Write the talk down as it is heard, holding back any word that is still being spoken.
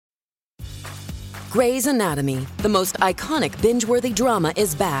Grey's Anatomy, the most iconic binge-worthy drama,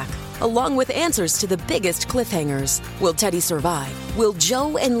 is back, along with answers to the biggest cliffhangers. Will Teddy survive? Will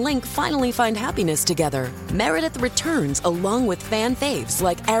Joe and Link finally find happiness together? Meredith returns along with fan faves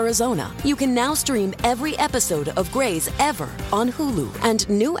like Arizona. You can now stream every episode of Grey's ever on Hulu, and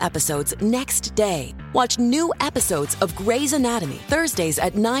new episodes next day. Watch new episodes of Grey's Anatomy Thursdays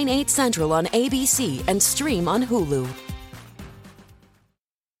at 9/8 Central on ABC and stream on Hulu.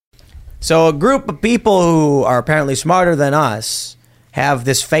 So a group of people who are apparently smarter than us have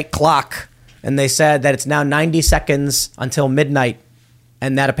this fake clock, and they said that it's now 90 seconds until midnight,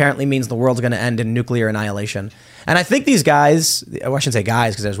 and that apparently means the world's going to end in nuclear annihilation. And I think these guys, well, I shouldn't say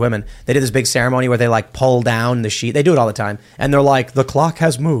guys because there's women, they did this big ceremony where they like pull down the sheet. They do it all the time. And they're like, the clock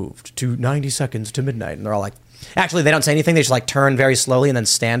has moved to 90 seconds to midnight. And they're all like, actually, they don't say anything. They just like turn very slowly and then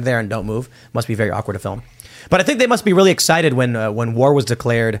stand there and don't move. Must be very awkward to film. But I think they must be really excited when war was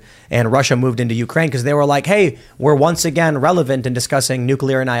declared and Russia moved into Ukraine, because they were like, hey, we're once again relevant in discussing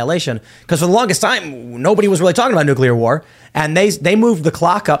nuclear annihilation. Because for the longest time, nobody was really talking about nuclear war. And they moved the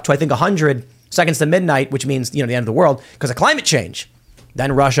clock up to, I think, 100 seconds to midnight, which means, the end of the world, because of climate change.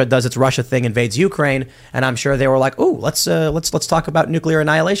 Then Russia does its Russia thing, invades Ukraine, and I'm sure they were like, "Ooh, let's talk about nuclear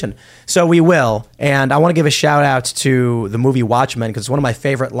annihilation." So we will, and I want to give a shout out to the movie Watchmen, because it's one of my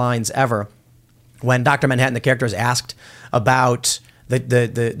favorite lines ever. When Dr. Manhattan, the character, is asked about the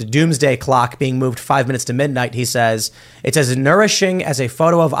doomsday clock being moved 5 minutes to midnight, he says, "It's as nourishing as a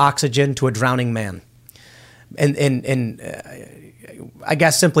photo of oxygen to a drowning man." And I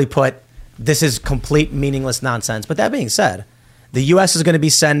guess simply put, this is complete meaningless nonsense. But that being said, the U.S. is going to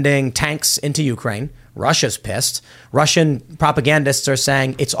be sending tanks into Ukraine. Russia's pissed. Russian propagandists are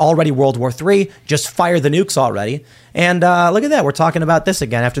saying it's already World War III. Just fire the nukes already. And look at that. We're talking about this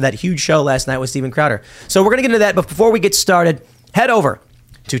again after that huge show last night with Steven Crowder. So we're going to get into that. But before we get started, head over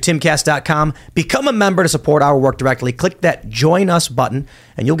to timcast.com. Become a member to support our work directly. Click that Join Us button,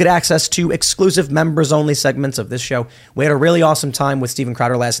 and you'll get access to exclusive members-only segments of this show. We had a really awesome time with Steven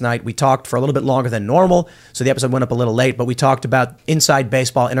Crowder last night. We talked for a little bit longer than normal, so the episode went up a little late, but we talked about inside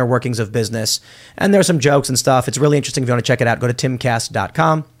baseball, inner workings of business, and there's some jokes and stuff. It's really interesting. If you want to check it out, go to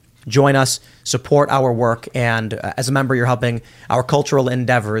timcast.com. Join us, support our work, and as a member, you're helping our cultural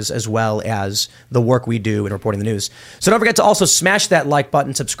endeavors as well as the work we do in reporting the news. So don't forget to also smash that like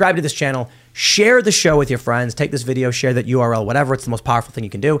button, subscribe to this channel, share the show with your friends, take this video, share that URL, whatever. It's the most powerful thing you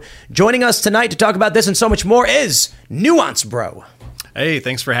can do. Joining us tonight to talk about this and so much more is Nuance Bro. Hey,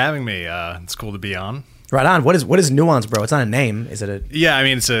 thanks for having me. It's cool to be on. Right on. What is Nuance Bro? It's not a name. Is it a... Yeah, I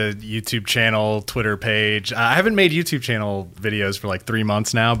mean, it's a YouTube channel, Twitter page. I haven't made YouTube channel videos for like 3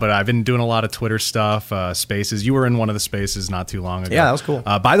 months now, but I've been doing a lot of Twitter stuff, spaces. You were in one of the spaces not too long ago. Yeah, that was cool.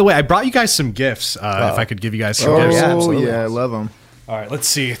 By the way, I brought you guys some gifts, if I could give you guys some gifts. Yeah, Oh, absolutely. yeah, I love them. All right, let's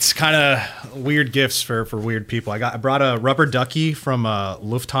see. It's kind of weird gifts for weird people. I brought a rubber ducky from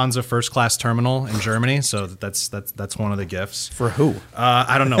Lufthansa first class terminal in Germany. So that's one of the gifts. For who?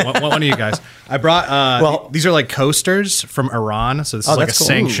 I don't know. One of you guys. I brought. These are like coasters from Iran. So this is like a that's cool.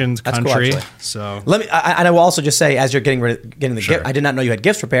 sanctioned That's cool, country. actually. So Let me. And I will also just say, as you're getting the Sure. gift, I did not know you had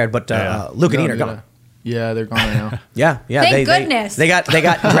gifts prepared, but Luke and Ian are gone. Yeah, they're gone now. Yeah. Thank goodness. They got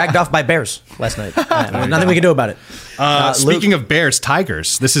dragged off by bears last night. Nothing we can do about it. speaking of bears,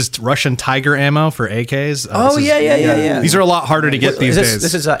 tigers. This is Russian tiger ammo for AKs. Yeah. These are a lot harder to get these days.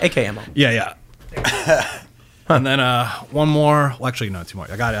 This is AK ammo. Yeah. And then one more. Well, actually, no, two more.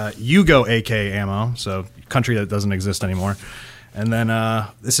 I got Yugo AK ammo, so country that doesn't exist anymore. And then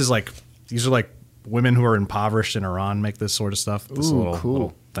these are like women who are impoverished in Iran make this sort of stuff. This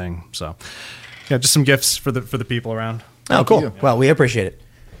little thing. So yeah, just some gifts for the people around. Oh, cool. you. Well, we appreciate it.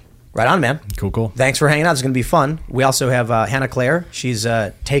 Right on, man. Cool. Thanks for hanging out. It's going to be fun. We also have Hannah Claire. She's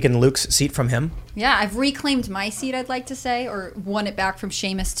taken Luke's seat from him. Yeah, I've reclaimed my seat, I'd like to say, or won it back from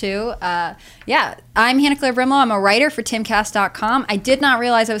Seamus, too. I'm Hannah Claire Brimlow. I'm a writer for timcast.com. I did not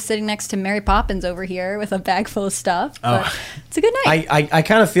realize I was sitting next to Mary Poppins over here with a bag full of stuff, but it's a good night. I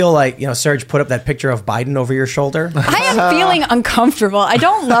kind of feel like, Serge put up that picture of Biden over your shoulder. I am feeling uncomfortable. I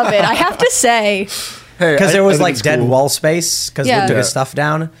don't love it, I have to say. Because there was I think like it's dead cool. wall space because Yeah. Luke took his Yeah. stuff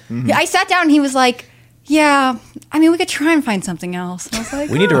down. Mm-hmm. Yeah, I sat down and he was like, yeah, I mean, we could try and find something else. And I was like,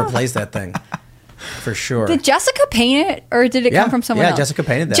 We need to "Oh." replace that thing for sure. Did Jessica paint it, or did it Yeah, come from someone yeah, else? Jessica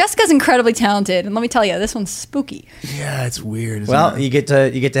painted that. Jessica's incredibly talented, and let me tell you, this one's spooky. Yeah, it's weird. Isn't Well, it? you get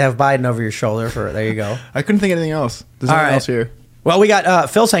to have Biden over your shoulder for there you go. I couldn't think of anything else. There's All nothing right. else here. Well, we got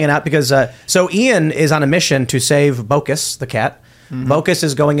Phil's hanging out because so Ian is on a mission to save Bocus, the cat. Bocus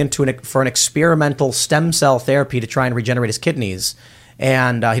is going for an experimental stem cell therapy to try and regenerate his kidneys,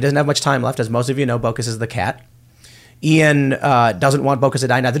 and he doesn't have much time left. As most of you know, Bocus is the cat. Ian doesn't want Bo-Katan to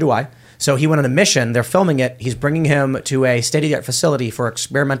die, neither do I. So he went on a mission. They're filming it. He's bringing him to a state-of-the-art facility for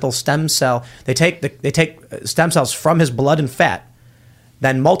experimental stem cell. They take stem cells from his blood and fat,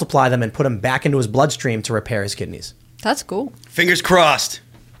 then multiply them and put them back into his bloodstream to repair his kidneys. That's cool. Fingers crossed.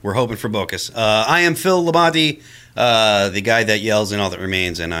 We're hoping for Bocus. I am Phil Labonte, the guy that yells in All That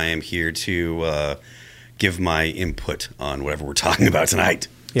Remains, and I am here to give my input on whatever we're talking about tonight.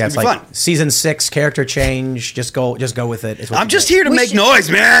 Yeah, it's like fun. Season 6 character change. Just go with it. I'm just here to make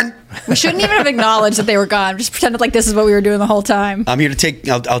noise, man. We shouldn't even have acknowledged that they were gone. Just pretended like this is what we were doing the whole time. I'm here to take.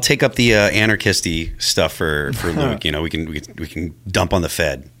 I'll take up the anarchisty stuff for Luke. You know, we can dump on the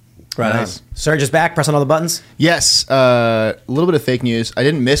Fed. Right. Nice. Serge is back. Press on all the buttons. Yes. A little bit of fake news. I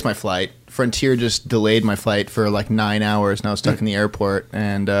didn't miss my flight. Frontier just delayed my flight for like 9 hours, and I was stuck in the airport,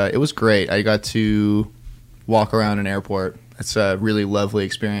 and it was great. I got to walk around an airport. It's a really lovely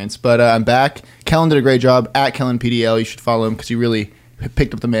experience. But I'm back. Kellen did a great job. At Kellen PDL, you should follow him because he really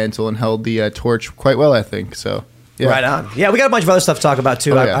picked up the mantle and held the torch quite well, I think. So, yeah. Right on. Yeah, we got a bunch of other stuff to talk about,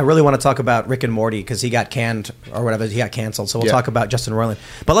 too. Oh, yeah. I really want to talk about Rick and Morty because he got canned or whatever. He got canceled. So we'll talk about Justin Roiland.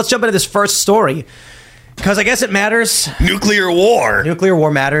 But let's jump into this first story because I guess it matters. Nuclear war. Nuclear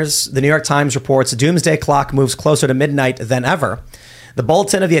war matters. The New York Times reports the doomsday clock moves closer to midnight than ever. The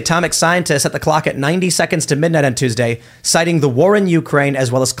bulletin of the atomic scientists set the clock at 90 seconds to midnight on Tuesday, citing the war in Ukraine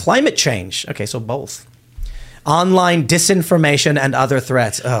as well as climate change. Okay, so both. Online disinformation and other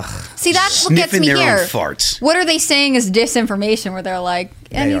threats. Ugh. See, that's what gets me their here. Own farts. What are they saying is disinformation where they're like,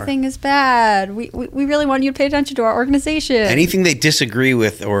 anything is bad. We really want you to pay attention to our organization. Anything they disagree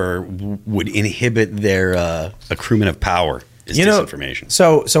with or would inhibit their accruement of power is disinformation.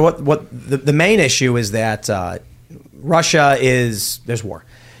 So what the main issue is that Russia there's war.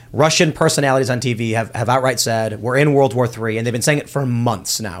 Russian personalities on TV have outright said, we're in World War III, and they've been saying it for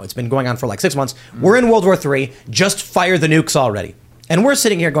months now. It's been going on for like 6 months. We're in World War III, just fire the nukes already. And we're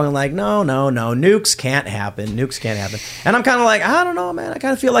sitting here going like, no, nukes can't happen. And I'm kind of like, I don't know, man. I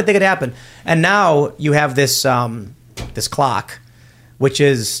kind of feel like they could happen. And now you have this this clock, which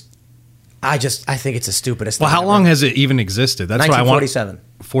is, I think it's the stupidest thing. Well, how long has it even existed? That's what I want.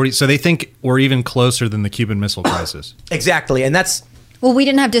 1947. So they think we're even closer than the Cuban Missile Crisis. Exactly, and that's... Well, we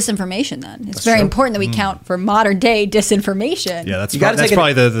didn't have disinformation then. It's very important that we count for modern day disinformation. Yeah, that's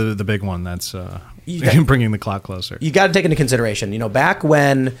probably the big one. That's bringing the clock closer. You got to take into consideration, back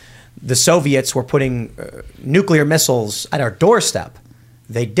when the Soviets were putting nuclear missiles at our doorstep,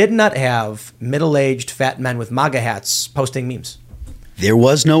 they did not have middle-aged fat men with MAGA hats posting memes. There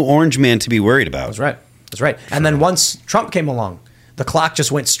was no orange man to be worried about. That's right. And then once Trump came along, the clock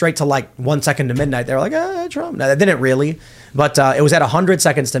just went straight to like 1 second to midnight. They were like, Trump. No, that didn't really. But it was at 100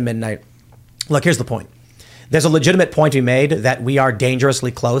 seconds to midnight. Look, here's the point. There's a legitimate point to be made that we are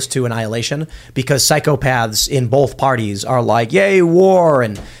dangerously close to annihilation because psychopaths in both parties are like, yay, war.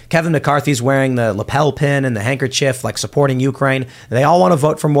 And Kevin McCarthy's wearing the lapel pin and the handkerchief, like supporting Ukraine. They all want to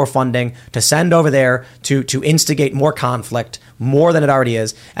vote for more funding to send over there to instigate more conflict, more than it already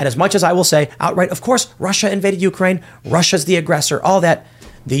is. And as much as I will say outright, of course, Russia invaded Ukraine. Russia's the aggressor, all that.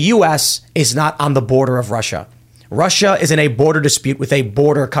 The U.S. is not on the border of Russia. Russia is in a border dispute with a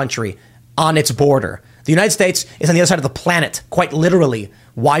border country on its border. The United States is on the other side of the planet, quite literally.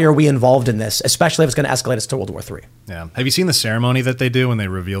 Why are we involved in this, especially if it's going to escalate us to World War III? Yeah. Have you seen the ceremony that they do when they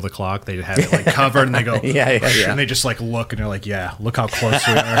reveal the clock? They have it like covered and they go, yeah. And they just like look and they're like, yeah, look how close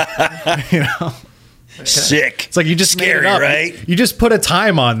we are. Sick. It's like you just scary, made it up. Right? You just put a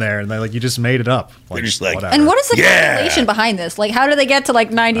time on there and you just made it up. They're just like, whatever. And what is the calculation behind this? Like, how do they get to like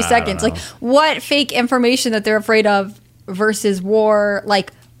 90 seconds? Like, what fake information that they're afraid of versus war?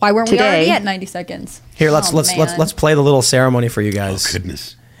 Like, why weren't we already at 90 seconds? Here, let's play the little ceremony for you guys. Oh,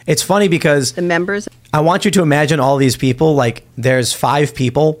 goodness. It's funny because the members. I want you to imagine all these people. Like, there's 5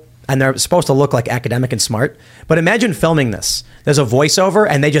 people, and they're supposed to look like academic and smart. But imagine filming this. There's a voiceover,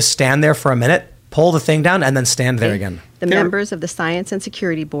 and they just stand there for a minute, pull the thing down, and then stand there again. The members of the Science and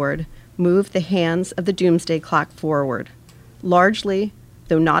Security Board moved the hands of the doomsday clock forward, largely,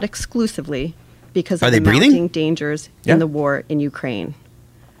 though not exclusively, because of the mounting dangers in the war in Ukraine.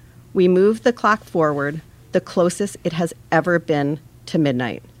 We moved the clock forward the closest it has ever been to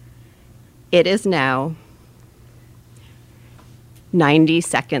midnight. It is now 90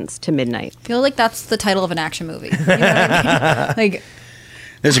 seconds to midnight. I feel like that's the title of an action movie. You know what I mean? Like,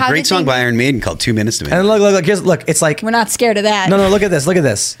 there's a great song by Iron Maiden called 2 Minutes to Midnight. And look, it's like... We're not scared of that. No, look at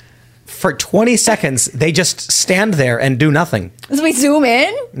this. For 20 seconds, they just stand there and do nothing. So we zoom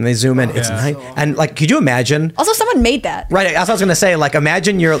in. And they zoom in. It's nice. And like, could you imagine? Also, someone made that. Right. That's what I was gonna say. Like,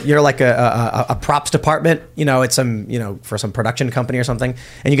 imagine you're like a props department. You know, it's some for some production company or something,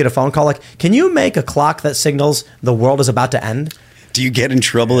 and you get a phone call like, "Can you make a clock that signals the world is about to end?" Do you get in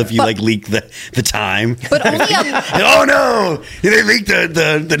trouble if you leak the time? But only oh no! They leaked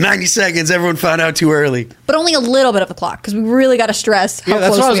the 90 seconds. Everyone found out too early. But only a little bit of the clock, because we really got to stress how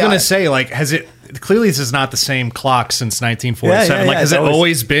that's close what I was we going are. to say. Like, has it? Clearly, this is not the same clock since 1947. Like, has it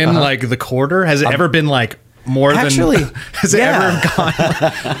always been like the quarter? Has it ever been like more actually, than? Has it ever gone?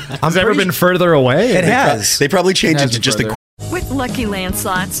 Has it ever been further away? It has. They probably changed it to just the. With Lucky Land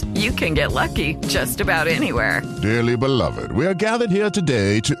Slots, you can get lucky just about anywhere. Dearly beloved, we are gathered here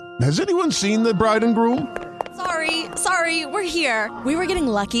today to... Has anyone seen the bride and groom? Sorry, we're here. We were getting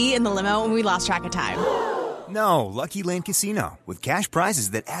lucky in the limo and we lost track of time. No, Lucky Land Casino, with cash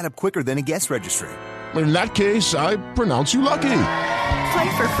prizes that add up quicker than a guest registry. In that case, I pronounce you lucky.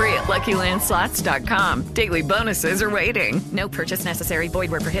 Play for free at LuckyLandSlots.com. Daily bonuses are waiting. No purchase necessary.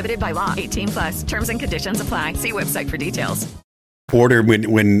 Void where prohibited by law. 18+. Terms and conditions apply. See website for details. Quarter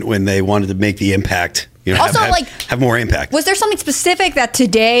when they wanted to make the impact. Also, have more impact. Was there something specific that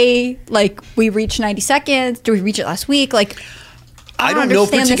today, like, we reached 90 seconds? Did we reach it last week? Like, I don't know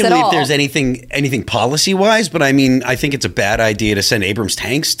particularly if there's anything policy-wise, but I mean, I think it's a bad idea to send Abrams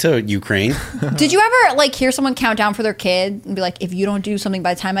tanks to Ukraine. Did you ever, like, hear someone count down for their kid and be like, if you don't do something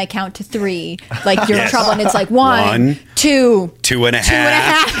by the time I count to 3, like, you're in trouble, and it's like 1, 2,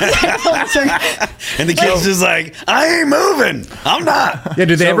 2.5. And the kid's just like, I ain't moving. I'm not. Yeah,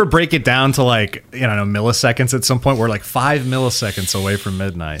 did they ever break it down to like, milliseconds at some point? We're like 5 milliseconds away from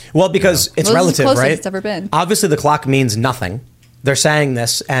midnight. Well, because it's relative, right? It's ever been. Obviously, the clock means nothing. They're saying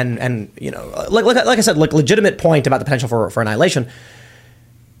this, and like I said, like legitimate point about the potential for annihilation.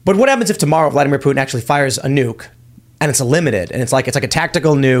 But what happens if tomorrow Vladimir Putin actually fires a nuke, and it's a limited, and it's like a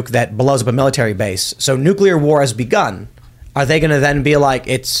tactical nuke that blows up a military base? So nuclear war has begun. Are they going to then be like,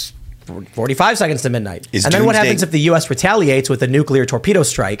 it's 45 seconds to midnight? And then what happens if the U.S. retaliates with a nuclear torpedo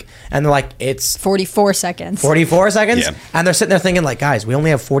strike, and they're like, it's 44 seconds. 44 seconds? Yeah. And they're sitting there thinking like, guys, we only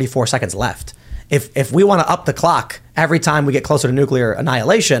have 44 seconds left. If we want to up the clock every time we get closer to nuclear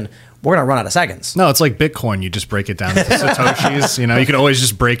annihilation, we're going to run out of seconds. No, it's like Bitcoin. You just break it down into Satoshis. You could always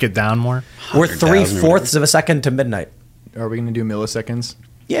just break it down more. We're 3/4 of a second to midnight. Are we going to do milliseconds?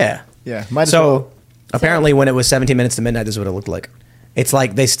 Yeah. Yeah. Might as so well. Apparently when it was 17 minutes to midnight, this is what it looked like. It's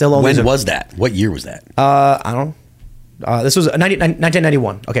like they still only... When was that? What year was that? I don't know. This was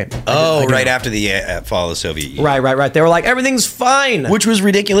 1991. Okay. Oh, right after the fall of the Soviet Union. Right. They were like, everything's fine. Which was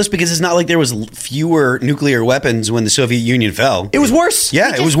ridiculous because it's not like there was fewer nuclear weapons when the Soviet Union fell. It was worse.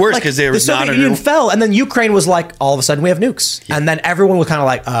 Yeah, it was worse because there was not... The Soviet Union fell, and then Ukraine was like, all of a sudden we have nukes. Yeah. And then everyone was kind of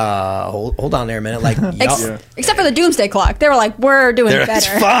like, hold on there a minute. Like, Except for the doomsday clock. They were like, we're doing better. It's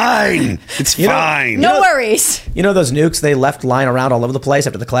fine. It's fine. No worries. You know those nukes they left lying around all over the place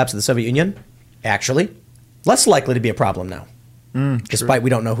after the collapse of the Soviet Union? Actually, less likely to be a problem now, despite we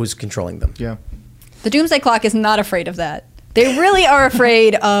don't know who's controlling them. Yeah. The doomsday clock is not afraid of that. They really are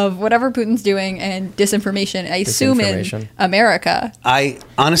afraid of whatever Putin's doing and disinformation, I assume in America. I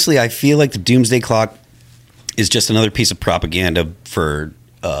feel like the doomsday clock is just another piece of propaganda for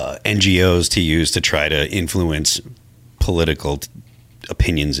NGOs to use to try to influence political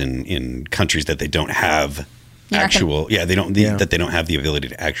opinions in countries that they don't have that they don't have the ability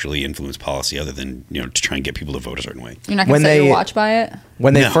to actually influence policy other than to try and get people to vote a certain way. You're not going to set your watch by it?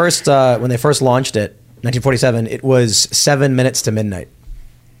 When they first launched it, 1947, it was 7 minutes to midnight.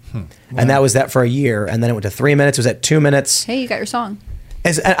 And that was that for a year, and then it went to 3 minutes. It was at 2 minutes. Hey, you got your song.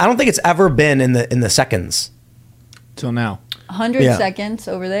 I don't think it's ever been in the seconds till now. 100 seconds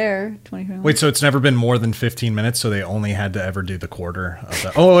over there. 2021. Wait, so it's never been more than 15 minutes, so they only had to ever do the quarter of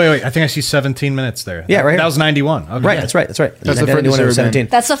that. Oh, wait. I think I see 17 minutes there. Yeah, right. That was 91. Okay. Right, that's right. That's the furthest we've 17.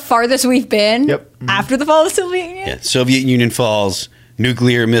 That's the farthest we've been after the fall of the Soviet Union? Yeah, Soviet Union falls.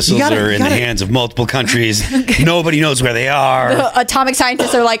 Nuclear missiles are in the hands of multiple countries. Nobody knows where they are. The atomic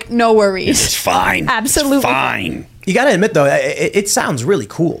scientists are like, no worries. It's fine. Absolutely it's fine. You got to admit, though, it sounds really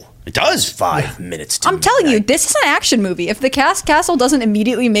cool. It does. 5 minutes to I'm telling you, this is an action movie. If the Castle doesn't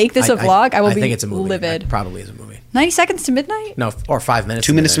immediately make this a vlog, I will be think it's a movie. livid. It probably is a movie. 90 seconds to midnight? No, or 5 minutes.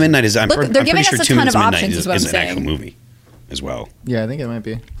 2 minutes to midnight is. I'm Look, pretty they're giving sure us a 2 ton minutes of to midnight options, is what I'm is an saying. actual movie as well. Yeah, I think it might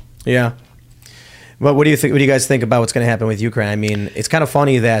be. Yeah. But what do you think? What do you guys think about what's going to happen with Ukraine? I mean, it's kind of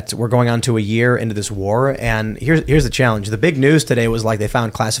funny that we're going on to a year into this war, and here's the challenge. The big news today was like they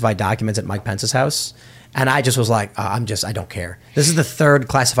found classified documents at Mike Pence's house, and I just was like, I don't care. This is the third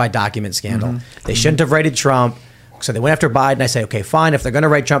classified document scandal. They shouldn't have raided Trump. So they went after Biden. I say, okay, fine. If they're going to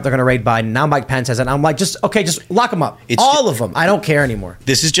raid Trump, they're going to raid Biden. Now Mike Pence has it. I'm like, just lock them up. All of them. I don't care anymore.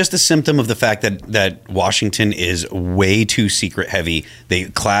 This is just a symptom of the fact that Washington is way too secret heavy. They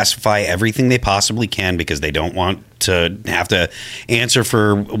classify everything they possibly can because they don't want to have to answer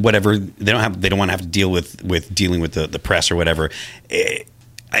for whatever they don't want to have to deal with dealing with the press or whatever.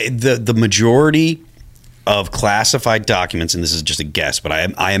 The majority of classified documents, and this is just a guess, but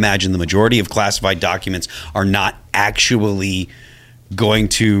I imagine the majority of classified documents are not actually going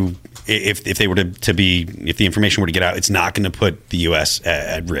to, if they were to be, if the information were to get out, it's not going to put the U.S.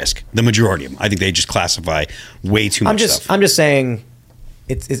 at risk. The majority of them, I think they just classify way too much stuff. I'm just saying,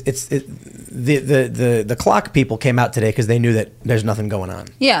 the clock people came out today because they knew that there's nothing going on.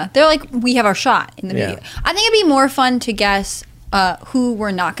 Yeah, they're like, we have our shot in the media. I think it'd be more fun to guess who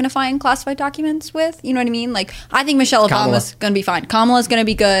we're not going to find classified documents with. You know what I mean? Like, I think Michelle Obama's going to be fine. Kamala's going to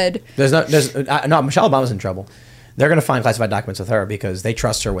be good. No, Michelle Obama's in trouble. They're going to find classified documents with her because they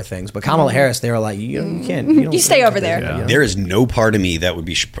trust her with things. But Kamala Harris, they were like, you can't. You stay over there. Yeah. There is no part of me that would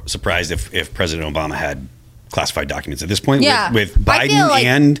be surprised if President Obama had classified documents at this point. Yeah. With Biden like,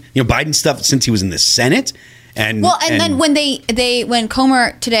 and Biden stuff since he was in the Senate. And then when when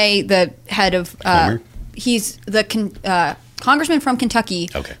Comer today, the head of he's the congressman from Kentucky,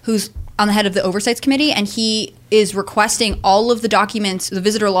 who's on the head of the Oversight Committee, and he is requesting all of the documents, the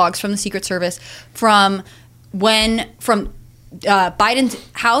visitor logs from the Secret Service from Biden's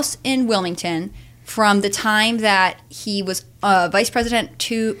house in Wilmington, from the time that he was vice president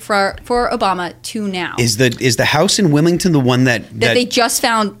for Obama to now. Is the house in Wilmington the one that they just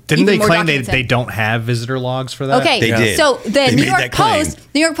found? Didn't they claim they don't have visitor logs for that? Okay, they did. So the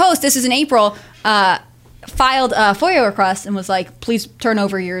New York Post, this is in April, filed a FOIA request and was like, please turn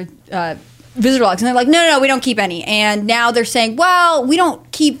over your visitor logs. And they're like, no, we don't keep any. And now they're saying, well, we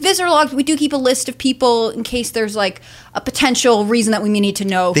don't keep visitor logs, but we do keep a list of people in case there's like a potential reason that we need to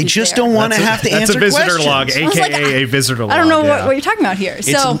know. They just don't want to have to answer questions. That's a visitor log, a.k.a. a visitor log. I don't know what you're talking about here.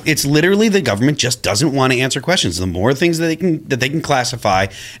 It's literally the government just doesn't want to answer questions. The more things that they can classify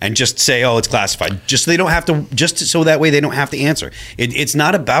and just say, oh, it's classified, just so they don't have to, just so that way they don't have to answer. It's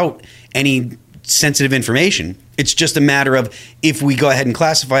not about any sensitive information. It's just a matter of, if we go ahead and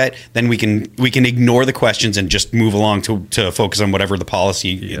classify it, then we can ignore the questions and just move along to focus on whatever the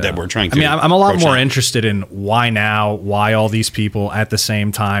policy that we're trying to. I mean, I'm a lot more interested in why all these people at the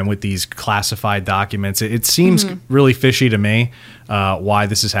same time with these classified documents. It seems really fishy to me why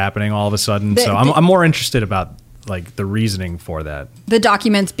this is happening all of a sudden. So I'm more interested about like the reasoning for that. The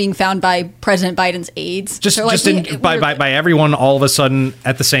documents being found by President Biden's aides, by everyone all of a sudden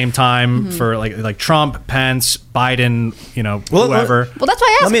at the same time for like Trump, Pence, Biden, whoever. Well, that's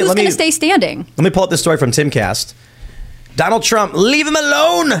why I asked who's going to stay standing. Let me pull up this story from Timcast. Donald Trump, leave him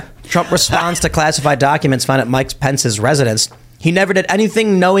alone. Trump responds to classified documents found at Mike Pence's residence. He never did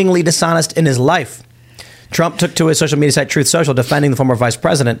anything knowingly dishonest in his life. Trump took to his social media site Truth Social defending the former vice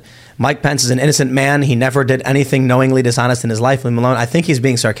president. Mike Pence is an innocent man. He never did anything knowingly dishonest in his life. Leave him alone. I think he's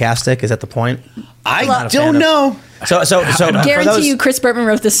being sarcastic. Is that the point? I don't know. So I guarantee you Chris Bertman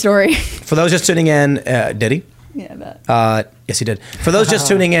wrote this story. For those just tuning in, did he? Yeah, I bet. Yes, he did. For those just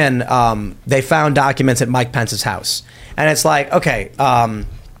tuning in, they found documents at Mike Pence's house. And it's like, okay,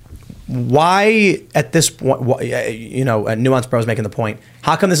 why at this point, Nuance Pro is making the point,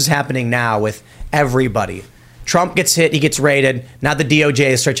 how come this is happening now with everybody? Trump gets hit, he gets raided. Now the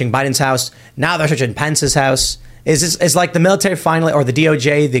DOJ is searching Biden's house. Now they're searching Pence's house. Is like the military finally, or the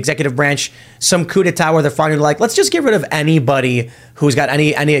DOJ, the executive branch, some coup d'etat where they're finally like, let's just get rid of anybody who's got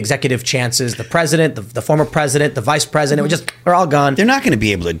any executive chances. The president, the former president, the vice president, we're all gone. They're not going to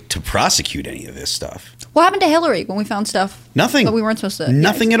be able to prosecute any of this stuff. What happened to Hillary when we found stuff? Nothing. That we weren't supposed to.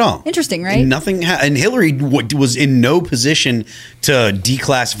 Nothing at all. Interesting, right? Nothing. And Hillary was in no position to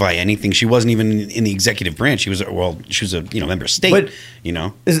declassify anything. She wasn't even in the executive branch. She was a member of state. But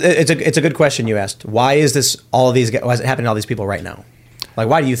it's a good question you asked. Why is this why is it happening to all these people right now? Like,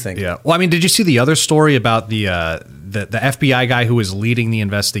 why do you think? Yeah. Well, I mean, did you see the other story about the FBI guy who was leading the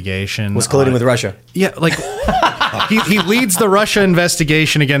investigation? Was colluding with Russia. Yeah, like he leads the Russia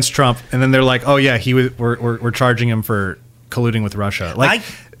investigation against Trump, and then they're like, oh yeah, we're charging him for colluding with Russia. Like,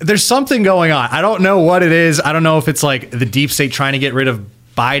 there's something going on. I don't know what it is. I don't know if it's like the deep state trying to get rid of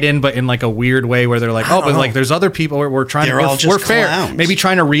Biden, but in like a weird way where they're like, like there's other people we're trying to, we're fair, clowns. Maybe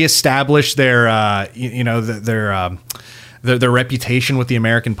trying to reestablish their their reputation with the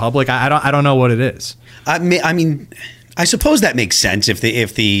American public. I don't know what it is. I mean, I suppose that makes sense if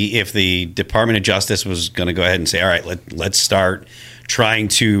the Department of Justice was going to go ahead and say, all right, let's start trying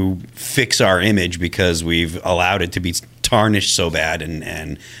to fix our image because we've allowed it to be tarnished so bad,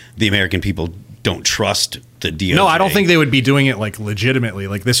 and the American people don't trust the DOJ. No, I don't think they would be doing it like legitimately.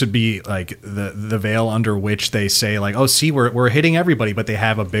 Like this would be like the veil under which they say like, oh, see, we're hitting everybody, but they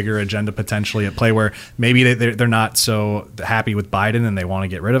have a bigger agenda potentially at play where maybe they're not so happy with Biden and they want to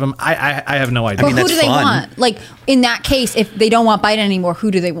get rid of him. I have no idea. But who do they want? Like in that case, if they don't want Biden anymore,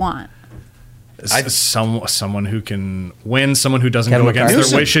 who do they want? Someone who can win, someone who doesn't go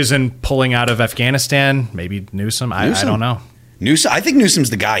against their wishes in pulling out of Afghanistan. Maybe Newsom. I don't know. Newsom. I think Newsom's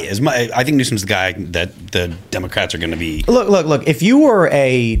the guy. I think Newsom's the guy that the Democrats are going to be. Look. If you were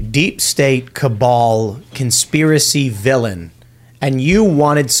a deep state cabal conspiracy villain, and you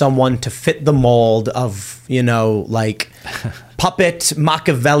wanted someone to fit the mold of, like puppet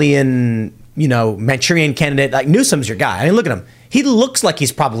Machiavellian, Manchurian candidate, like Newsom's your guy. I mean, look at him. He looks like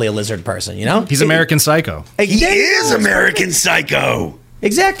he's probably a lizard person, He's American Psycho. He is American Psycho.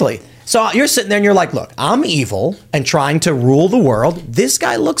 Exactly. So you're sitting there and you're like, look, I'm evil and trying to rule the world. This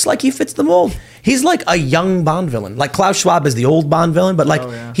guy looks like he fits the mold. He's like a young Bond villain. Like Klaus Schwab is the old Bond villain,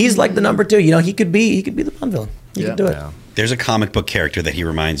 but he's like the number 2. He could be the Bond villain. He could do it. Yeah. There's a comic book character that he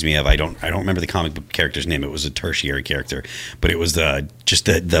reminds me of. I don't remember the comic book character's name. It was a tertiary character, but it was just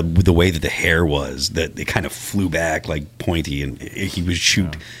the way that the hair was, that it kind of flew back like pointy, and he would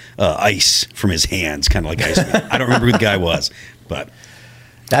shoot ice from his hands, kind of like ice. I don't remember who the guy was, but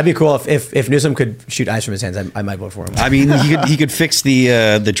that'd be cool if Newsom could shoot ice from his hands. I might vote for him. I mean, he could fix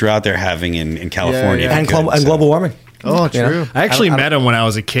the drought they're having in California and global warming. Oh, true. I actually met him when I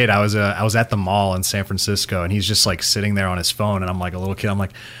was a kid. I was at the mall in San Francisco, and he's just like sitting there on his phone, and I'm like a little kid. I'm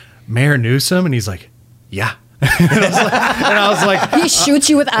like, Mayor Newsom, and he's like, yeah. and I was like, he shoots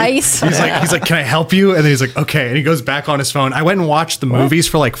you with ice. He's like, can I help you? And then he's like, okay. And he goes back on his phone. I went and watched the movies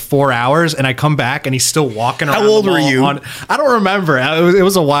for like 4 hours, and I come back, and he's still walking around. How old were you? I don't remember. It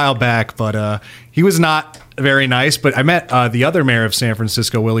was a while back, but he was not very nice. But I met the other mayor of San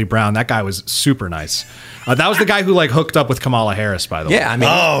Francisco, Willie Brown. That guy was super nice. That was the guy who like hooked up with Kamala Harris, by the way. Yeah, I mean,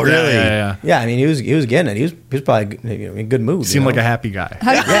 oh really? Yeah. I mean, he was getting it. He was probably in a good mood. Seemed like a happy guy.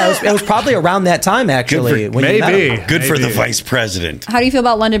 It was probably around that time actually. Good for the vice president. How do you feel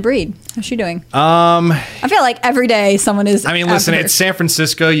about London Breed? How's she doing? I feel like every day someone is. I mean, listen, it's San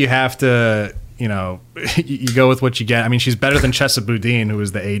Francisco. You have to. You go with what you get. I mean, she's better than Chesa Boudin, who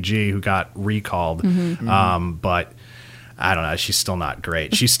was the AG who got recalled. But I don't know. She's still not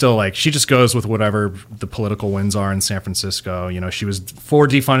great. She's still she just goes with whatever the political winds are in San Francisco. She was for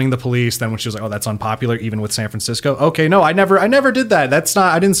defunding the police. Then when she was like, oh, that's unpopular, even with San Francisco. Okay, no, I never did that.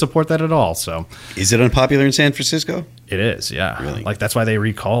 I didn't support that at all. So, is it unpopular in San Francisco? It is, yeah. Really? Like that's why they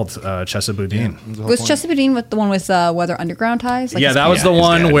recalled Chesa Boudin. Yeah, was Chesa Boudin the one with Weather Underground ties? Like that was the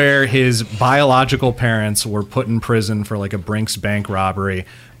one where his biological parents were put in prison for like a Brinks bank robbery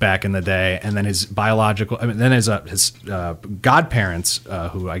back in the day, and then his godparents,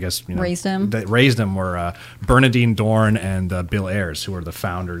 who I guess raised him, that raised him, were Bernadine Dorn and Bill Ayers, who were the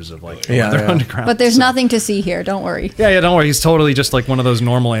founders of Weather Underground. But there's nothing to see here. Don't worry. Yeah, don't worry. He's totally just like one of those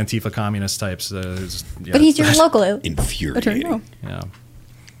normal Antifa communist types. But he's your local. Infuriating. Yeah.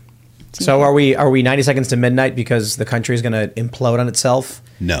 So are we 90 seconds to midnight because the country is going to implode on itself?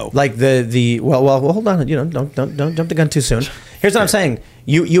 No. Like well hold on, don't jump the gun too soon. Here's what I'm saying.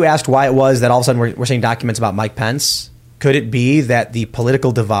 You asked why it was that all of a sudden we're seeing documents about Mike Pence. Could it be that the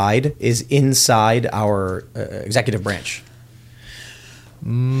political divide is inside our executive branch?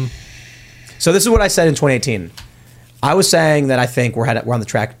 So this is what I said in 2018. I was saying that I think we're on the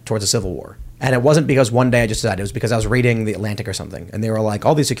track towards a civil war. And it wasn't because one day I just decided. It was because I was reading The Atlantic or something. And they were like,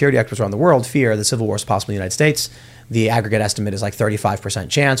 all these security experts around the world fear the civil war is possible in the United States. The aggregate estimate is like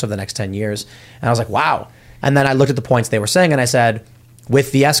 35% chance over the next 10 years. And I was like, wow. And then I looked at the points they were saying and I said,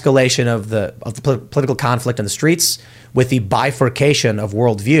 with the escalation of the political conflict in the streets, with the bifurcation of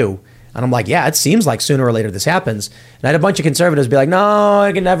worldview, and I'm like, yeah, it seems like sooner or later this happens. And I had a bunch of conservatives be like, no,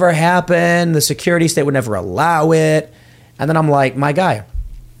 it can never happen. The security state would never allow it. And then I'm like, my guy,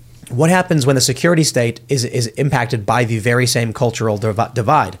 what happens when the security state is impacted by the very same cultural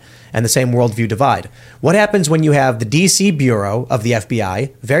divide and the same worldview divide? What happens when you have the D.C. Bureau of the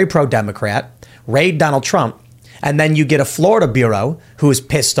FBI, very pro-Democrat, raid Donald Trump, and then you get a Florida Bureau who is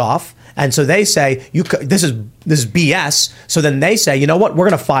pissed off, and so they say, this is BS. So then they say, you know what, we're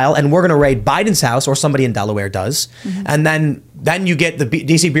going to file and we're going to raid Biden's house, or somebody in Delaware does. Mm-hmm. And then you get the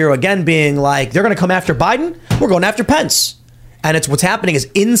D.C. Bureau again being like, they're going to come after Biden, we're going after Pence. And it's what's happening is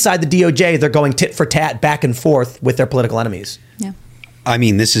inside the DOJ, they're going tit for tat back and forth with their political enemies. Yeah. I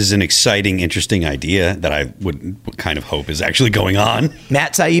mean, this is an exciting, interesting idea that I would kind of hope is actually going on.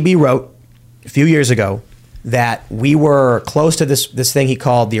 Matt Taibbi wrote a few years ago that we were close to this thing he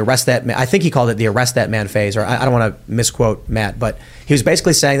called the arrest that man. I think he called it the arrest that man phase, or I don't want to misquote Matt, but he was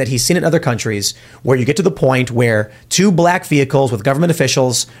basically saying that he's seen it in other countries where you get to the point where two black vehicles with government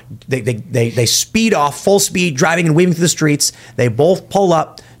officials, they speed off full speed, driving and weaving through the streets. They both pull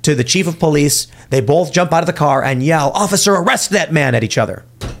up to the chief of police. They both jump out of the car and yell, "Officer, arrest that man," at each other.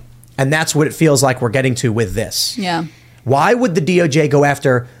 And that's what it feels like we're getting to with this. Yeah. Why would the DOJ go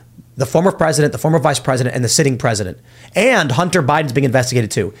after the former president, the former vice president, and the sitting president? And Hunter Biden's being investigated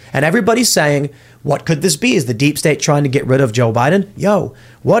too. And everybody's saying, what could this be? Is the deep state trying to get rid of Joe Biden? Yo,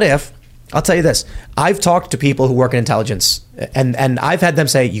 what if, I'll tell you this, I've talked to people who work in intelligence, and I've had them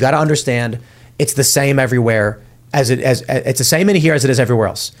say, you got to understand, it's the same everywhere, as it's the same in here as it is everywhere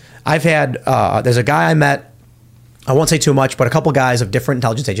else. I've had, there's a guy I met, I won't say too much, but a couple guys of different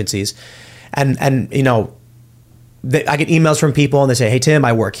intelligence agencies, and you know, I get emails from people and they say, "Hey, Tim,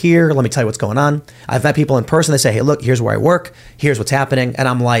 I work here. Let me tell you what's going on." I've met people in person. They say, "Hey, look, here's where I work. Here's what's happening." And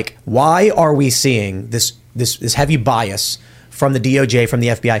I'm like, why are we seeing this heavy bias from the DOJ, from the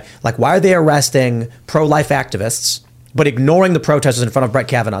FBI? Like, why are they arresting pro-life activists, but ignoring the protesters in front of Brett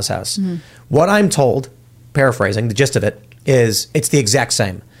Kavanaugh's house? Mm-hmm. What I'm told, paraphrasing, the gist of it, is it's the exact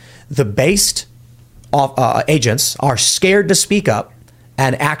same. The based agents are scared to speak up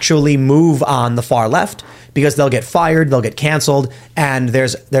and actually move on the far left because they'll get fired, they'll get canceled, and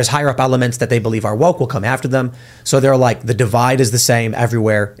there's higher up elements that they believe are woke will come after them. So they're like, the divide is the same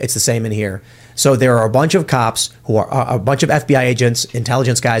everywhere. It's the same in here. So there are a bunch of cops who are a bunch of FBI agents,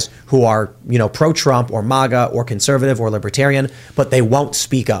 intelligence guys who are, you know, pro-Trump or MAGA or conservative or libertarian, but they won't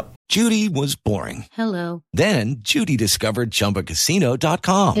speak up. Judy was boring. Hello. Then Judy discovered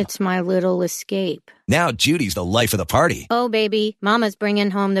ChumbaCasino.com. It's my little escape. Now Judy's the life of the party. Oh, baby, mama's bringing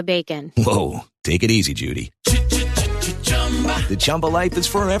home the bacon. Whoa, take it easy, Judy. The Chumba life is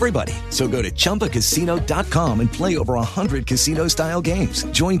for everybody. So go to ChumbaCasino.com and play over 100 casino-style games.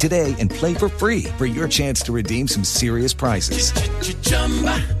 Join today and play for free for your chance to redeem some serious prizes.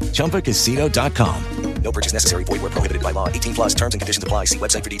 ChumbaCasino.com. No purchase necessary. Void where prohibited by law. 18 plus terms and conditions apply. See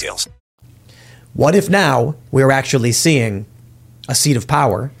website for details. What if now we're actually seeing a seat of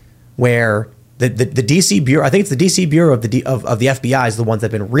power where the DC Bureau, I think it's the DC Bureau of the FBI is the ones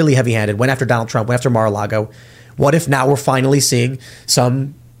that have been really heavy-handed, went after Donald Trump, went after Mar-a-Lago. What if now we're finally seeing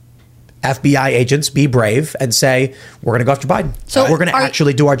some FBI agents be brave and say, we're going to go after Biden. So we're going to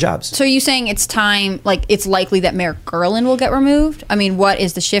actually do our jobs. So are you saying it's time, like it's likely that Merrick Garland will get removed? I mean, what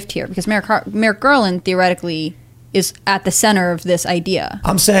is the shift here? Because Merrick Garland theoretically is at the center of this idea.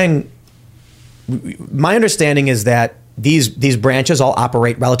 I'm saying, my understanding is that these branches all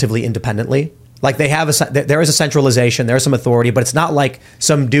operate relatively independently. Like there is a centralization, there is some authority, but it's not like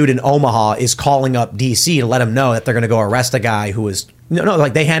some dude in Omaha is calling up DC to let them know that they're going to go arrest a guy who is no,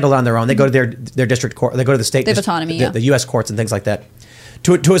 like they handle it on their own. They go to their district court, they go to the state, they have autonomy, the U.S. courts and things like that.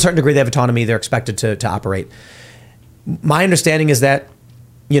 To a certain degree, they have autonomy. They're expected to operate. My understanding is that,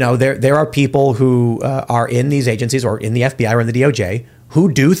 you know, there are people who are in these agencies or in the FBI or in the DOJ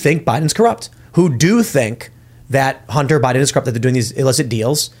who do think Biden's corrupt, who do think that Hunter Biden is corrupt, that they're doing these illicit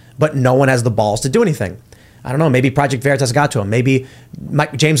deals, but no one has the balls to do anything. I don't know. Maybe Project Veritas got to him. Maybe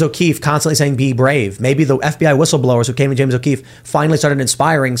James O'Keefe constantly saying, be brave. Maybe the FBI whistleblowers who came to James O'Keefe finally started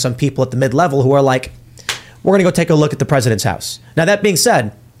inspiring some people at the mid-level who are like, we're going to go take a look at the president's house. Now, that being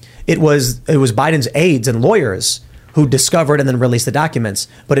said, it was Biden's aides and lawyers who discovered and then released the documents.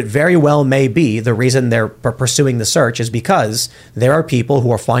 But it very well may be the reason they're pursuing the search is because there are people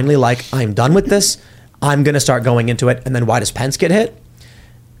who are finally like, I'm done with this. I'm going to start going into it. And then why does Pence get hit?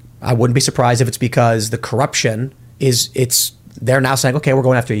 I wouldn't be surprised if it's because the corruption they're now saying, okay, we're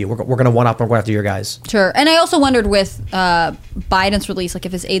going after you. We're going to one up and we're going after your guys. Sure. And I also wondered with Biden's release, like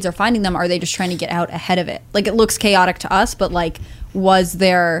if his aides are finding them, are they just trying to get out ahead of it? Like it looks chaotic to us, but like, was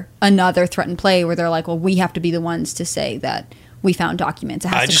there another threat in play where they're like, well, we have to be the ones to say that we found documents. It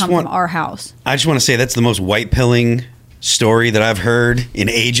has to come from our house. I just want to say that's the most white-pilling story that I've heard in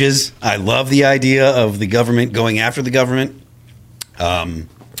ages. I love the idea of the government going after the government.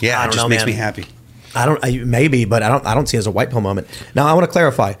 Yeah, it just makes me happy. Maybe, but I don't see it as a white pill moment. Now, I want to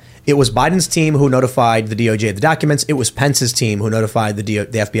clarify. It was Biden's team who notified the DOJ of the documents. It was Pence's team who notified the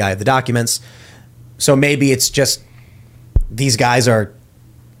FBI of the documents. So maybe it's just these guys are,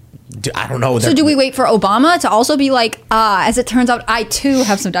 I don't know. So do we wait for Obama to also be like, as it turns out, I too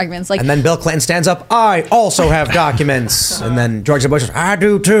have some documents. Like, and then Bill Clinton stands up, I also have documents. And then George W. Bush says, I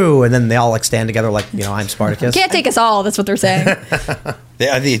do too. And then they all like stand together like, you know, I'm Spartacus. Can't take us all. That's what they're saying.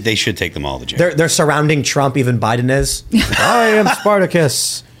 They should take them all to jail. They're surrounding Trump, even Biden is. I am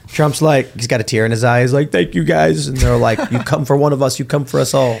Spartacus. Trump's like, he's got a tear in his eye. He's like, thank you guys. And they're like, you come for one of us, you come for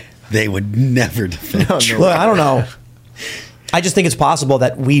us all. They would never defend Trump. Look, I don't know. I just think it's possible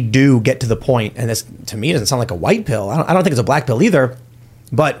that we do get to the point, and this, to me, doesn't sound like a white pill. I don't think it's a black pill either,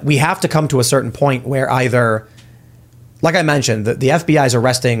 but we have to come to a certain point where either, like I mentioned, the FBI is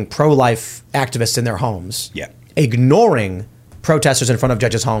arresting pro-life activists in their homes, ignoring protesters in front of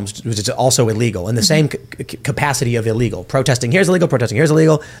judges' homes, which is also illegal, in the same capacity of illegal. Protesting here's illegal, protesting here's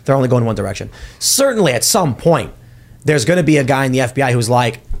illegal. They're only going one direction. Certainly, at some point, there's going to be a guy in the FBI who's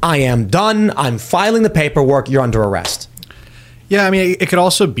like, I am done. I'm filing the paperwork. You're under arrest. Yeah, I mean, it could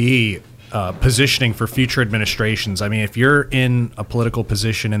also be positioning for future administrations. I mean, if you're in a political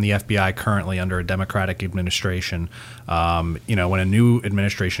position in the FBI currently under a Democratic administration, when a new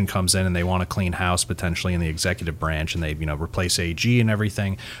administration comes in and they want to clean house potentially in the executive branch and they, replace AG and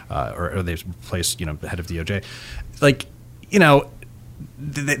everything, or they replace, head of DOJ,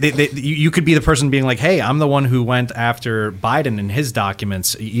 you could be the person being like, hey, I'm the one who went after Biden and his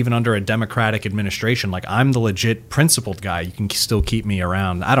documents, even under a Democratic administration. Like, I'm the legit principled guy. You can still keep me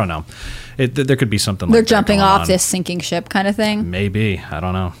around. I don't know. There could be something like that. They're jumping off this sinking ship kind of thing. Maybe. I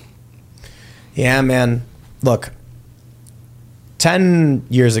don't know. Yeah, man. Look, 10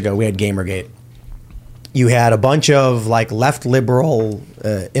 years ago, we had Gamergate. You had a bunch of left liberal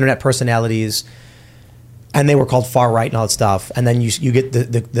internet personalities, and they were called far right and all that stuff. And then you get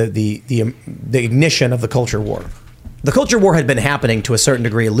the ignition of the culture war. The culture war had been happening to a certain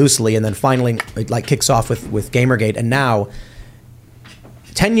degree loosely, and then finally it kicks off with Gamergate. And now,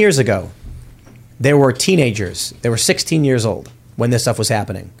 10 years ago, there were teenagers. They were 16 years old when this stuff was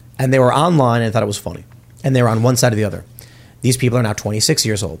happening, and they were online and thought it was funny. And they were on one side or the other. These people are now 26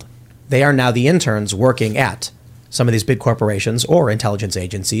 years old. They are now the interns working at some of these big corporations or intelligence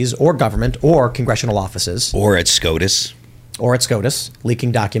agencies or government or congressional offices. Or at SCOTUS.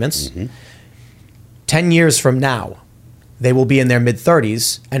 Leaking documents. 10 years from now, they will be in their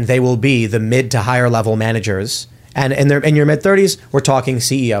mid-30s, and they will be the mid to higher level managers. And in your mid-30s, we're talking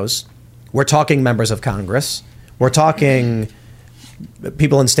CEOs. We're talking members of Congress. We're talking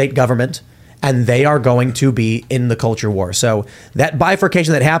people in state government. And they are going to be in the culture war. So that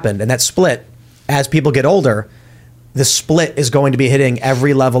bifurcation that happened and that split, as people get older, the split is going to be hitting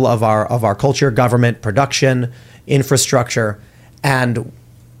every level of our culture, government, production, infrastructure. And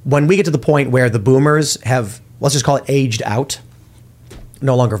when we get to the point where the boomers have, let's just call it aged out,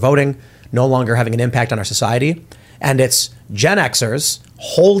 no longer voting, no longer having an impact on our society, and it's Gen Xers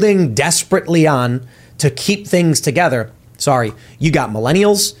holding desperately on to keep things together. Sorry, you got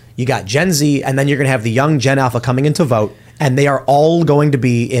millennials, you got Gen Z, and then you're going to have the young Gen Alpha coming in to vote. And they are all going to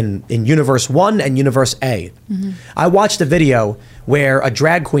be in Universe 1 and Universe A. I watched a video where a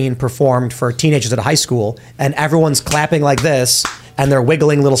drag queen performed for teenagers at a high school, and everyone's clapping like this, and they're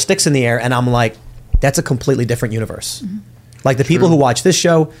wiggling little sticks in the air, and I'm like, that's a completely different universe. Like the people who watch this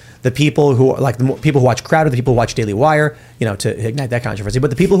show, the people who watch Crowded, the people who watch Daily Wire, to ignite that controversy, but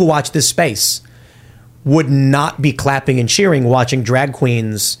the people who watch this space would not be clapping and cheering watching drag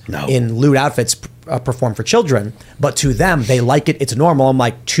queens in lewd outfits perform for children, but to them, they like it. It's normal. I'm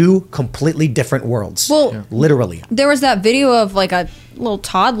like, two completely different worlds. Well, literally. There was that video of a little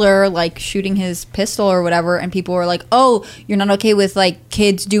toddler shooting his pistol or whatever, and people were like, "Oh, you're not okay with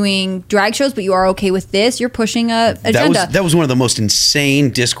kids doing drag shows, but you are okay with this. You're pushing a agenda." That was one of the most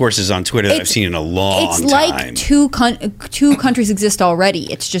insane discourses on Twitter that I've seen in a long time. It's like two countries exist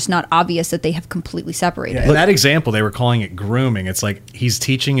already. It's just not obvious that they have completely separated. Yeah, in that example, they were calling it grooming. It's like he's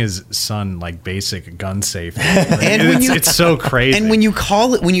teaching his son basic gun safety. And it's so crazy. And when you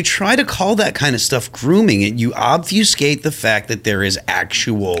try to call that kind of stuff grooming, you obfuscate the fact that there is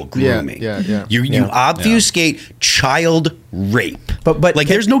actual grooming. You obfuscate child rape. But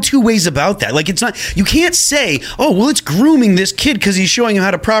there's no two ways about that. It's not. You can't say, oh, well, it's grooming this kid because he's showing him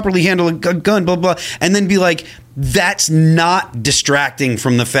how to properly handle a gun, blah blah, and then be like, that's not distracting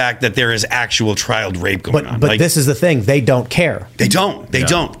from the fact that there is actual child rape going on. But this is the thing. They don't care. They don't.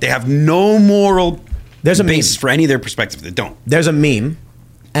 They have no moral basis for any of their perspective. They don't. There's a meme,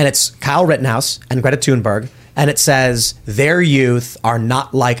 and it's Kyle Rittenhouse and Greta Thunberg, and it says, their youth are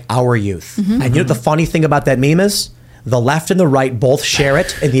not like our youth. And you know what the funny thing about that meme is? The left and the right both share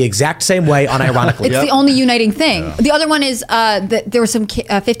it in the exact same way, unironically. It's the only uniting thing. Yeah. The other one is there was some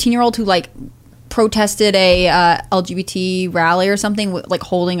 15-year-old who protested a LGBT rally or something,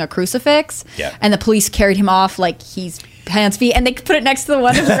 holding a crucifix. Yeah. And the police carried him off he's hands, feet, and they put it next to the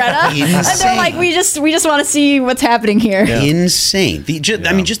one of Greta. And they're like, we just want to see what's happening here. Yeah. Insane.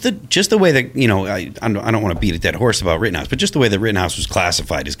 I mean, just the way that I don't want to beat a dead horse about Rittenhouse, but just the way that Rittenhouse was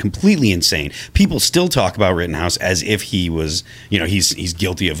classified is completely insane. People still talk about Rittenhouse as if he was, he's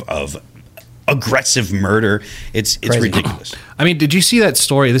guilty of aggressive murder. It's ridiculous. I mean, did you see that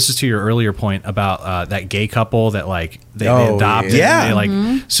story? This is to your earlier point about that gay couple that like they adopted. Yeah. And they,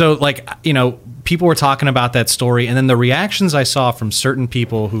 like, so like, you know, people were talking about that story, and then the reactions I saw from certain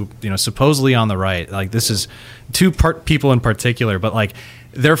people who, you know, supposedly on the right, like this is two people in particular, but like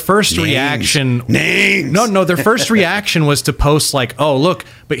their first reaction, their first reaction was to post like, oh, look,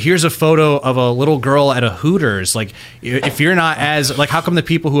 but here's a photo of a little girl at a Hooters. Like, if you're not as, like, how come the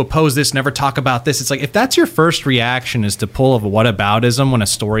people who oppose this never talk about this? It's like, if that's your first reaction is to pull of whataboutism when a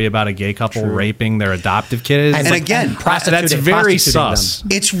story about a gay couple raping their adoptive kid is. And like, again, that's very sus.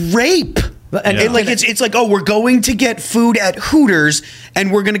 It's rape. And it's like, oh, we're going to get food at Hooters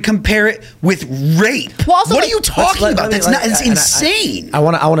and we're going to compare it with rape. Well, also, what are you talking about? It's insane. I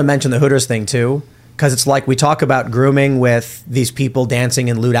want to mention the Hooters thing too, because it's like we talk about grooming with these people dancing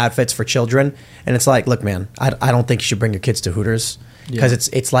in lewd outfits for children, and it's like, look, man, I don't think you should bring your kids to Hooters because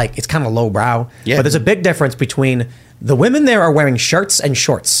it's like it's kind of lowbrow. Yeah. But there's a big difference between the women there are wearing shirts and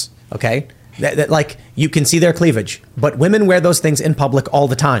shorts. Okay. That, like, you can see their cleavage, but women wear those things in public all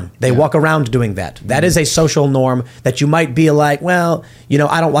the time. They walk around doing that. That is a social norm that you might be like, well, you know,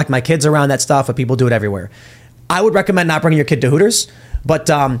 I don't like my kids around that stuff, but people do it everywhere. I would recommend not bringing your kid to Hooters, but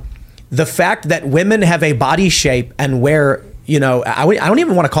the fact that women have a body shape and wear, you know, I don't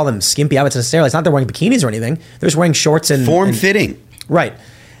even want to call them skimpy outfits necessarily. It's not they're wearing bikinis or anything. They're just wearing shorts and form-fitting. Right.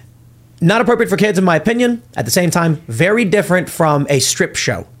 Not appropriate for kids, in my opinion. At the same time, very different from a strip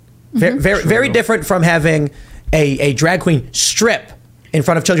show. Very different from having a drag queen strip in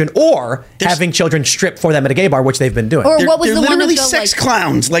front of children, or having children strip for them at a gay bar, which they've been doing. Or what was they're the literally one of the, sex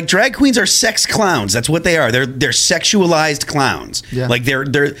clowns. Like, drag queens are sex clowns. That's what they are. They're sexualized clowns. Yeah. Like they're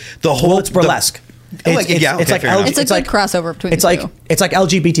the whole. It's burlesque. It's a good crossover between the two. It's like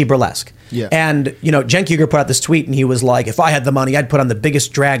LGBT burlesque. Yeah. And, you know, Cenk Uygur put out this tweet and he was like, if I had the money, I'd put on the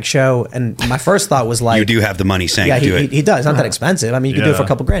biggest drag show. And my first thought was like, you do have the money, saying do it. He does. It's not that expensive. I mean, you can do it for a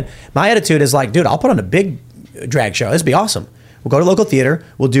couple grand. My attitude is like, dude, I'll put on a big drag show. This would be awesome. We'll go to local theater.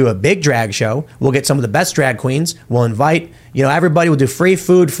 We'll do a big drag show. We'll get some of the best drag queens. We'll invite, you know, everybody. We'll do free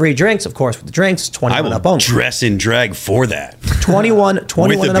food, free drinks. Of course, with the drinks, 21 and up only. Dress in drag for that. 21 and up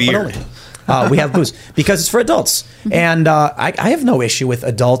only. We have booze because it's for adults. And I have no issue with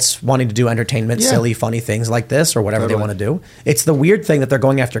adults wanting to do entertainment, silly, funny things like this or whatever they want to do. It's the weird thing that they're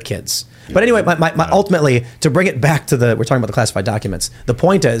going after kids. But anyway, my ultimately, to bring it back to we're talking about the classified documents. The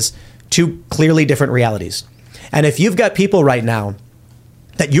point is two clearly different realities. And if you've got people right now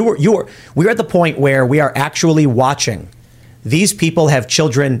that we're at the point where we are actually watching these people have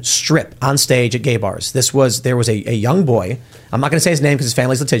children strip on stage at gay bars. There was a young boy. I'm not going to say his name because his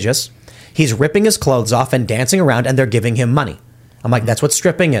family's litigious. He's ripping his clothes off and dancing around, and they're giving him money. I'm like, that's what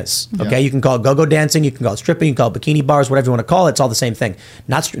stripping is. Okay, you can call it go-go dancing, you can call it stripping, you can call it bikini bars, whatever you want to call it. It's all the same thing.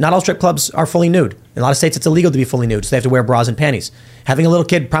 Not all strip clubs are fully nude. In a lot of states, it's illegal to be fully nude, so they have to wear bras and panties. Having a little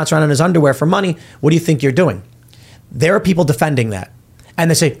kid prance around in his underwear for money, what do you think you're doing? There are people defending that. And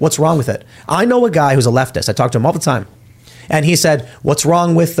they say, what's wrong with it? I know a guy who's a leftist. I talk to him all the time. And he said, what's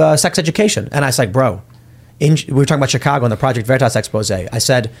wrong with sex education? And I was like, bro, we were talking about Chicago in the Project Veritas expose. I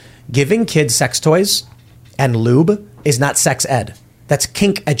said, giving kids sex toys and lube is not sex ed. That's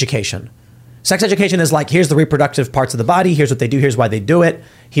kink education. Sex education is like, here's the reproductive parts of the body. Here's what they do. Here's why they do it.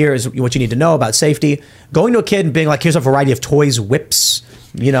 Here's what you need to know about safety. Going to a kid and being like, here's a variety of toys, whips,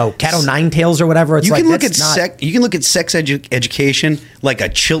 you know, cat o' nine tails or whatever. It's you like, can look at you can look at sex education like a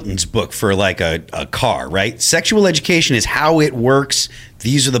Chilton's book for like a car, right? Sexual education is how it works.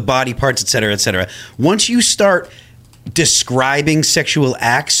 These are the body parts, et cetera, et cetera. Once you start describing sexual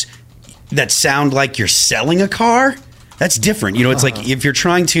acts that sound like you're selling a car, that's different. You know, it's like if you're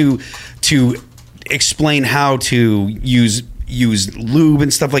trying to explain how to use lube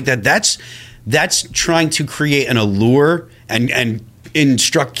and stuff like that, that's trying to create an allure and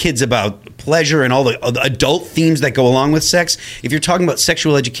instruct kids about pleasure and all the adult themes that go along with sex. If you're talking about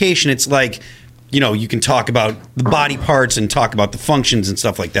sexual education, it's like, you know, you can talk about the body parts and talk about the functions and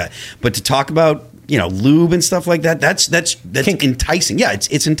stuff like that. But to talk about, you know, lube and stuff like that, that's kink. Enticing. Yeah,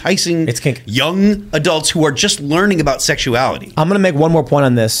 it's enticing. It's kink. Young adults who are just learning about sexuality. I'm going to make one more point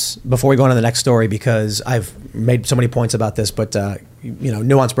on this before we go on to the next story because I've made so many points about this. But you know,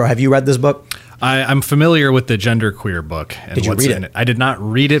 Nuance Bro, have you read this book? I'm familiar with the Genderqueer book. And did you what's read in it? I did not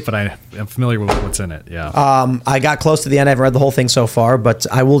read it, but I am familiar with what's in it. Yeah. I got close to the end. I haven't read the whole thing so far, but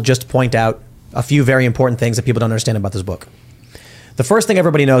I will just point out a few very important things that people don't understand about this book. The first thing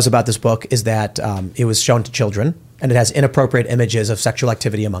everybody knows about this book is that it was shown to children, and it has inappropriate images of sexual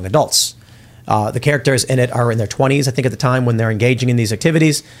activity among adults. The characters in it are in their 20s, I think, at the time when they're engaging in these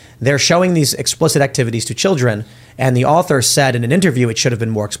activities. They're showing these explicit activities to children, and the author said in an interview it should have been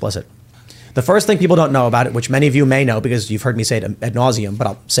more explicit. The first thing people don't know about it, which many of you may know because you've heard me say it ad nauseum, but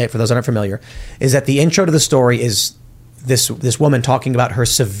I'll say it for those that aren't familiar, is that the intro to the story is this woman talking about her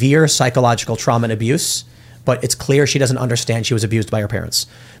severe psychological trauma and abuse, but it's clear she doesn't understand she was abused by her parents.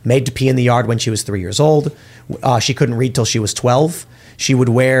 Made to pee in the yard when she was 3 years old. She couldn't read till she was 12. She would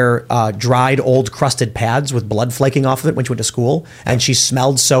wear dried old crusted pads with blood flaking off of it when she went to school. And she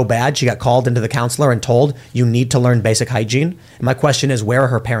smelled so bad, she got called into the counselor and told, you need to learn basic hygiene. And my question is, where are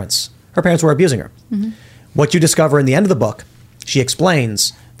her parents? Her parents were abusing her. Mm-hmm. What you discover in the end of the book, she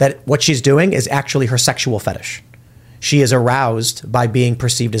explains that what she's doing is actually her sexual fetish. She is aroused by being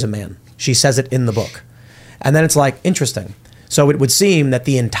perceived as a man. She says it in the book. And then it's like, interesting. So it would seem that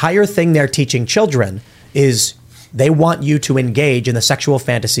the entire thing they're teaching children is they want you to engage in the sexual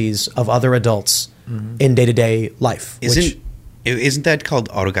fantasies of other adults in day-to-day life. Isn't that called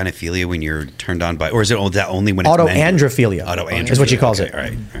autogynephilia when you're turned on by, or is it that only when it's autoandrophilia? Autoandrophilia is what she calls it. All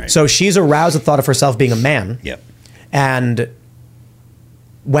right. So she's aroused at the thought of herself being a man. Yep. And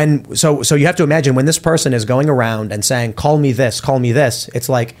so you have to imagine when this person is going around and saying, call me this, it's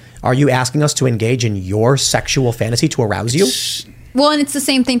like, are you asking us to engage in your sexual fantasy to arouse you? Well, and it's the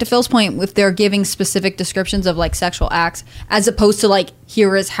same thing to Phil's point, if they're giving specific descriptions of like sexual acts, as opposed to like,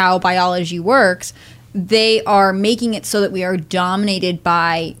 here is how biology works. They are making it so that we are dominated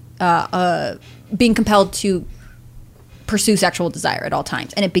by being compelled to pursue sexual desire at all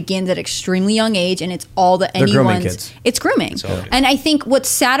times, and it begins at extremely young age, and it's all that anyone's kids. It's grooming. And I think what's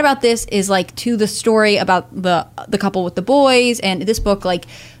sad about this is like to the story about the couple with the boys and this book, like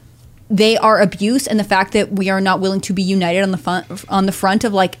they are abused, and the fact that we are not willing to be united on the front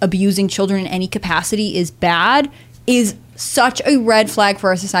of like abusing children in any capacity is bad is such a red flag for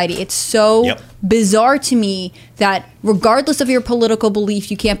our society. It's so bizarre to me that regardless of your political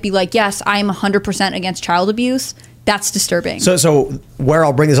belief, you can't be like, yes, I'm 100% against child abuse. That's disturbing. So where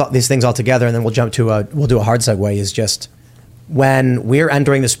I'll bring these things all together, and then we'll jump to we'll do a hard segue, is just when we're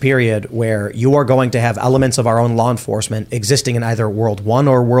entering this period where you are going to have elements of our own law enforcement existing in either World 1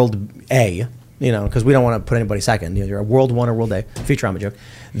 or World A, because we don't want to put anybody second. You're a World 1 or World A, Futurama joke.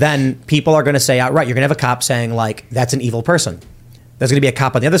 Then people are going to say outright, you're going to have a cop saying like, that's an evil person. There's going to be a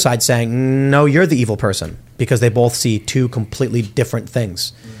cop on the other side saying, no, you're the evil person, because they both see two completely different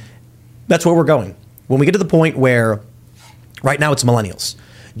things. That's where we're going. When we get to the point where right now it's millennials.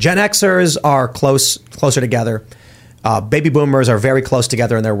 Gen Xers are closer together. Baby boomers are very close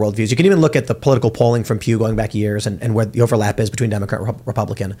together in their worldviews. You can even look at the political polling from Pew going back years and where the overlap is between Democrat and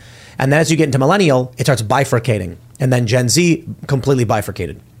Republican. And then as you get into millennial, it starts bifurcating. And then Gen Z completely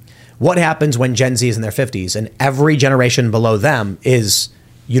bifurcated. What happens when Gen Z is in their 50s and every generation below them is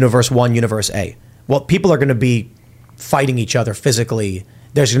Universe 1, Universe A? Well, people are going to be fighting each other physically.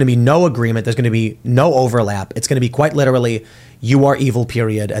 There's going to be no agreement. There's going to be no overlap. It's going to be quite literally, you are evil,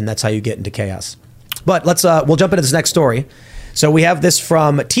 period. And that's how you get into chaos. But we'll jump into this next story. So we have this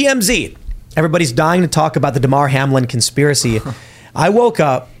from TMZ. Everybody's dying to talk about the Damar Hamlin conspiracy. I woke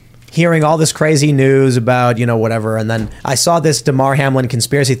up hearing all this crazy news about, whatever. And then I saw this Damar Hamlin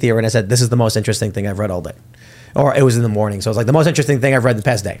conspiracy theory and I said, this is the most interesting thing I've read all day. Or it was in the morning. So it was like the most interesting thing I've read the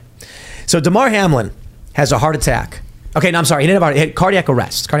past day. So Damar Hamlin has a heart attack. Okay, no, I'm sorry. He had cardiac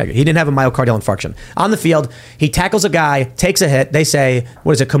arrest. He didn't have a myocardial infarction. On the field, he tackles a guy, takes a hit. They say,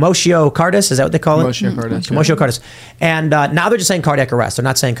 what is it, commotio cardis? Is that what they call it? Commotio cardis. Commotio cardis. And now they're just saying cardiac arrest. They're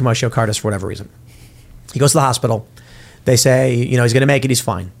not saying commotio cardis for whatever reason. He goes to the hospital. They say, he's going to make it. He's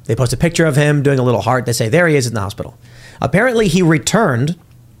fine. They post a picture of him doing a little heart. They say, there he is in the hospital. Apparently, he returned.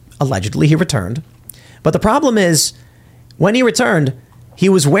 Allegedly, he returned. But the problem is, when he returned, he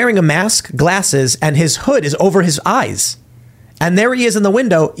was wearing a mask, glasses, and his hood is over his eyes. And there he is in the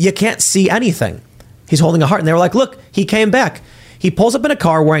window. You can't see anything. He's holding a heart. And they were like, look, he came back. He pulls up in a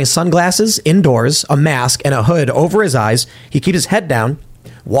car wearing sunglasses indoors, a mask, and a hood over his eyes. He keeps his head down,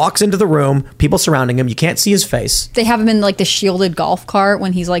 walks into the room, people surrounding him. You can't see his face. They have him in like the shielded golf cart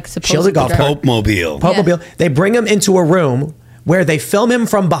when he's like supposed shielded to golf cart. Pope-mobile. Yeah. They bring him into a room where they film him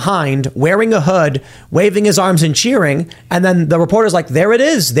from behind, wearing a hood, waving his arms and cheering. And then the reporter's like, there it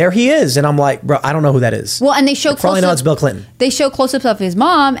is. There he is. And I'm like, bro, I don't know who that is. Well, and they show probably know it's Bill Clinton. They show close-ups of his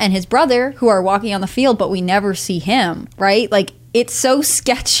mom and his brother who are walking on the field, but we never see him, right? Like, it's so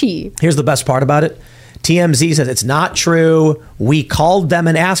sketchy. Here's the best part about it. TMZ says it's not true. We called them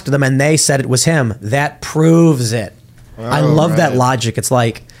and asked them, and they said it was him. That proves it. Oh, I love that logic. It's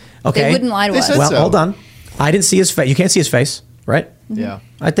like, okay. They wouldn't lie to us. Well, hold on. I didn't see his face. You can't see his face, right? Yeah.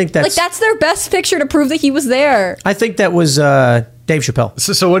 I think that's... Like, that's their best picture to prove that he was there. I think that was Dave Chappelle.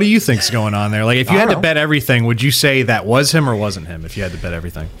 So what do you think's going on there? Like, if you had to bet everything, would you say that was him or wasn't him if you had to bet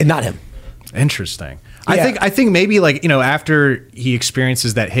everything? Not him. Interesting. Yeah. I think maybe like, after he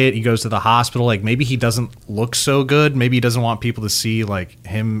experiences that hit, he goes to the hospital. Like maybe he doesn't look so good. Maybe he doesn't want people to see like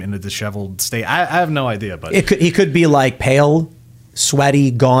him in a disheveled state. I have no idea, but he could be like pale, sweaty,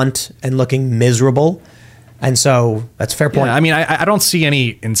 gaunt, and looking miserable. And so that's a fair point. Yeah, I mean, I don't see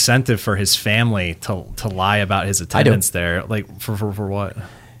any incentive for his family to lie about his attendance there. Like for what?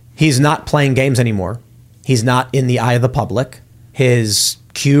 He's not playing games anymore. He's not in the eye of the public. His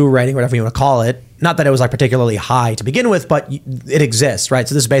Q rating, whatever you want to call it, not that it was like particularly high to begin with, but it exists, right?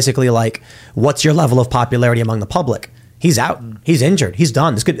 So this is basically like, what's your level of popularity among the public? He's out. He's injured. He's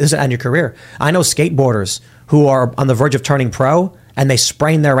done. This is end your career. I know skateboarders who are on the verge of turning pro, and they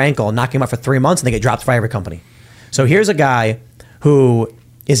sprain their ankle, knocking him out for 3 months, and they get dropped by every company. So here's a guy who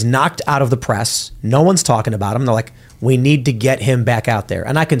is knocked out of the press. No one's talking about him. They're like, we need to get him back out there.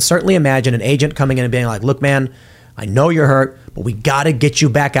 And I can certainly imagine an agent coming in and being like, look, man, I know you're hurt, but we got to get you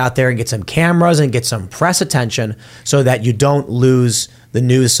back out there and get some cameras and get some press attention so that you don't lose the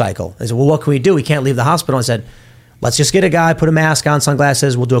news cycle. I said, well, what can we do? We can't leave the hospital. I said, let's just get a guy, put a mask on,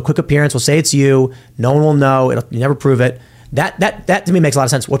 sunglasses. We'll do a quick appearance. We'll say it's you. No one will know. You never prove it. That to me makes a lot of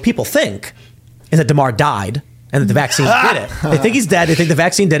sense. What people think is that DeMar died and that the vaccine did it. They think he's dead. They think the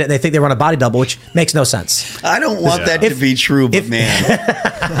vaccine did it. And they think they run a body double, which makes no sense. I don't want that to be true, but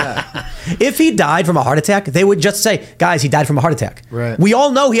man. If he died from a heart attack, they would just say, guys, he died from a heart attack. Right. We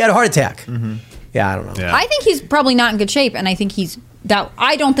all know he had a heart attack. Mm-hmm. Yeah, I don't know. I think he's probably not in good shape, and I think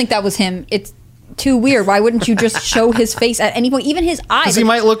I don't think that was him. It's too weird. Why wouldn't you just show his face at any point, even his eyes? Because he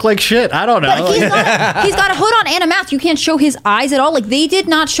might look like shit. I don't know. But he's got a hood on and a mask. You can't show his eyes at all. Like, they did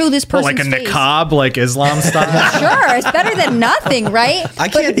not show this person's like a face. niqab, like Islam style. Sure, it's better than nothing, right?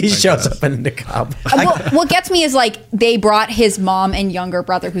 He shows up in a niqab. What gets me is like they brought his mom and younger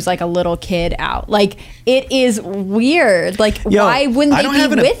brother, who's like a little kid, out. Like, it is weird. Like, why wouldn't they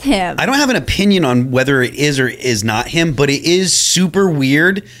be with him? I don't have an opinion on whether it is or is not him, but it is super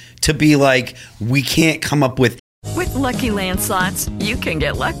weird to be like, we can't come up with. With Lucky Land Slots, you can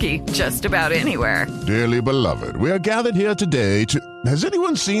get lucky just about anywhere. Dearly beloved, we are gathered here today to... Has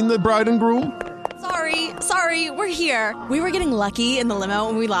anyone seen the bride and groom? Sorry, we're here. We were getting lucky in the limo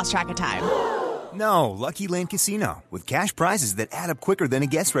and we lost track of time. No, Lucky Land Casino, with cash prizes that add up quicker than a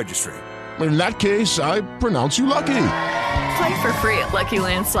guest registry. In that case, I pronounce you lucky. Play for free at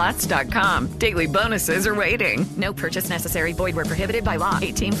LuckyLandSlots.com. Daily bonuses are waiting. No purchase necessary. Void where prohibited by law.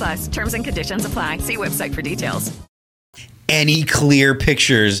 18+. Terms and conditions apply. See website for details. Any clear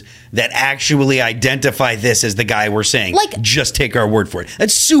pictures that actually identify this as the guy we're saying. Like, just take our word for it.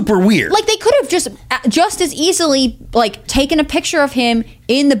 That's super weird. Like, they could have just as easily like taken a picture of him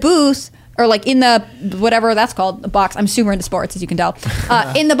in the booth, or like in the whatever that's called, the box. I'm super into sports, as you can tell.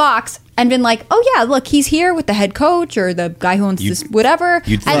 In the box, and been like, oh yeah, look, he's here with the head coach or the guy who owns this whatever, and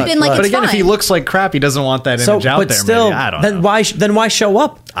been like, but it's again, fine. if he looks like crap, he doesn't want that image out there. Still, maybe. I don't know. Then why show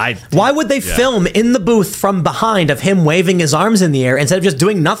up? Why would they film in the booth from behind of him waving his arms in the air instead of just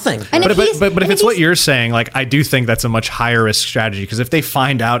doing nothing? And but if it's what you're saying, like, I do think that's a much higher risk strategy, because if they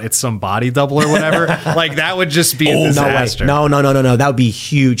find out it's some body double or whatever, like, that would just be a disaster. No. That would be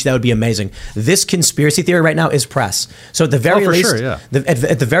huge. That would be amazing. This conspiracy theory right now is press. So at the very least,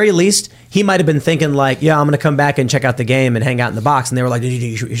 at the very least, he might have been thinking like, yeah, I'm going to come back and check out the game and hang out in the box. And they were like,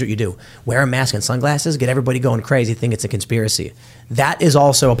 here's what you do. Wear a mask and sunglasses, get everybody going crazy, think it's a conspiracy. That is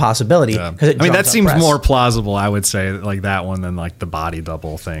also a possibility. I mean, that seems more plausible, I would say, like that one than like the body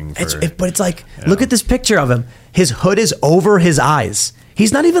double thing. But it's like, look at this picture of him. His hood is over his eyes.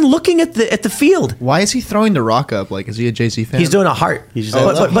 He's not even looking at the field. Why is he throwing the rock up? Like, is he a Jay-Z fan? He's doing a heart. He's just no,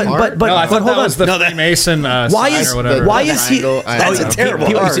 I thought that was the Freemason sign or whatever. Why is he? That's a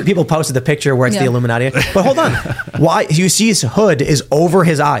terrible heart. People posted the picture where it's the Illuminati. But hold on. Why? You see his hood is over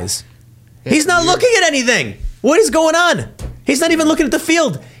his eyes. He's not looking at anything. What is going on? He's not even looking at the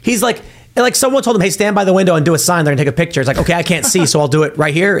field. He's like someone told him, hey, stand by the window and do a sign. They're going to take a picture. It's like, okay, I can't see, so I'll do it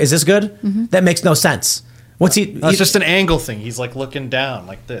right here. Is this good? Mm-hmm. That makes no sense. What's he? It's just an angle thing. He's like looking down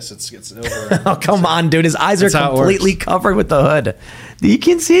like this. It's over. Oh, come on, dude. His eyes are completely covered with the hood. You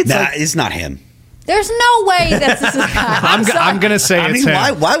can see it. It's not him. There's no way that this is a guy. I'm going to say it's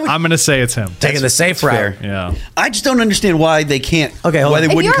him. Why would, I'm going to say it's him. Taking the safe route. Yeah. I just don't understand why they can't. Okay, why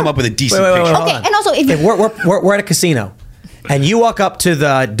they wouldn't come up with a decent picture. Okay, and also if we're at a casino, and you walk up to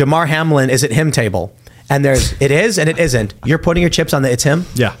the Damar Hamlin, is it him table, and there's it is and it isn't. You're putting your chips on the it's him.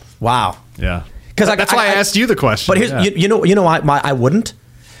 Yeah. Wow. Yeah. Because that's why I asked you the question. But here's, you know why I wouldn't?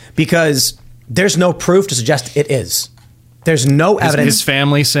 Because there's no proof to suggest it is. There's no evidence. His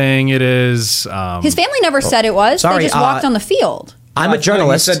family saying it is. His family never said it was. They just walked on the field. I'm a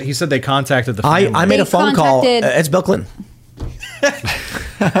journalist. He said they contacted the family. I made a phone call. It's Bill Clinton.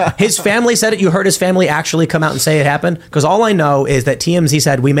 His family said it. You heard his family actually come out and say it happened? Because all I know is that TMZ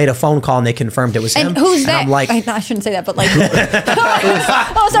said we made a phone call and they confirmed it was him. And who's that? I'm like, I shouldn't say that, but like,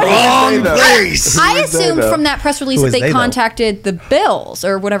 oh, sorry. Wrong place. I assumed from that press release that they contacted the Bills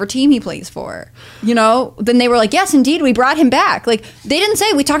or whatever team he plays for. You know, then they were like, yes, indeed, we brought him back. Like, they didn't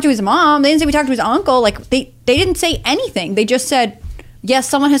say we talked to his mom. They didn't say we talked to his uncle. Like, they didn't say anything. They just said, yes,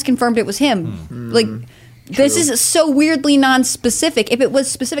 someone has confirmed it was him. Like, this is so weirdly non-specific. If it was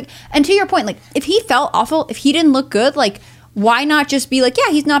specific, and to your point, like, if he felt awful, if he didn't look good, like, why not just be like,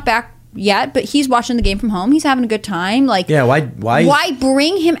 yeah, he's not back yet, but he's watching the game from home. He's having a good time. Like, yeah, why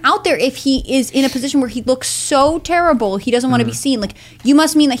bring him out there if he is in a position where he looks so terrible, he doesn't want to be seen? Like, you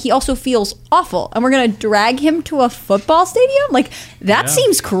must mean that he also feels awful, and we're gonna drag him to a football stadium? Like, that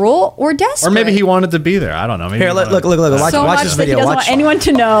seems cruel or desperate. Or maybe he wanted to be there. I don't know. Maybe here, look. Watch this video. He doesn't want anyone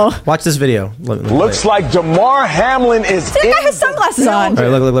to know. Watch this video. Looks like Damar Hamlin is. That guy has sunglasses on. All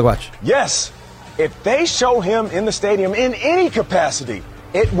right, look, watch. Yes, if they show him in the stadium in any capacity,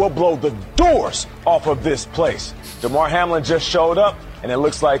 it will blow the doors off of this place. Damar Hamlin just showed up, and it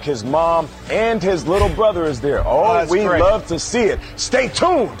looks like his mom and his little brother is there. Oh, we love to see it. Stay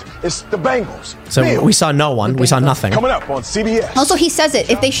tuned. It's the Bengals. So we saw no one. We saw nothing. Coming up on CBS. Also, he says it.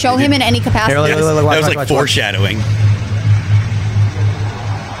 If they show him in any capacity. Here, look, that was like foreshadowing.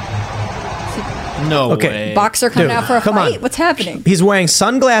 No way. Boxer coming out for a fight? What's happening? He's wearing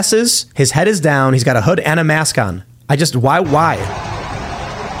sunglasses. His head is down. He's got a hood and a mask on. Why?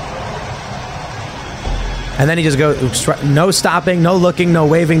 And then he just goes, no stopping, no looking, no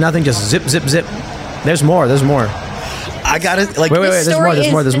waving, nothing, just zip, zip, zip. There's more. I got it. Like, wait,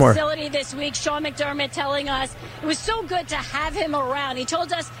 there's more. Facility this week, Sean McDermott telling us it was so good to have him around. He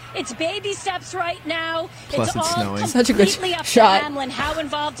told us it's baby steps right now. Plus it's snowing. Such a good up shot. to Hamlin, how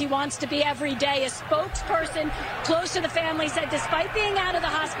involved he wants to be every day. A spokesperson close to the family said despite being out of the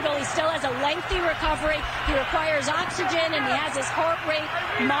hospital, he still has a lengthy recovery. He requires oxygen and he has his heart rate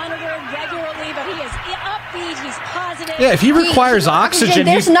monitored regularly, but he is upbeat. He's positive. Yeah, if he requires oxygen,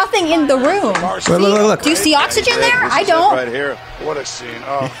 there's nothing in the room. Look. Do you see oxygen there? I don't. Right here. What a scene.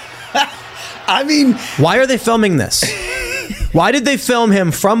 Oh. I mean, why are they filming this? Why did they film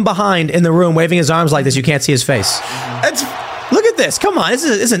him from behind in the room waving his arms like this? You can't see his face. Look at this. Come on. This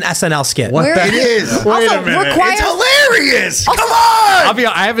is an SNL skit. It is. Wait a minute. It's hilarious. Come on.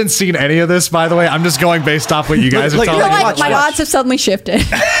 I haven't seen any of this, by the way. I'm just going based off what you guys are telling me. My odds have suddenly shifted.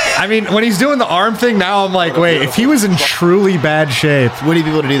 I mean, when he's doing the arm thing, now I'm like, wait, if he was in truly bad shape, would he be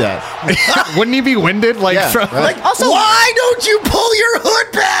able to do that? Wouldn't he be winded? Like, also, why don't you pull your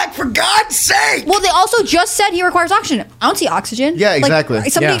hood back, for God's sake? Well, they also just said he requires oxygen. I don't see oxygen. Yeah, exactly.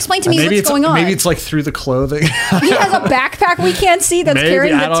 Like, somebody explain to me maybe what's going on. Maybe it's like through the clothing. He has a backpack we can't see that's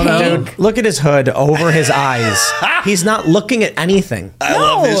carrying the tank. Look at his hood over his eyes. He's not looking at anything. I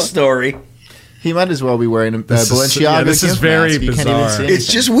love this story. He might as well be wearing a Balenciaga. This is very bizarre. It's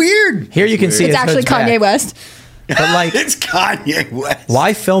just weird. Here you can see it's actually Kanye West. But like, it's Kanye West.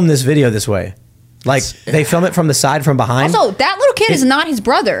 Why film this video this way? Like, they film it from the side, from behind. Also, that little kid is not his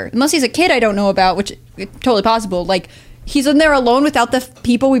brother, unless he's a kid I don't know about, which is totally possible. Like, he's in there alone without the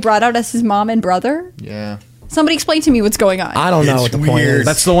people we brought out as his mom and brother. Yeah. Somebody explain to me what's going on. I don't know what the point is.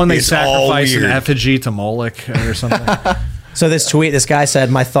 That's the one they sacrifice an effigy to Moloch or something. So this tweet, this guy said,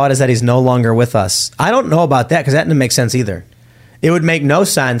 "My thought is that he's no longer with us." I don't know about that because that didn't make sense either. It would make no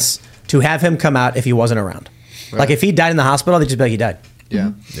sense to have him come out if he wasn't around. Right. Like if he died in the hospital, they'd just be like, he died.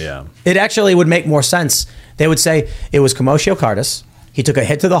 Yeah. Yeah. It actually would make more sense. They would say it was commotio cardis. He took a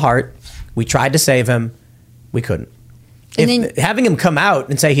hit to the heart. We tried to save him. We couldn't. Having him come out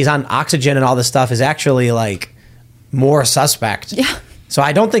and say he's on oxygen and all this stuff is actually like more suspect. Yeah. So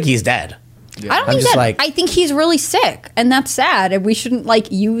I don't think he's dead. Yeah. I don't think that. I think he's really sick, and that's sad. And we shouldn't like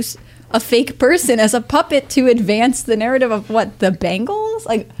use a fake person as a puppet to advance the narrative of what the Bengals.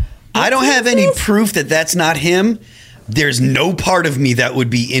 Like, I don't have any proof that that's not him. There's no part of me that would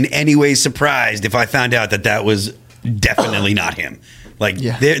be in any way surprised if I found out that that was definitely not him. Like,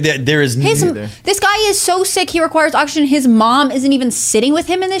 there is this guy is so sick he requires oxygen. His mom isn't even sitting with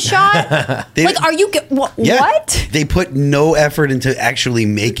him in this shot. Like, are you what? They put no effort into actually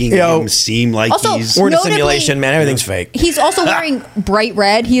making him seem like he's we're in a simulation, man. Everything's fake. He's also wearing bright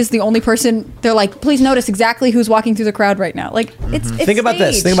red. He is the only person. They're like, please notice exactly who's walking through the crowd right now. Like, it's Think about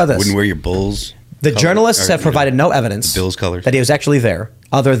this. Wouldn't wear your Bulls. The journalists have provided no evidence Bills colors that he was actually there,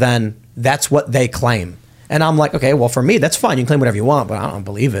 other than that's what they claim. And I'm like, okay, well, for me, that's fine. You can claim whatever you want, but I don't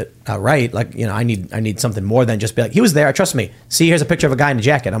believe it outright. Like, you know, I need something more than just be like, he was there. Trust me. See, here's a picture of a guy in a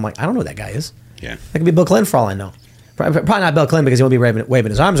jacket. I'm like, I don't know who that guy is. Yeah, that could be Bill Clinton for all I know. Probably not Bill Clinton because he won't be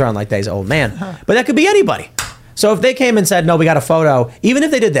waving his arms around like that. He's an old man. But that could be anybody. So if they came and said, no, we got a photo, even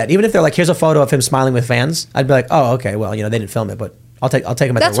if they did that, even if they're like, here's a photo of him smiling with fans, I'd be like, oh, okay, well, they didn't film it, but I'll take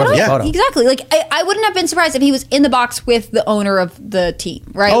him at their word for the photo. Exactly. Like I wouldn't have been surprised if he was in the box with the owner of the team,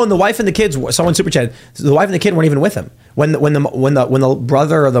 right? Oh, and the wife and the kids. Someone super chatted. The wife and the kid weren't even with him when the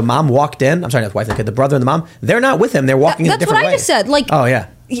brother or the mom walked in. I'm sorry, not the wife and the kid. The brother and the mom. They're not with him. They're walking in a different way. That's what I just said. Like, oh yeah.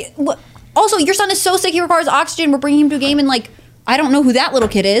 Also, your son is so sick he requires oxygen. We're bringing him to a game, and like, I don't know who that little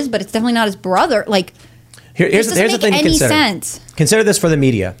kid is, but it's definitely not his brother. Like, here's the thing to consider. Sense. Consider this for the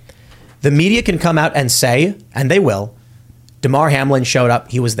media. The media can come out and say, and they will, Damar Hamlin showed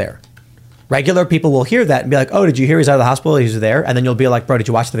up. He was there. Regular people will hear that and be like, "Oh, did you hear he's out of the hospital? He was there." And then you'll be like, "Bro, did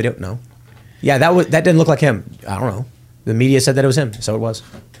you watch the video?" No. Yeah, that didn't look like him. I don't know. The media said that it was him, so it was.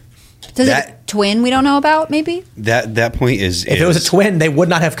 Does it twin we don't know about? Maybe that point is if it was a twin, they would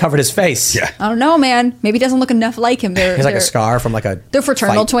not have covered his face. Yeah, I don't know, man. Maybe he doesn't look enough like him. He's like a scar from like a. They're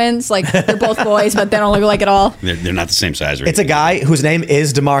fraternal twins. Like they're both boys, but they don't look like at all. They're not the same size. It's a guy whose name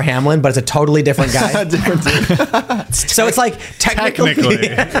is Damar Hamlin, but it's a totally different guy. So it's like technically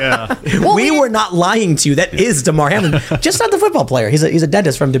yeah. We were not lying to you. That is Damar Hamlin, just not the football player. He's a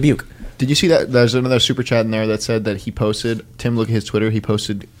dentist from Dubuque. Did you see that? There's another super chat in there that said that he posted. Tim, look at his Twitter. He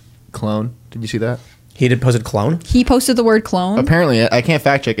posted clone. Did you see that? He posted clone? He posted the word clone? Apparently. I can't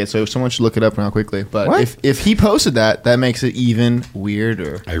fact check it, so someone should look it up now quickly. But what? if he posted that makes it even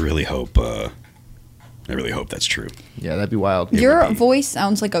weirder. I really hope that's true. Yeah, that'd be wild. Your voice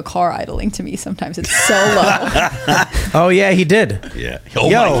sounds like a car idling to me sometimes. It's so low. Oh, yeah, he did. Yeah.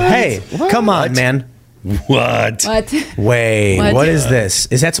 Yo, hey, come on, man. What? Wait, what is this?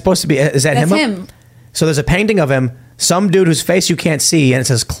 Is that supposed to be, is that That's him? him. So there's a painting of him, some dude whose face you can't see, and it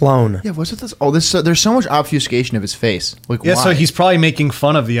says clone. Yeah, what's with this? Oh, there's so much obfuscation of his face. Like, Yeah, why? so he's probably making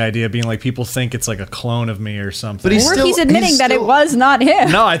fun of the idea, being like, people think it's like a clone of me or something. But he's admitting that it was not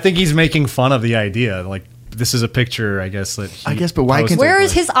him. No, I think he's making fun of the idea. Like, this is a picture, I guess, that but why can... Where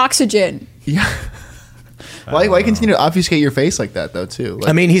is his oxygen? Yeah. Why continue to obfuscate your face like that, though, too? Like,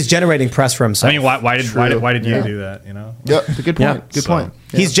 I mean, he's generating press for himself. I mean, why did you do that, you know? Yeah, good point. Yeah. Good point.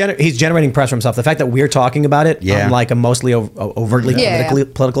 Yeah. He's generating press for himself. The fact that we're talking about it on like a mostly overtly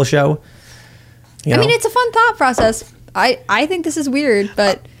political show. I mean, it's a fun thought process. I think this is weird,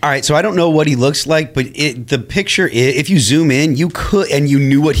 but... All right, so I don't know what he looks like, but the picture, if you zoom in, you could, and you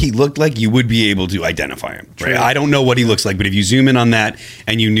knew what he looked like, you would be able to identify him. Right? I don't know what he looks like, but if you zoom in on that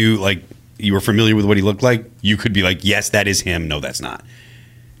and you knew, like, you were familiar with what he looked like, you could be like, yes, that is him. No, that's not.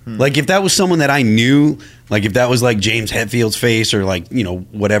 Like, if that was someone that I knew, like if that was like James Hetfield's face or like,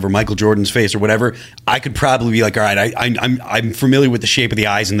 whatever, Michael Jordan's face or whatever, I could probably be like, all right, I'm familiar with the shape of the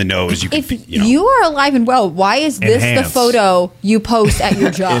eyes and the nose. You are alive and well, why is this the photo you post at your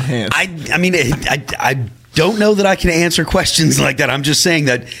job? I mean, I don't know that I can answer questions like that. I'm just saying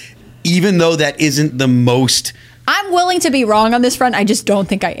that even though that isn't the most... I'm willing to be wrong on this front. I just don't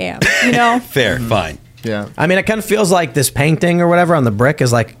think I am, Fair, fine. Yeah. I mean, it kind of feels like this painting or whatever on the brick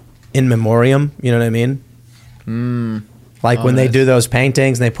is like in memoriam. You know what I mean? Like when they do those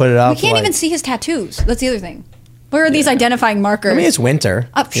paintings and they put it up. We can't even see his tattoos. That's the other thing. Where are these identifying markers? I mean, it's winter.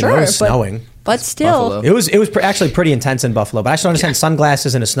 Sure, it's snowing. But still. It was actually pretty intense in Buffalo. But I just don't understand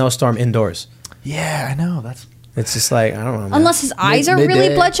sunglasses in a snowstorm indoors. Yeah, I know. It's just like, I don't know, man. Unless his eyes are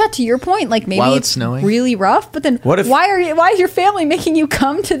really bloodshot, to your point, like maybe While it's snowing. really rough. But then, why is your family making you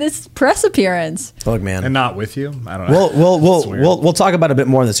come to this press appearance? Look, man, and not with you. I don't know. We'll talk about it a bit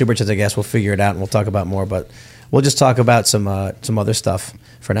more in the super chats. I guess we'll figure it out and we'll talk about more. But we'll just talk about some other stuff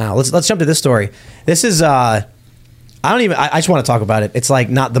for now. Let's jump to this story. This is I just want to talk about it. It's like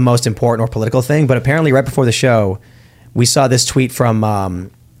not the most important or political thing, but apparently right before the show, we saw this tweet from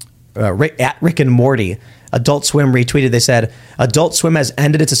at Rick and Morty. Adult Swim retweeted. They said, Adult Swim has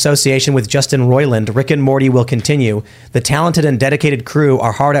ended its association with Justin Roiland. Rick and Morty will continue. The talented and dedicated crew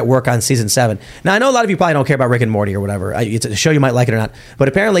are hard at work on season 7. Now, I know a lot of you probably don't care about Rick and Morty or whatever. It's a show, you might like it or not. But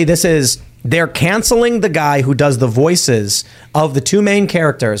apparently they're canceling the guy who does the voices of the two main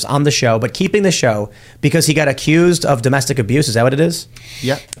characters on the show, but keeping the show because he got accused of domestic abuse. Is that what it is?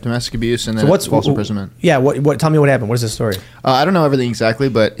 Yeah, domestic abuse and then false imprisonment. Yeah, tell me what happened. What is this story? I don't know everything exactly,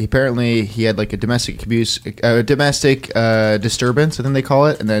 but apparently he had like a domestic abuse, domestic disturbance, I think they call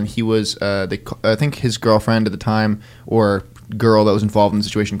it. And then he was, I think his girlfriend at the time or girl that was involved in the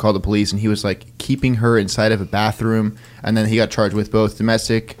situation called the police, and he was like keeping her inside of a bathroom. And then he got charged with both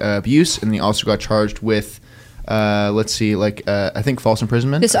domestic abuse, and he also got charged with I think false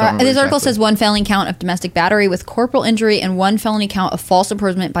imprisonment. This article says 1 felony count of domestic battery with corporal injury and 1 felony count of false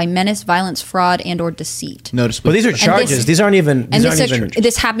imprisonment by menace, violence, fraud, and or deceit. Noticeably. But these are charges. These aren't even.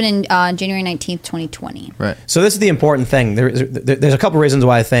 This happened in January 19th, 2020. Right. So this is the important thing. There's a couple reasons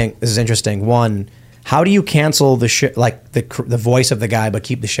why I think this is interesting. One, how do you cancel the like the voice of the guy but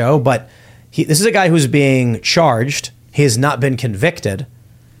keep the show? But this is a guy who's being charged. He has not been convicted.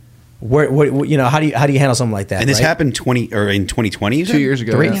 You know, how do you handle something like that? And this happened in 2020. 2 years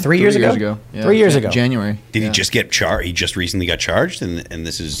ago. 3 years ago. Yeah. 3 years ago. January. Did he just get charged? He just recently got charged, and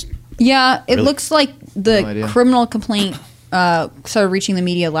this is. Yeah, it Really? looks like the criminal complaint started reaching the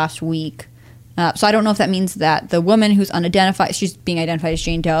media last week. So I don't know if that means that the woman who's unidentified, she's being identified as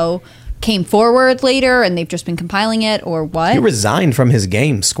Jane Doe, came forward later and they've just been compiling it, or what? He resigned from his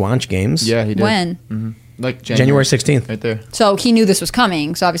game, Squanch Games. Yeah, he did. When? Mm-hmm. Like January 16th. Right there. So he knew this was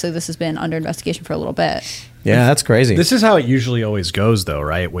coming. So obviously this has been under investigation for a little bit. Yeah, that's crazy. This is how it usually always goes, though,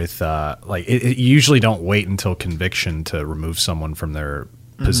 right? With you usually don't wait until conviction to remove someone from their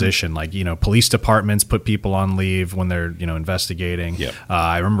position. Like, you know, police departments put people on leave when they're, you know, investigating. Yep.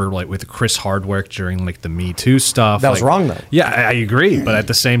 I remember like with Chris Hardwick during like the Me Too stuff. That was wrong, though. Yeah, I agree. But at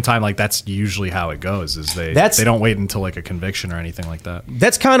the same time, like that's usually how it goes. Is they don't wait until like a conviction or anything like that.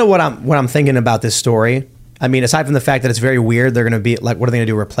 That's kind of what I'm thinking about this story. I mean, aside from the fact that it's very weird, they're going to be like, what are they going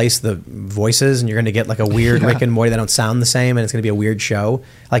to do? Replace the voices, and you're going to get like a weird Rick and Morty that don't sound the same, and it's going to be a weird show.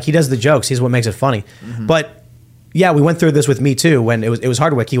 Like he does the jokes, he's what makes it funny. But yeah, we went through this with Me Too when it was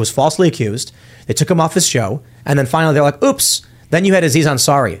Hardwick. He was falsely accused. They took him off his show, and then finally they're like, "Oops." Then you had Aziz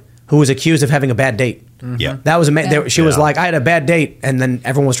Ansari, who was accused of having a bad date. Yeah, that was she was like, "I had a bad date," and then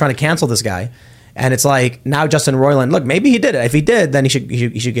everyone was trying to cancel this guy. And it's like now Justin Roiland, look, maybe he did it. If he did, then he should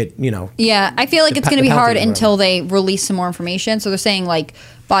get, you know. Yeah, I feel like it's going to be hard until they release some more information. So they're saying like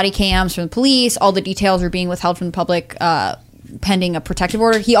body cams from the police, all the details are being withheld from the public pending a protective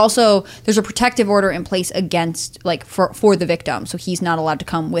order. There's a protective order in place against like for the victim. So he's not allowed to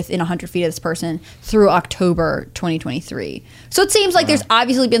come within 100 feet of this person through October 2023. So it seems like there's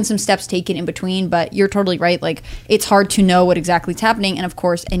obviously been some steps taken in between, but you're totally right. Like it's hard to know what exactly is happening. And of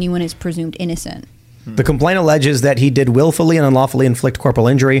course, anyone is presumed innocent. The complaint alleges that he did willfully and unlawfully inflict corporal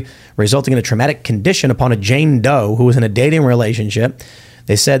injury, resulting in a traumatic condition upon a Jane Doe who was in a dating relationship.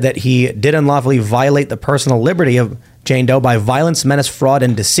 They said that he did unlawfully violate the personal liberty of Jane Doe by violence, menace, fraud,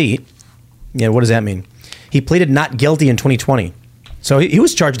 and deceit. Yeah, what does that mean? He pleaded not guilty in 2020. So he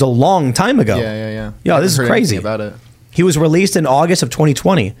was charged a long time ago. Yeah. Yo, this is crazy. About it. He was released in August of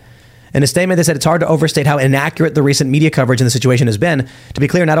 2020. In a statement, they said it's hard to overstate how inaccurate the recent media coverage in the situation has been. To be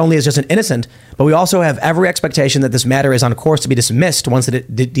clear, not only is Justin innocent, but we also have every expectation that this matter is on course to be dismissed once the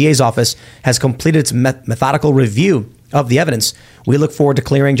DA's office has completed its methodical review of the evidence. We look forward to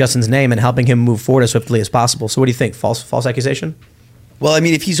clearing Justin's name and helping him move forward as swiftly as possible. So what do you think? False accusation? Well, I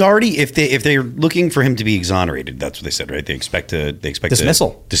mean, if they're looking for him to be exonerated, that's what they said, right? They expect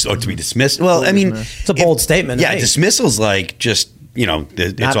dismissal to be dismissed. Well, I mean, it's a bold statement. Yeah, dismissal's like just, you know,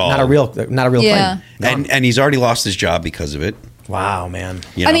 it's not a real yeah. claim. And he's already lost his job because of it. Wow, man.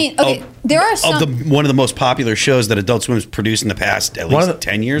 You know, I mean, okay, there are some one of the most popular shows that Adult Swim's produced in the past at least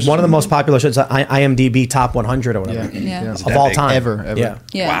 10 years. One of the most popular shows, IMDb top 100 or whatever. Yeah. Of all time. Ever.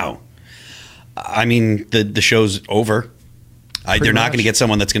 Yeah. Wow. I mean, the show's over. They're not going to get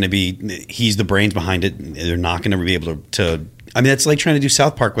someone that's going to be. He's the brains behind it. They're not going to be able to. I mean, it's like trying to do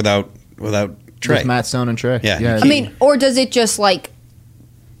South Park without Trey. With Matt Stone and Trey. Yeah. I mean, or does it just like,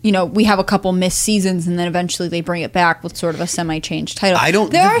 you know, we have a couple missed seasons and then eventually they bring it back with sort of a semi-changed title.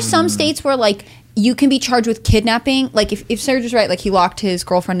 There are some states where like you can be charged with kidnapping. Like if Serge is right, like he locked his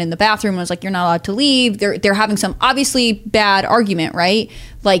girlfriend in the bathroom and was like, you're not allowed to leave. They're having some obviously bad argument, right?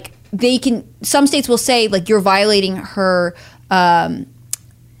 Like some states will say like you're violating her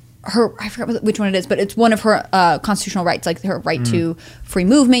I forgot which one it is, but it's one of her constitutional rights, like her right to free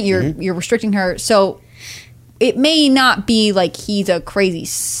movement. You're restricting her. So it may not be like he's a crazy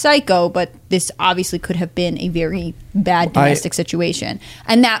psycho, but this obviously could have been a very bad domestic situation.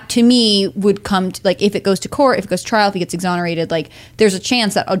 And that to me would come to like, if it goes to court, if it goes to trial, if he gets exonerated, like there's a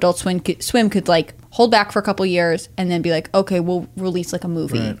chance that Adult Swim could like hold back for a couple years and then be like, okay, we'll release like a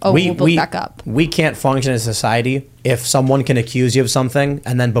movie. Right. We'll build back up. We can't function as a society if someone can accuse you of something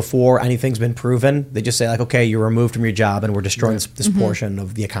and then before anything's been proven, they just say like, okay, you're removed from your job and we're destroying this portion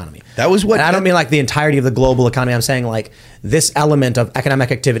of the economy. That was what. And I don't mean like the entirety of the global economy. I'm saying like this element of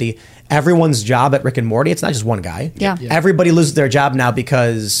economic activity, everyone's job at Rick and Morty, it's not just one guy. Yeah. Everybody loses their job now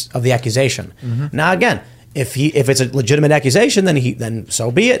because of the accusation. Now again, if it's a legitimate accusation, then so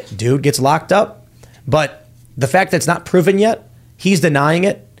be it. Dude gets locked up. But the fact that it's not proven yet, he's denying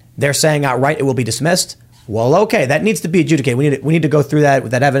it. They're saying outright it will be dismissed. Well, okay, that needs to be adjudicated. We need to go through that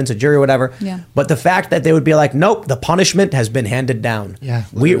with that evidence, a jury or whatever. Yeah. But the fact that they would be like, nope, the punishment has been handed down. Yeah,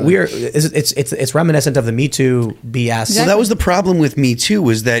 it's reminiscent of the Me Too BS. So that was the problem with Me Too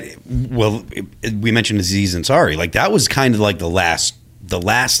was that we mentioned Aziz Ansari, like that was kind of like the last the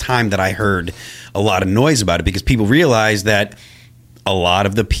last time that I heard a lot of noise about it, because people realized that a lot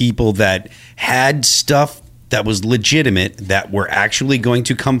of the people that had stuff that was legitimate, that were actually going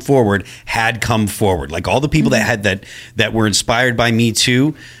to come forward, had come forward. Like all the people that had that were inspired by Me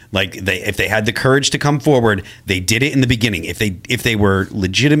Too, like if they had the courage to come forward, they did it in the beginning. If they were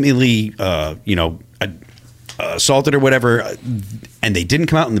legitimately, assaulted or whatever, and they didn't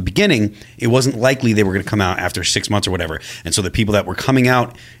come out in the beginning, it wasn't likely they were going to come out after 6 months or whatever. And so the people that were coming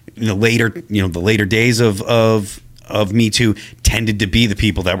out in the later days of Me Too tended to be the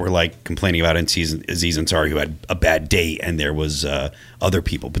people that were like complaining about Aziz Ansari, who had a bad date, and there was other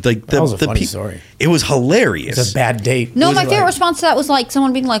people. But like that was a funny story. It was hilarious. It's a bad date. No, my favorite response to that was like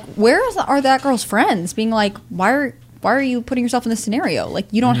someone being like, "Where are that girl's friends?" Being like, "Why are you putting yourself in this scenario? Like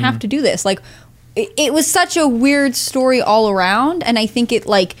you don't have to do this." Like it was such a weird story all around, and I think it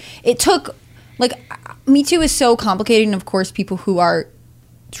took like Me Too is so complicated, and of course people who are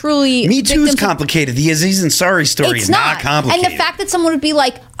truly Me Too is complicated. The Aziz Ansari story is not complicated. And the fact that someone would be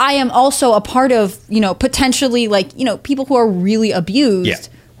like, I am also a part of, potentially people who are really abused.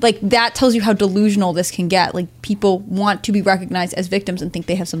 Like that tells you how delusional this can get. Like people want to be recognized as victims and think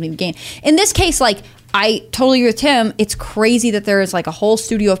they have something to gain. In this case, like I totally agree with Tim. It's crazy that there is like a whole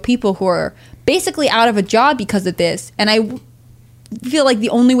studio of people who are basically out of a job because of this. And I feel like the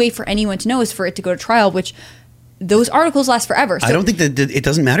only way for anyone to know is for it to go to trial, which those articles last forever. So I don't think that it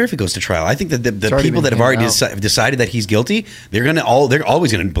doesn't matter if it goes to trial. I think that the people that have already decided that he's guilty, they're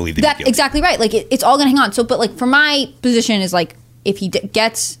always going to believe that he's guilty. Exactly right. Like it's all going to hang on. So, but like for my position is like if he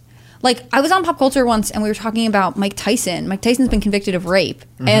gets, like I was on Pop Culture once and we were talking about Mike Tyson. Mike Tyson's been convicted of rape,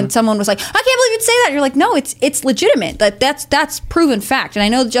 and someone was like, "I can't believe you'd say that." And you're like, "No, it's legitimate. That's proven fact." And I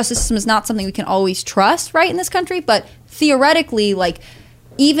know the justice system is not something we can always trust, right, in this country, but theoretically, like.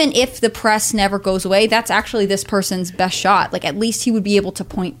 Even if the press never goes away, that's actually this person's best shot. Like at least he would be able to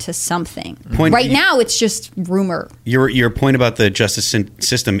point to something. Right now, it's just rumor. Your point about the justice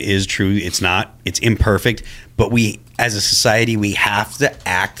system is true. It's not. It's imperfect. But we, as a society, we have to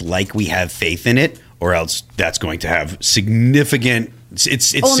act like we have faith in it, or else that's going to have significant. It's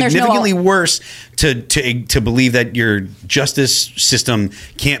significantly worse to believe that your justice system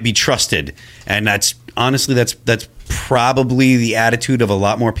can't be trusted, and that's probably the attitude of a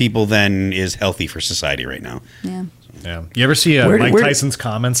lot more people than is healthy for society right now. Yeah. Yeah. You ever see Mike Tyson's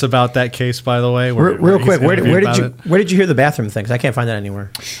comments about that case? By the way, real quick, where did you hear the bathroom thing? Because I can't find that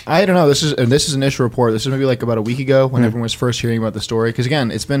anywhere. I don't know. This is an initial report. This is maybe like about a week ago when everyone was first hearing about the story. Because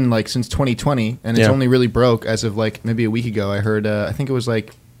again, it's been like since 2020, and it's only really broke as of like maybe a week ago. I heard. I think it was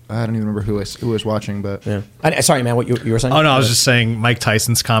like. I don't even remember who was watching, but sorry, man. What you were saying? Oh no, I was just saying Mike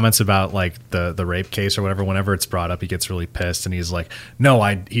Tyson's comments about like the rape case or whatever. Whenever it's brought up, he gets really pissed, and he's like, "No,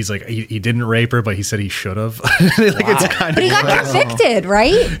 he didn't rape her, but he said he should have." But he got convicted,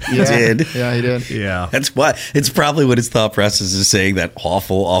 right? He did. Yeah, he did. Yeah, that's why. It's probably what his thought process is saying. That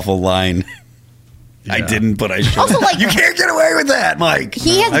awful line. Yeah. I didn't, but I should. Also, like, you can't get away with that, Mike.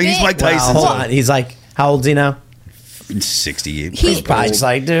 He's Mike Tyson. Hold on. He's like, how old is he now? 60. He's probably just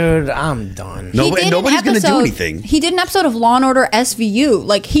like, dude, I'm done. Nobody's going to do anything. He did an episode of Law & Order SVU.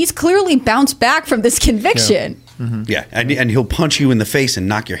 Like, he's clearly bounced back from this conviction. Yeah, and he'll punch you in the face and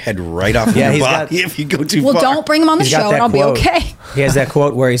knock your head right off your body if you go too far. Well, don't bring him on the show and I'll be okay. He has that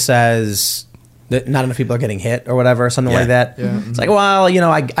quote where he says that not enough people are getting hit or whatever, something like that. Yeah. It's like, well,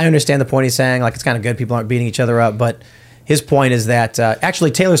 I understand the point he's saying. Like, it's kind of good people aren't beating each other up. But his point is that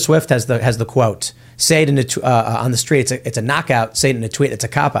actually Taylor Swift has the quote. Say it on the street. It's a knockout. Say it in a tweet. It's a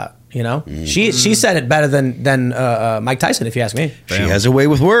cop out. She said it better than Mike Tyson, if you ask me. She has a way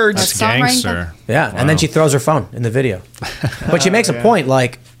with words. That's gangster. Yeah, wow. And then she throws her phone in the video. But she makes a point.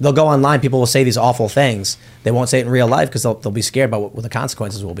 Like they'll go online, people will say these awful things. They won't say it in real life because they'll be scared about what the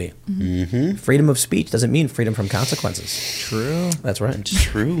consequences will be. Mm-hmm. Freedom of speech doesn't mean freedom from consequences. True. That's right.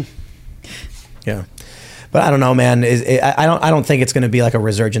 True. Yeah, but I don't know, man. I don't think it's going to be like a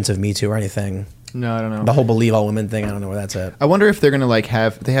resurgence of Me Too or anything. No, I don't know. The whole believe all women thing, I don't know where that's at. I wonder if they're gonna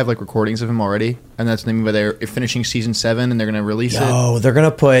have recordings of him already, and that's the name of they're finishing season 7 and they're gonna release it. No, they're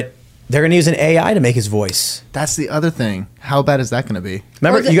gonna use an AI to make his voice. That's the other thing. How bad is that gonna be?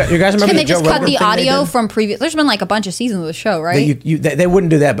 Remember, you guys remember? Can they the Joe just cut Rogan the audio from previous? There's been like a bunch of seasons of the show, right? They wouldn't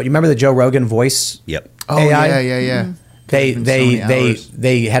do that, but you remember the Joe Rogan voice? Yep. Oh AI? yeah. Mm-hmm.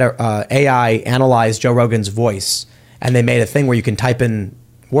 They had a AI analyze Joe Rogan's voice, and they made a thing where you can type in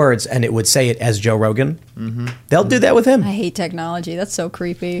words and it would say it as Joe Rogan. Mm-hmm. They'll do that with him. I hate technology. That's so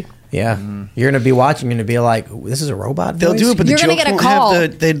creepy. Yeah. You're going to be watching, you're going to be like, this is a robot voice? They'll do it, but you're going to get a call.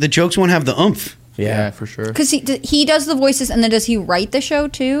 The jokes won't have the oomph. Yeah, for sure. Because he does the voices, and then does he write the show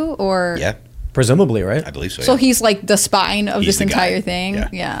too? Or yeah. Presumably, right? I believe so. So he's like the spine of He's this the guy. entire thing.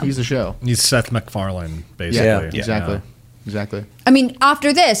 Yeah. He's the show. He's Seth MacFarlane, basically. Yeah, exactly. Exactly. I mean,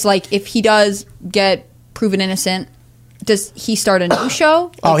 after this, like, if he does get proven innocent, does he start a new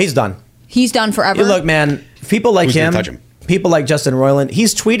show? Oh, he's done. He's done forever. Yeah, look, man, people like Who's gonna him, touch him? people like Justin Roiland, he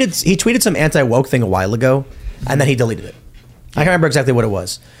tweeted some anti-woke thing a while ago, and then he deleted it. I can't remember exactly what it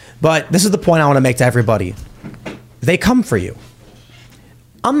was. But this is the point I want to make to everybody. They come for you.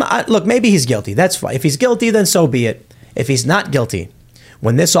 Look, maybe he's guilty. That's fine. If he's guilty, then so be it. If he's not guilty,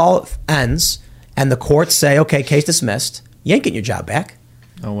 when this all ends and the courts say, okay, case dismissed, you ain't getting your job back.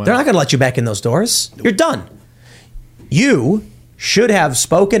 Oh, wow. They're not going to let you back in those doors. You're done. You should have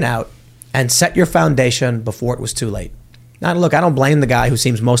spoken out and set your foundation before it was too late. Now, look, I don't blame the guy who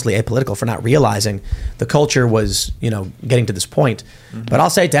seems mostly apolitical for not realizing the culture was, getting to this point. Mm-hmm. But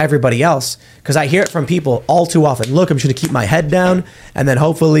I'll say it to everybody else, because I hear it from people all too often. Look, I'm just going to keep my head down, and then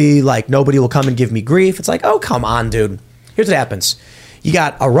hopefully, nobody will come and give me grief. It's like, oh, come on, dude. Here's what happens. You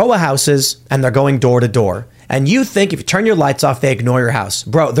got a row of houses, and they're going door to door. And you think if you turn your lights off, they ignore your house.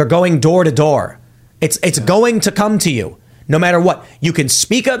 Bro, they're going door to door. It's going to come to you. No matter what, you can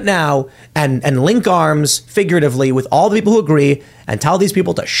speak up now and link arms figuratively with all the people who agree and tell these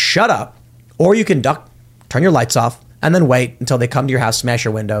people to shut up, or you can turn your lights off, and then wait until they come to your house, smash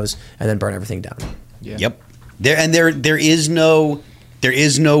your windows, and then burn everything down. Yeah. Yep. There is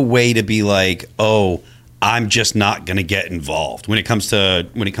no way to be like, oh, I'm just not going to get involved when it comes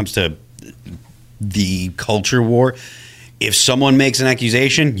to the culture war. If someone makes an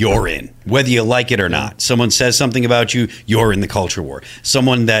accusation, you're in, whether you like it or not. Someone says something about you, you're in the culture war.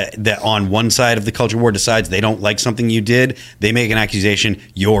 Someone that on one side of the culture war decides they don't like something you did, they make an accusation,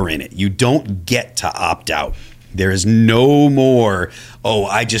 you're in it. You don't get to opt out. There is no more, oh,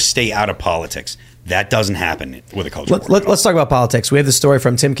 I just stay out of politics. That doesn't happen with a culture war. Let's talk about politics. We have this story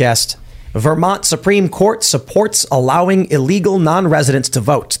from Timcast. Vermont Supreme Court supports allowing illegal non-residents to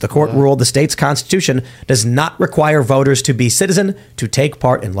vote. The court ruled the state's constitution does not require voters to be citizen to take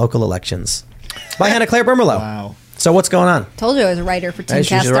part in local elections. By Hannah Claire Brimerlow. Wow. So what's going on? Told you I was a writer for TimCast.com.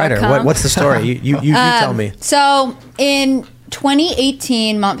 She's a writer. What's the story? You tell me. So in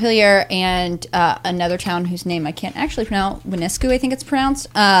 2018, Montpelier and another town whose name I can't actually pronounce, Winnescu, I think it's pronounced,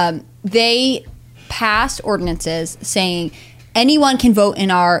 they passed ordinances saying anyone can vote in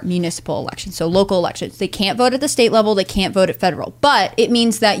our municipal elections, so local elections. They can't vote at the state level. They can't vote at federal. But it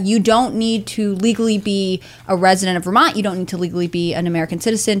means that you don't need to legally be a resident of Vermont. You don't need to legally be an American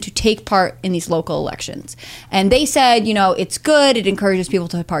citizen to take part in these local elections. And they said, it's good. It encourages people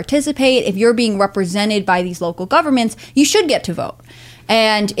to participate. If you're being represented by these local governments, you should get to vote.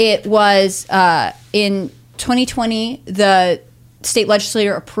 And it was in 2020, the state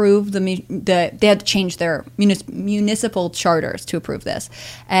legislature approved they had to change their municipal charters to approve this.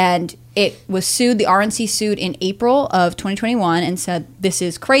 And it was sued, the RNC sued in April of 2021 and said, this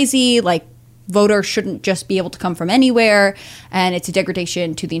is crazy, voters shouldn't just be able to come from anywhere, and it's a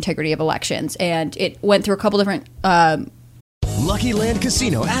degradation to the integrity of elections. And it went through a couple different Lucky Land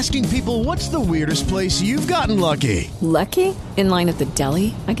Casino, asking people, what's the weirdest place you've gotten lucky? Lucky? In line at the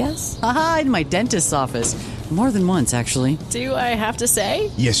deli, I guess? Aha, in my dentist's office. More than once, actually. Do I have to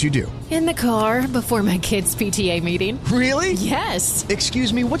say? Yes, you do. In the car before my kids' PTA meeting. Really? Yes.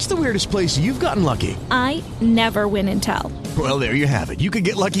 Excuse me, what's the weirdest place you've gotten lucky? I never win and tell. Well, there you have it. You can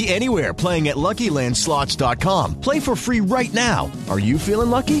get lucky anywhere, playing at LuckyLandSlots.com. Play for free right now. Are you feeling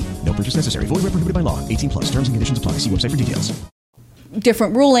lucky? No purchase necessary. Void where prohibited by law. 18+. Terms and conditions apply. See website for details.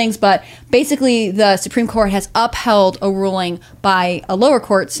 Different rulings, but basically the Supreme Court has upheld a ruling by a lower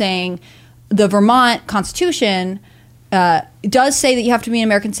court saying the Vermont Constitution does say that you have to be an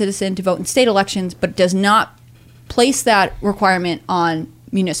American citizen to vote in state elections, but does not place that requirement on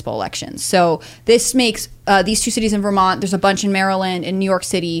municipal elections. So this makes these two cities in Vermont, there's a bunch in Maryland and New York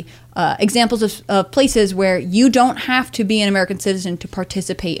City, examples of places where you don't have to be an American citizen to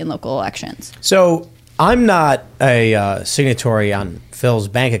participate in local elections. So I'm not a signatory on Phil's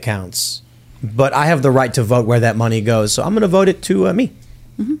bank accounts, but I have the right to vote where that money goes. So I'm going to vote it to me.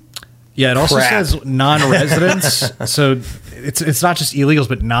 Mm-hmm. Yeah, it also says non-residents. So it's not just illegals,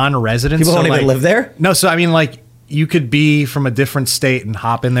 but non-residents. People don't even live there? No, so I mean, you could be from a different state and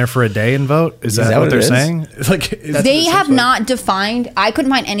hop in there for a day and vote. Is that what they're saying? They have not defined. I couldn't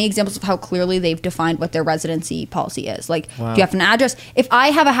find any examples of how clearly they've defined what their residency policy is. Do you have an address? If I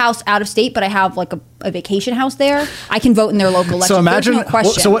have a house out of state, but I have a vacation house there, I can vote in their local election. So imagine, There's no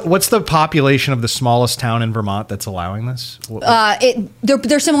question. what's the population of the smallest town in Vermont that's allowing this?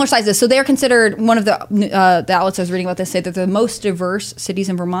 They're similar sizes. So they're considered, one of the outlets I was reading about this say that they're the most diverse cities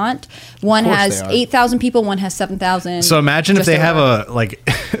in Vermont. One has 8,000 people, one has 7,000. So imagine if they have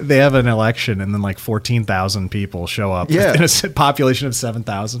they have an election and then like 14,000 people show up in a population of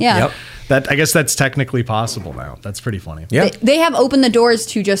 7,000. Yeah. Yep. I guess that's technically possible now. That's pretty funny. Yeah. They have opened the doors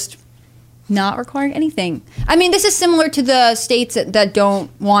to just not requiring anything. I mean, this is similar to the states that don't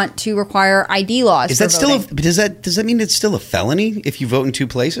want to require ID laws. Is that still? Does that mean it's still a felony if you vote in two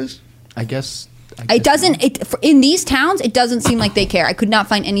places? I guess it doesn't. In these towns, it doesn't seem like they care. I could not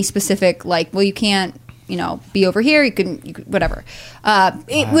find any specific well, you can't. Be over here. You could whatever.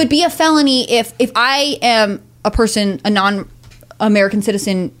 It would be a felony if I am a person, a non-American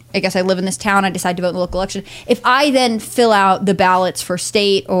citizen. I guess I live in this town. I decide to vote in the local election. If I then fill out the ballots for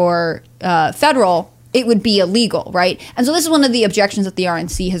state or federal, it would be illegal, right? And so this is one of the objections that the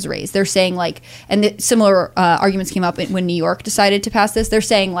RNC has raised. They're saying similar arguments came up when New York decided to pass this. They're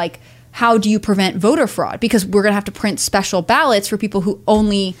saying how do you prevent voter fraud? Because we're going to have to print special ballots for people who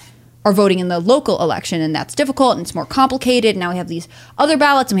only are voting in the local election, and that's difficult and it's more complicated. Now we have these other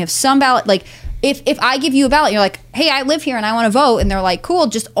ballots and we have some ballot. If I give you a ballot, you're like, hey, I live here and I want to vote, and they're like, cool,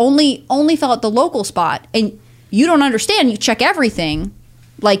 just only fill out the local spot, and you don't understand, you check everything.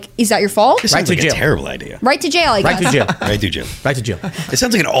 Is that your fault? It sounds like a terrible idea. Right to jail, I guess. Right to jail. Right to jail. Right to jail. It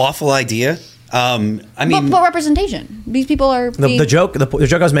sounds like an awful idea. I mean, but representation. These people are the joke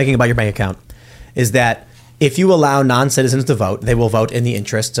I was making about your bank account is that if you allow non-citizens to vote, they will vote in the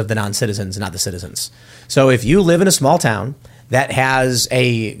interests of the non-citizens, not the citizens. So if you live in a small town that has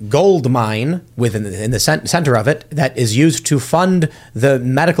a gold mine in the center of it that is used to fund the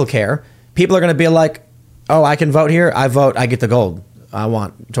medical care, people are going to be like, oh, I can vote here. I vote. I get the gold. I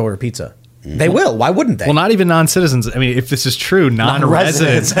want to order pizza. They will. Why wouldn't they? Well, not even non-citizens. I mean, if this is true,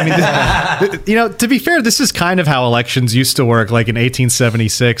 non-residents. I mean, to be fair, this is kind of how elections used to work. Like in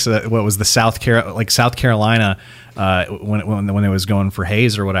 1876, what was the South Carolina, when it was going for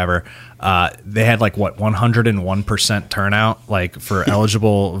Hayes or whatever, they had 101% turnout for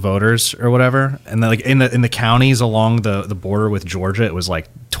eligible voters or whatever, and then in the counties along the border with Georgia, it was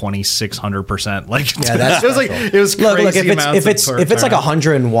 2,600%. It was crazy. If it's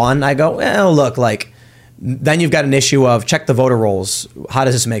 101, I go, well, look, then you've got an issue of check the voter rolls. How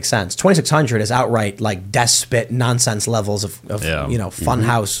does this make sense? 2,600 is outright despot nonsense levels of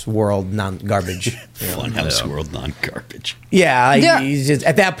funhouse world garbage. Funhouse world non-garbage. Yeah,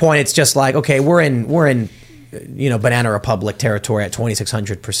 at that point, it's just okay, we're in Banana Republic territory at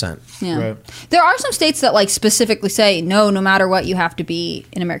 2,600%. Yeah. Right. There are some states that specifically say no matter what, you have to be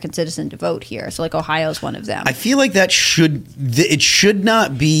an American citizen to vote here. So Ohio's one of them. I feel like it should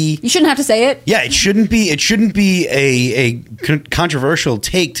not be. You shouldn't have to say it. Yeah, it shouldn't be a controversial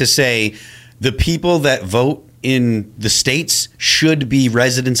take to say the people that vote in the states should be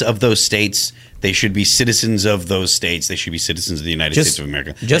residents of those states. They should be citizens of those states. They should be citizens of the United States of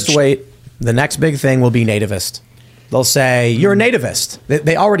America. Just wait. The next big thing will be nativist. They'll say you're a nativist.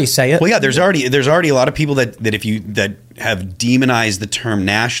 They already say it. Well, yeah. There's already a lot of people that have demonized the term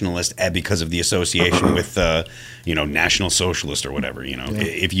nationalist because of the association with National Socialist or whatever.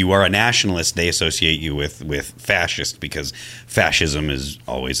 If you are a nationalist, they associate you with fascist because fascism is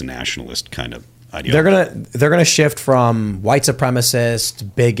always a nationalist kind of ideology. They're gonna shift from white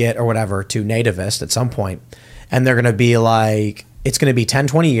supremacist, bigot, or whatever to nativist at some point, and they're gonna be like. It's going to be 10,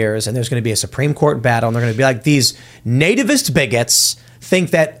 20 years, and there's going to be a Supreme Court battle, and they're going to be like, these nativist bigots think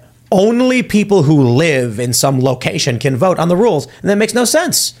that only people who live in some location can vote on the rules, and that makes no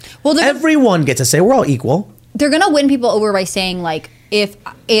sense. Well, everyone gets to say we're all equal. They're going to win people over by saying, if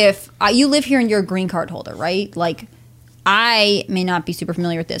you live here and you're a green card holder, right? I may not be super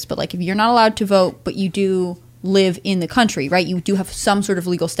familiar with this, but if you're not allowed to vote, but you do live in the country, right? You do have some sort of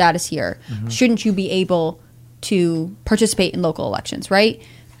legal status here. Mm-hmm. Shouldn't you be able to participate in local elections, right?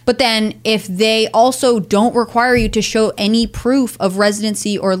 But then if they also don't require you to show any proof of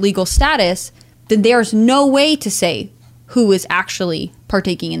residency or legal status, then there's no way to say who is actually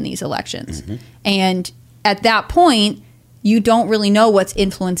partaking in these elections. Mm-hmm. And at that point, you don't really know what's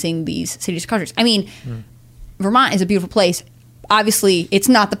influencing these cities and countries. I mean, Vermont is a beautiful place. Obviously, it's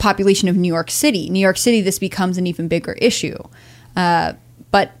not the population of New York City. New York City, this becomes an even bigger issue.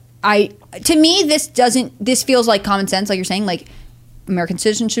 But to me, this feels like common sense, like you're saying, American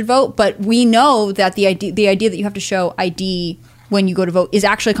citizens should vote, but we know that the idea that you have to show ID when you go to vote is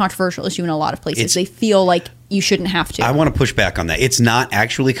actually a controversial issue in a lot of places. They feel like you shouldn't have to. I want to push back on that. It's not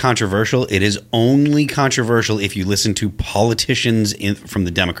actually controversial. It is only controversial if you listen to politicians from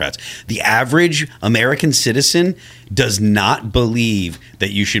the Democrats. The average American citizen does not believe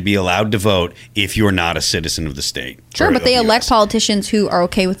that you should be allowed to vote if you're not a citizen of the state. Sure, but they elect politicians who are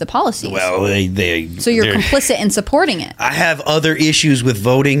okay with the policies. Well, so you're complicit in supporting it. I have other issues with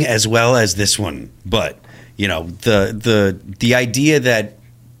voting as well as this one, but the idea that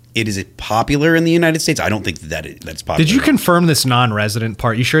it is popular in the United States, I don't think that's popular. Did you confirm this non-resident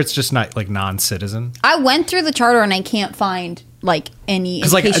part? You sure it's just not like non-citizen? I went through the charter and I can't find any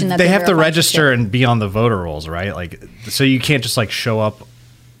indication that they have to register and be on the voter rolls, right? Like, so you can't just show up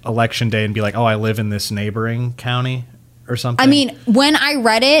election day and be like, oh, I live in this neighboring county or something. I mean, when I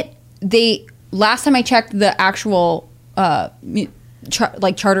read it, last time I checked the actual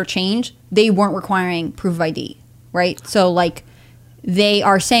charter change, they weren't requiring proof of ID, right? So they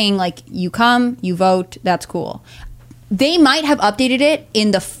are saying you come, you vote, that's cool. They might have updated it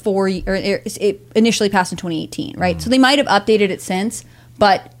in it initially passed in 2018, right? So they might have updated it since,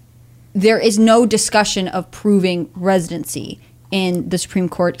 but there is no discussion of proving residency in the Supreme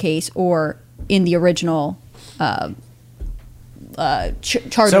Court case or in the original charter.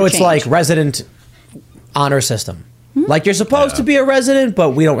 So it's like resident honor system. Like you're supposed to be a resident,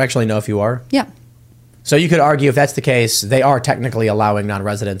 but we don't actually know if you are. Yeah. So you could argue if that's the case, they are technically allowing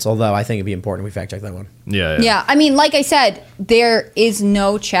non-residents, although I think it'd be important we fact check that one. Yeah. I mean, like I said, there is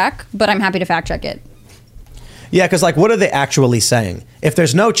no check, but I'm happy to fact check it. Yeah, because what are they actually saying? If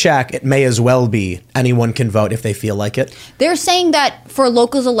there's no check, it may as well be anyone can vote if they feel like it. They're saying that for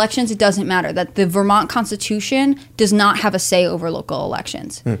locals elections, it doesn't matter, that the Vermont Constitution does not have a say over local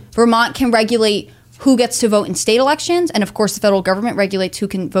elections. Vermont can regulate who gets to vote in state elections, and of course the federal government regulates who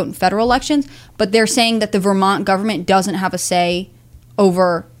can vote in federal elections, but they're saying that the Vermont government doesn't have a say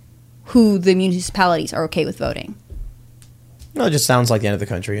over who the municipalities are okay with voting. No, it just sounds like the end of the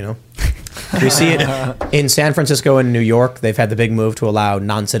country, We see it in San Francisco and New York. They've had the big move to allow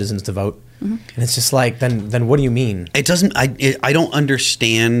non-citizens to vote. And it's just then what do you mean? It doesn't, I don't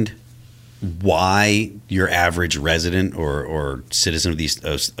understand why your average resident or citizen of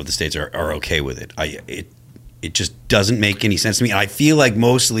the states are okay with it. It just doesn't make any sense to me. And I feel like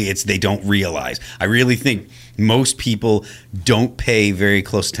mostly it's they don't realize. I really think most people don't pay very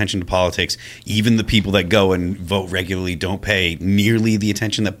close attention to politics. Even the people that go and vote regularly don't pay nearly the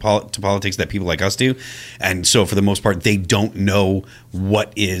attention to politics that people like us do. And so for the most part, they don't know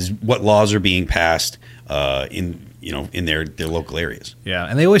what laws are being passed in their local areas. Yeah,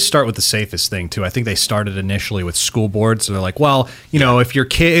 and they always start with the safest thing too. I think they started initially with school boards. So they're like, well, if your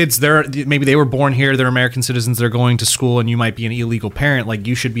kids, maybe they were born here, they're American citizens, they're going to school, and you might be an illegal parent.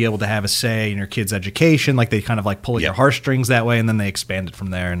 You should be able to have a say in your kid's education. They kind of pull at your heartstrings that way, and then they expand it from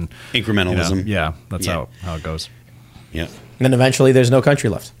there. And incrementalism. That's how it goes. Yeah, and then eventually there's no country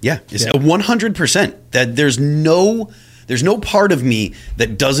left. Yeah, it's 100%. That there's no part of me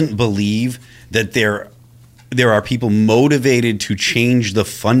that doesn't believe that there are people motivated to change the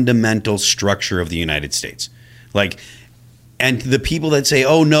fundamental structure of the United States. And the people that say,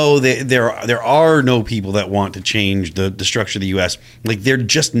 oh, no, there are no people that want to change the structure of the U.S., they're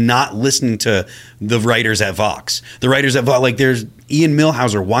just not listening to the writers at Vox. The writers at Vox, there's Ian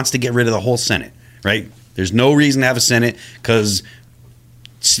Millhauser wants to get rid of the whole Senate, right? There's no reason to have a Senate because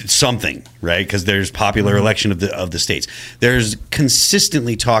something, right? Because there's popular election of the states. There's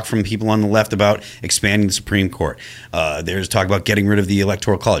consistently talk from people on the left about expanding the Supreme Court. There's talk about getting rid of the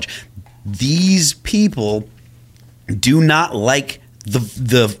Electoral College. These people do not like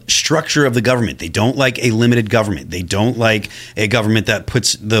the structure of the government. They don't like a limited government. They don't like a government that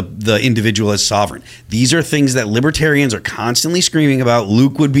puts the individual as sovereign. These are things that libertarians are constantly screaming about.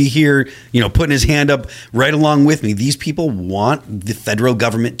 Luke would be here, putting his hand up right along with me. These people want the federal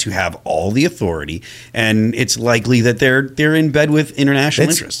government to have all the authority, and it's likely that they're in bed with international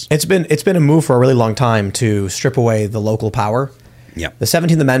interests. It's been a move for a really long time to strip away the local power. Yeah. The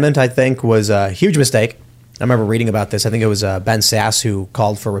 17th Amendment, I think, was a huge mistake. I remember reading about this. I think it was Ben Sass who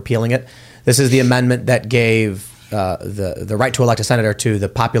called for repealing it. This is the amendment that gave the right to elect a senator to the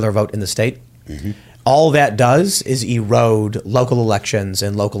popular vote in the state. All that does is erode local elections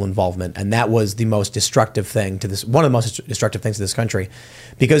and local involvement, and that was the most destructive thing to this. One of the most destructive things to this country,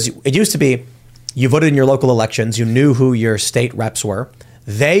 because it used to be you voted in your local elections, you knew who your state reps were.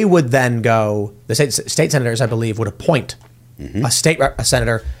 They would then go. The state senators, I believe, would appoint a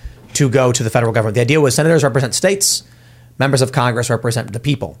senator to go to the federal government. The idea was senators represent states, members of Congress represent the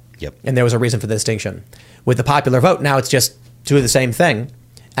people. Yep. And there was a reason for the distinction. With the popular vote, now it's just two of the same thing.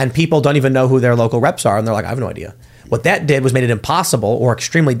 And people don't even know who their local reps are. And they're like, I have no idea. What that did was made it impossible or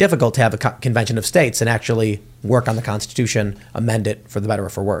extremely difficult to have a convention of states and actually work on the Constitution, amend it for the better or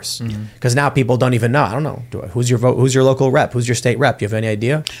for worse. Because now people don't even know. I don't know. Who's your vote? Who's your local rep? Who's your state rep? Do you have any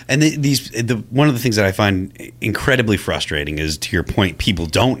idea? And one of the things that I find incredibly frustrating is, to your point, people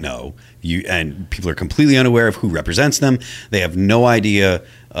don't know. And people are completely unaware of who represents them. They have no idea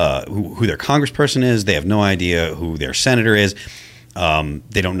who their congressperson is. They have no idea who their senator is.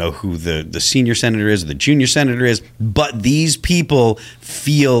 They don't know who the senior senator is or the junior senator is. But these people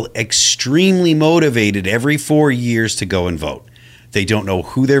feel extremely motivated every 4 years to go and vote. They don't know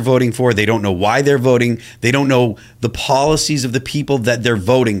who they're voting for. They don't know why they're voting. They don't know the policies of the people that they're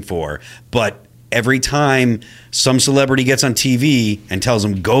voting for. But every time some celebrity gets on TV and tells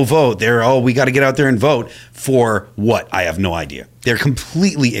them, go vote, we got to get out there and vote for what? I have no idea. They're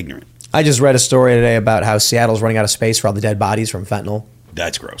completely ignorant. I just read a story today about how Seattle's running out of space for all the dead bodies from fentanyl.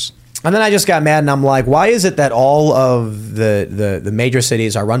 That's gross. And then I just got mad and I'm like, why is it that all of the major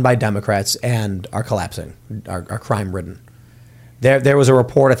cities are run by Democrats and are collapsing, are crime-ridden? There was a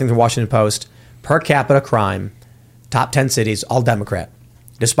report, I think the Washington Post, per capita crime, top 10 cities, all Democrat.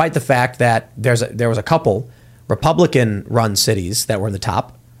 Despite the fact that there was a couple Republican-run cities that were in the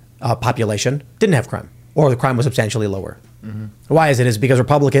top population, didn't have crime, or the crime was substantially lower. Why is it? Is it because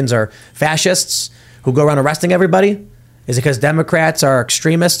Republicans are fascists who go around arresting everybody? Is it because Democrats are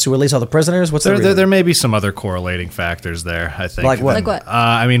extremists who release all the prisoners? What's the reason? There may be some other correlating factors there, I think. Like what? Like what?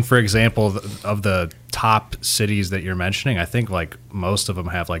 I mean, for example, of the top cities that you're mentioning, I think like most of them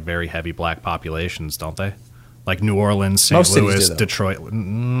have like very heavy black populations, don't they? Like New Orleans, St. Louis, Detroit.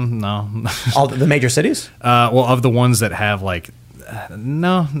 No. All the major cities? Well, of the ones that have like,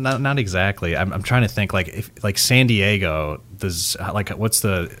 no, not exactly. I'm trying to think like San Diego does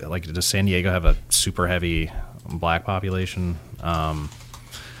does San Diego have a super heavy black population? I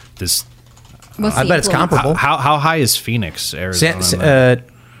bet it's comparable. How high is Phoenix, Arizona?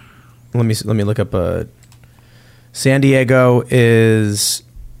 Let me look up. San Diego is.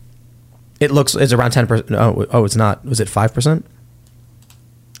 It's around 10%. Oh, it's not. Was it 5%?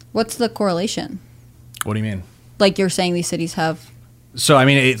 What's the correlation? What do you mean? Like you're saying these cities have. So I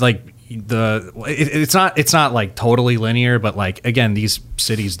mean, it's not like totally linear, but like again, these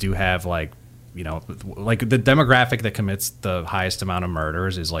cities do have like, you know, like the demographic that commits the highest amount of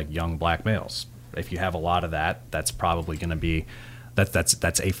murders is like young black males. If you have a lot of that, that's probably going to be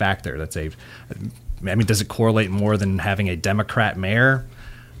that's a factor. I mean, does it correlate more than having a Democrat mayor?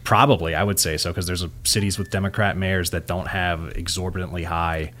 Probably, I would say so, because there's cities with Democrat mayors that don't have exorbitantly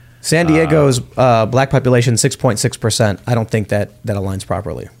high. San Diego's black population 6.6%. I don't think that aligns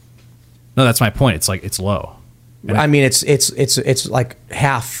properly. No, that's my point. It's like it's low. I mean, it's like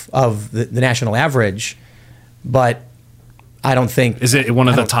half of the national average, but I don't think. Is it one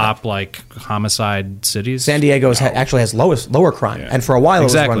of the top like homicide cities? San Diego actually has lower crime, and for a while it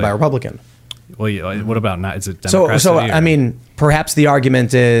was run by a Republican. Well, what about now? Is it Democrat? So I mean, perhaps the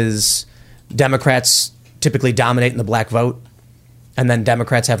argument is Democrats typically dominate in the black vote, and then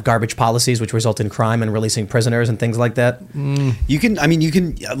Democrats have garbage policies which result in crime and releasing prisoners and things like that. You can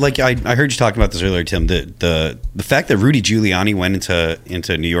like I heard you talking about this earlier, Tim. The fact that Rudy Giuliani went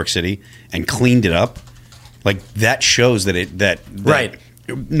into New York City and cleaned it up, like that shows that right.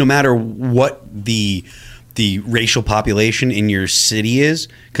 No matter what the racial population in your city is,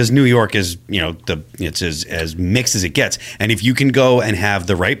 because New York is, you know, it's as mixed as it gets. And if you can go and have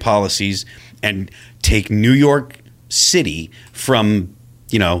the right policies and take New York City from,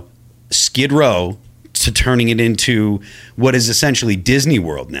 you know, Skid Row to turning it into what is essentially Disney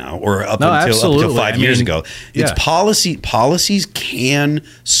World now, or up until 5 years ago. It's policies can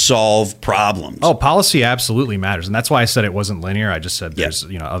solve problems. Oh, policy absolutely matters. And that's why I said it wasn't linear. I just said there's,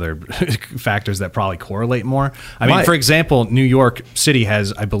 you know, other factors that probably correlate more. I mean, for example, New York City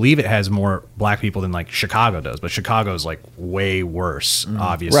I believe it has more black people than like Chicago does, but Chicago's like way worse,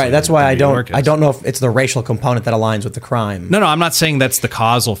 obviously. Right. That's why I don't know if it's the racial component that aligns with the crime. No, I'm not saying that's the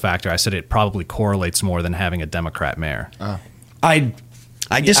causal factor. I said it probably correlates more than having a Democrat mayor. I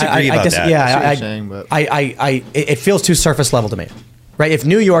disagree about that. Yeah, it feels too surface level to me. Right? If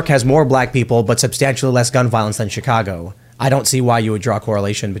New York has more black people but substantially less gun violence than Chicago, I don't see why you would draw a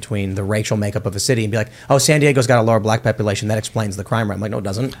correlation between the racial makeup of a city and be like, oh, San Diego's got a lower black population, that explains the crime rate. I'm like, no, it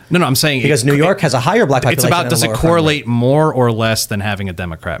doesn't. No, I'm saying because New York has a higher black population. It's about does it correlate more or less than having a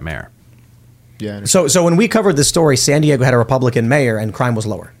Democrat mayor? Yeah. So when we covered this story, San Diego had a Republican mayor and crime was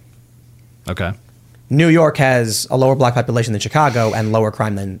lower. Okay. New York has a lower black population than Chicago and lower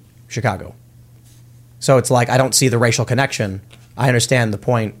crime than Chicago. So it's like, I don't see the racial connection. I understand the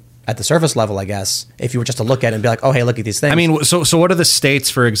point at the surface level, I guess, if you were just to look at it and be like, oh, hey, look at these things. I mean, so what are the states,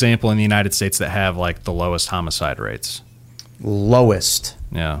 for example, in the United States that have like the lowest homicide rates? Lowest.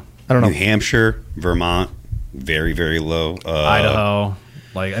 Yeah. I don't know. New Hampshire, Vermont, very, very low. Idaho.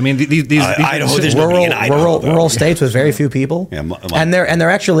 Like, I mean, these Idaho, there's nobody in Idaho, rural states with very few people. Yeah, and there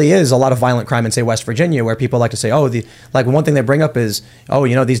actually is a lot of violent crime in, say, West Virginia, where people like to say, like one thing they bring up is,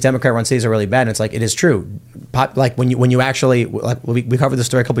 these Democrat-run cities are really bad. And it's like, it is true. Like when you actually, like we covered this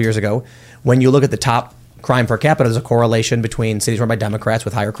story a couple years ago, when you look at the top crime per capita, there's a correlation between cities run by Democrats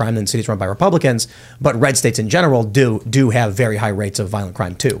with higher crime than cities run by Republicans. But red states in general do have very high rates of violent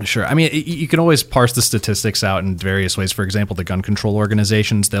crime too. Sure. I mean, you can always parse the statistics out in various ways. For example, the gun control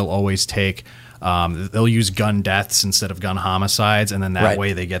organizations, they'll always take, they'll use gun deaths instead of gun homicides. And then that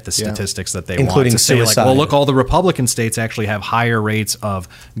way they get the statistics that they including want to say, suicide. like, well, look, all the Republican states actually have higher rates of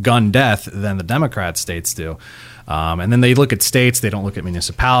gun death than the Democrat states do. And then they look at states, they don't look at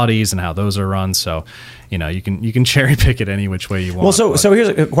municipalities and how those are run. So, you can cherry pick it any which way you want. Well, so here's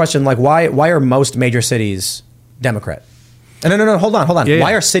a question: like, why are most major cities Democrat? No, hold on. Yeah,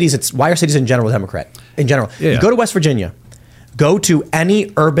 why are cities in general Democrat? In general, Yeah. You go to West Virginia, go to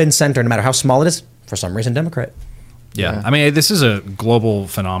any urban center, no matter how small it is, for some reason Democrat. Yeah. I mean, this is a global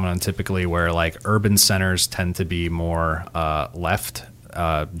phenomenon typically where like urban centers tend to be more left.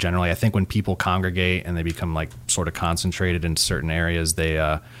 Generally, I think when people congregate and they become like sort of concentrated in certain areas,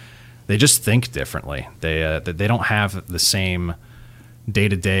 they just think differently. They don't have the same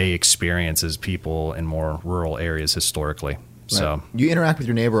day-to-day experience as people in more rural areas historically. Right. So you interact with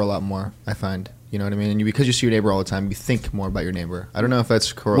your neighbor a lot more, I find. You know what I mean? And because you see your neighbor all the time, you think more about your neighbor. I don't know if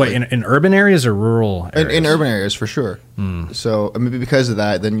that's correct. Wait, in urban areas or rural areas? In urban areas, for sure. So maybe because of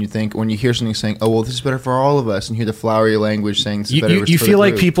that, then you think when you hear something saying, oh, well, this is better for all of us, and hear the flowery language saying this is better you for feel the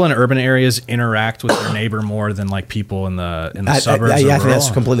like group. people in urban areas interact with their neighbor more than like people in the suburbs? I think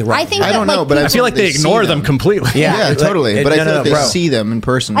that's completely wrong. I think I don't know, but I feel like they ignore them completely. Yeah, totally. But I feel like they bro. see them in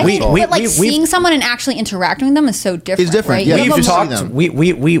person. I think, that's all. but seeing someone and actually interacting with them is so different. It's different, right? yeah. You have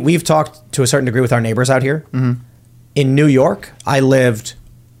a- We've talked to a certain degree with our neighbors out here. Mm-hmm. In New York, I lived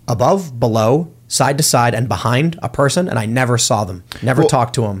above, below, side to side, and behind a person, and I never saw them, never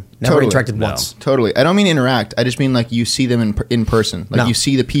talked to them, never interacted once. Totally. I don't mean interact. I just mean like you see them in person. Like you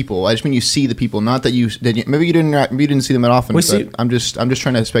see the people. I just mean you see the people, not that you maybe you didn't interact, maybe you didn't see them that often. I'm just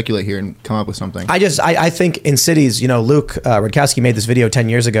trying to speculate here and come up with something. I think in cities, Luke Rudkowski made this video 10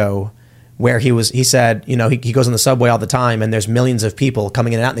 years ago where he said, he goes on the subway all the time and there's millions of people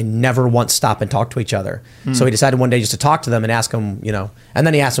coming in and out and they never once stop and talk to each other. So he decided one day just to talk to them and ask them, and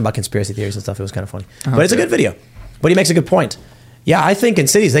then he asked them about conspiracy theories and stuff. It was kind of funny. But it's a good video. But he makes a good point. Yeah, I think in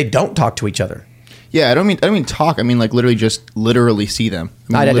cities they don't talk to each other. Yeah, I don't mean talk. I mean like literally see them.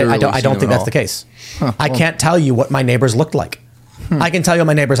 I don't think that's the case. I can't tell you what my neighbors looked like. I can tell you what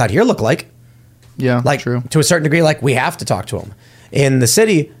my neighbors out here look like. Yeah, like true. To a certain degree, like we have to talk to them. In the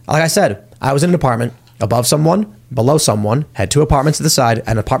city, like I said, I was in an apartment above someone, below someone, had two apartments to the side,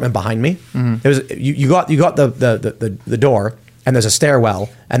 an apartment behind me. Mm-hmm. There was you got the door, and there's a stairwell,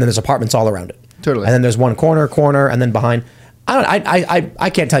 and then there's apartments all around it. Totally. And then there's one corner, and then behind.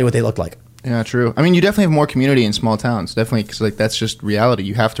 I can't tell you what they look like. Yeah, true. I mean, you definitely have more community in small towns. Definitely, because like that's just reality.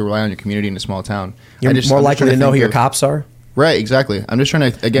 You have to rely on your community in a small town. You're more likely to know who your cops are. Right, exactly. I'm just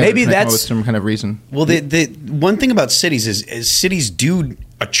trying to maybe come that's up with some kind of reason. Well, the one thing about cities is cities do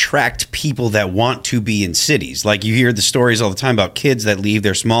attract people that want to be in cities. Like you hear the stories all the time about kids that leave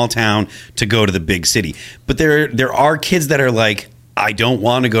their small town to go to the big city. But there are kids that are like, I don't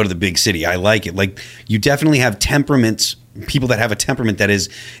want to go to the big city. I like it. Like you definitely have temperaments. People that have a temperament that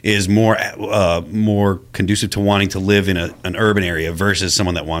is more conducive to wanting to live in an urban area versus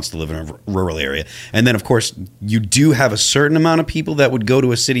someone that wants to live in a rural area. And then, of course, you do have a certain amount of people that would go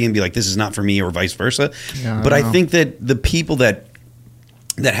to a city and be like, this is not for me, or vice versa. Yeah, but I think that the people that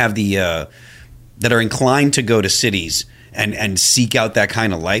have that are inclined to go to cities and seek out that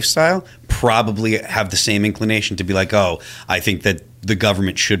kind of lifestyle probably have the same inclination to be like, oh, I think that the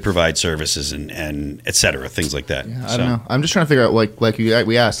government should provide services and et cetera, things like that. Yeah, I don't know. I'm just trying to figure out, like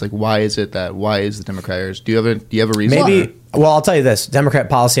we asked, like why is the Democrats? Do you have a reason? Maybe. Well, I'll tell you this: Democrat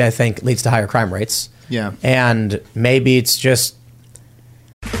policy, I think, leads to higher crime rates. Yeah, and maybe it's just.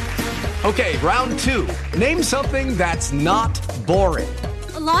 Okay, round two. Name something that's not boring.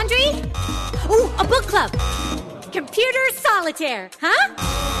 A laundry? Ooh, a book club. Computer solitaire, huh?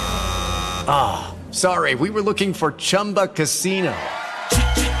 Ah, sorry, we were looking for Chumba Casino.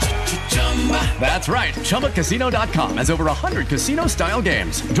 That's right, ChumbaCasino.com has over 100 casino-style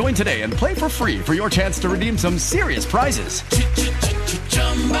games. Join today and play for free for your chance to redeem some serious prizes.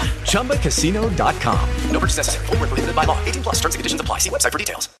 ChumbaCasino.com. No purchase necessary. Void where prohibited by law. 18+ terms and conditions apply. See website for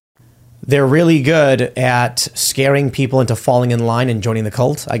details. they're really good at scaring people into falling in line and joining the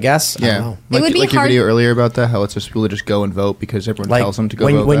cult, I guess. I don't know. It would be like your hard- video earlier about that, how it's just people to just go and vote because everyone tells them to go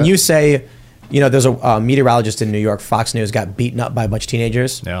vote. When you say, there's a meteorologist in New York, Fox News, got beaten up by a bunch of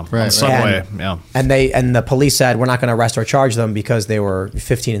teenagers. Yeah, on Subway. And the police said, we're not going to arrest or charge them because they were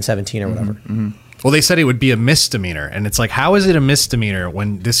 15 and 17 or whatever. Well, they said it would be a misdemeanor, and it's like, how is it a misdemeanor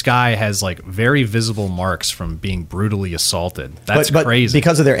when this guy has like very visible marks from being brutally assaulted? That's but crazy.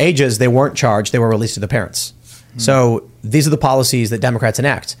 Because of their ages, they weren't charged; they were released to the parents. So these are the policies that Democrats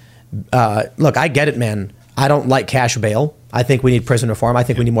enact. Look, I get it, man. I don't like cash bail. I think we need prison reform. I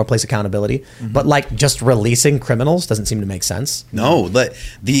think we need more police accountability. But like just releasing criminals doesn't seem to make sense. No,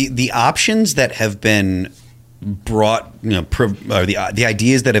 the options that have been brought, or the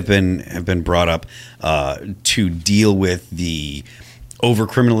ideas that have been brought up to deal with the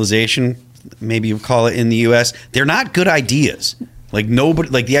overcriminalization, maybe you call it, in the U.S., they're not good ideas. Like nobody,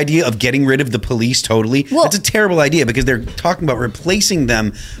 like the idea of getting rid of the police totally, that's a terrible idea because they're talking about replacing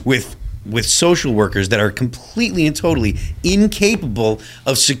them with social workers that are completely and totally incapable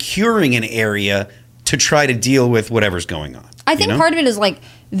of securing an area to try to deal with whatever's going on. I think part of it is like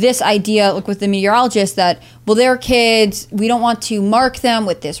this idea, like with the meteorologists, that, well, they're kids, we don't want to mark them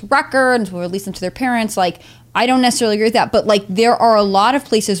with this record, and so we'll release them to their parents. Like, I don't necessarily agree with that, but like there are a lot of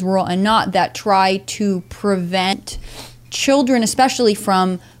places, rural and not, that try to prevent children, especially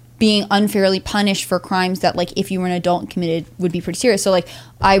from being unfairly punished for crimes that, like, if you were an adult and committed, would be pretty serious. So, like,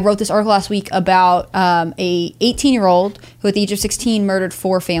 I wrote this article last week about a 18-year-old who at the age of 16 murdered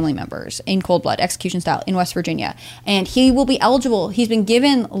 4 family members in cold blood, execution style, in West Virginia. And he will be eligible. He's been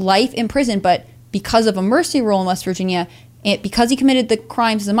given life in prison, but because of a mercy rule in West Virginia, because he committed the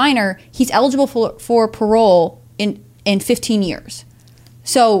crimes as a minor, he's eligible for parole in 15 years.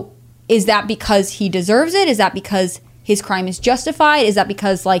 So is that because he deserves it? Is that because his crime is justified? Is that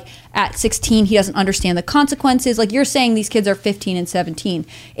because, like, at 16 he doesn't understand the consequences? Like, you're saying these kids are 15 and 17.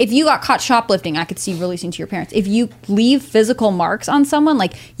 If you got caught shoplifting, I could see releasing to your parents. If you leave physical marks on someone,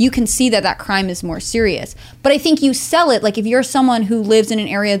 like, you can see that crime is more serious. But I think you sell it, like, if you're someone who lives in an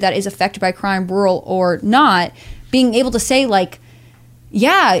area that is affected by crime, rural or not, being able to say, like,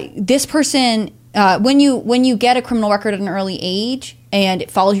 yeah, this person, when you get a criminal record at an early age and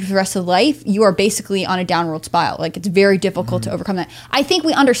it follows you for the rest of life, you are basically on a downward spiral. Like, it's very difficult to overcome that. I think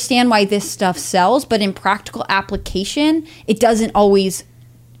we understand why this stuff sells, but in practical application, it doesn't always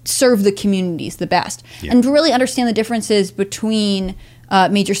serve the communities the best. Yeah. And to really understand the differences between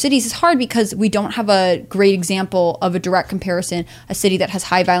major cities is hard because we don't have a great example of a direct comparison. A city that has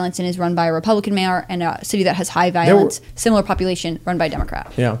high violence and is run by a Republican mayor, and a city that has high violence, similar population, run by a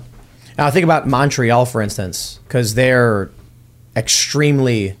Democrat. Yeah. Now, think about Montreal, for instance, because they're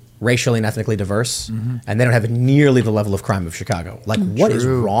extremely racially and ethnically diverse, and they don't have nearly the level of crime of Chicago. Like, what is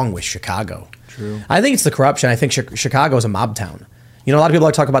wrong with Chicago? True. I think it's the corruption. I think Chicago is a mob town. A lot of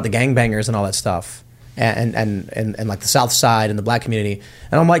people talk about the gangbangers and all that stuff, and like the South Side and the black community.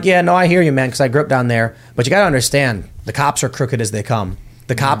 And I'm like, yeah, no, I hear you, man, because I grew up down there. But you got to understand, the cops are crooked as they come.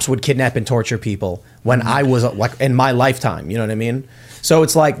 The cops would kidnap and torture people when I was, like, in my lifetime. You know what I mean? So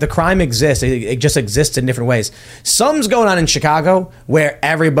it's like the crime exists. It just exists in different ways. Something's going on in Chicago where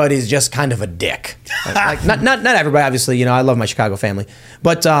everybody's just kind of a dick. Like not everybody, obviously. I love my Chicago family,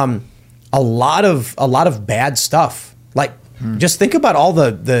 but a lot of bad stuff. Like just think about all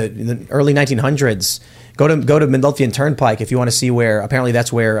the early 1900s. Go to Midlothian Turnpike if you want to see where apparently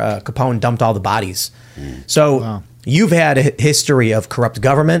that's where Capone dumped all the bodies. So you've had a history of corrupt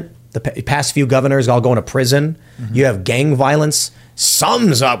government. The past few governors all going to prison. You have gang violence.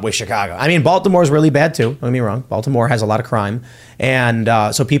 Something's up with Chicago. I mean, Baltimore's really bad too. Don't get me wrong. Baltimore has a lot of crime. And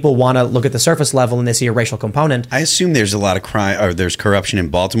so people want to look at the surface level and they see a racial component. I assume there's a lot of crime, or there's corruption in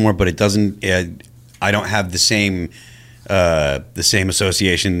Baltimore, but it doesn't, I don't have the same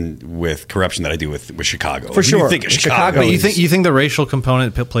association with corruption that I do with Chicago. For sure. You think of Chicago. But you think the racial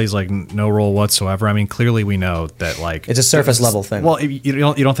component plays like no role whatsoever? I mean, clearly we know that, like, it's a surface level thing. Well, you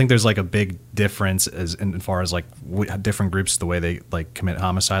don't think there's like a big difference as far as like different groups, the way they like commit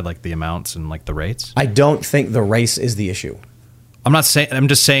homicide, like the amounts and like the rates? I don't think the race is the issue. I'm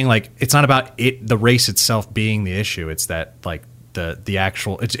just saying, like, it's not about the race itself being the issue. It's that, like, the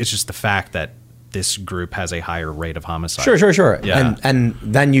actual, it's just the fact that this group has a higher rate of homicide. Sure. Yeah. And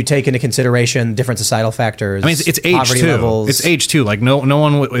then you take into consideration different societal factors. I mean, it's age poverty too. levels. It's age too. Like no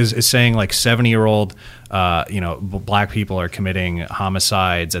one is saying like 70-year-old, black people are committing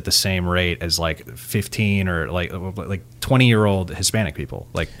homicides at the same rate as like 15 or like 20-year-old Hispanic people.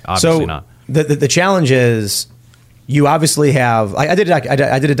 Like obviously not. The challenge is, you obviously have. I did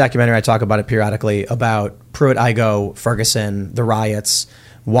a documentary. I talk about it periodically about Pruitt, Igoe, Ferguson, the riots.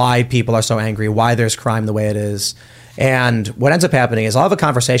 why people are so angry, why there's crime the way it is. And what ends up happening is I'll have a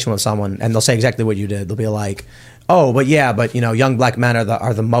conversation with someone and they'll say exactly what you did. They'll be like, oh, but young black men are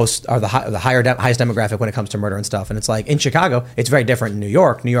the highest demographic when it comes to murder and stuff. And it's like in Chicago, it's very different. In New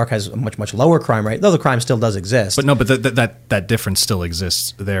York has a much lower crime rate, though the crime still does exist. But no, but that difference still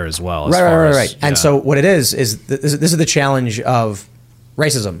exists there as well. Right. And so what it is this is the challenge of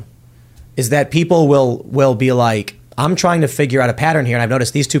racism, is that people will be like, I'm trying to figure out a pattern here, and I've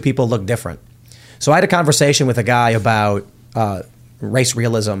noticed these two people look different. So I had a conversation with a guy about race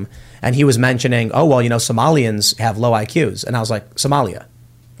realism, and he was mentioning, Somalians have low IQs. And I was like, Somalia,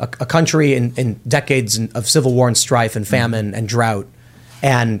 a country in decades of civil war and strife and famine and drought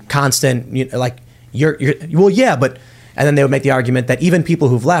and constant, and then they would make the argument that even people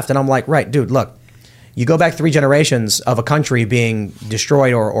who've left, and I'm like, right, dude, look, you go back 3 generations of a country being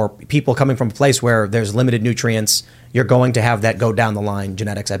destroyed or people coming from a place where there's limited nutrients, you're going to have that go down the line,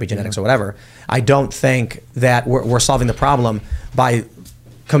 genetics, epigenetics, or whatever. I don't think that we're solving the problem by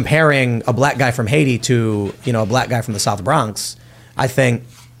comparing a black guy from Haiti to a black guy from the South Bronx. I think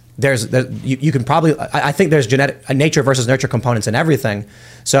there's genetic nature versus nurture components in everything.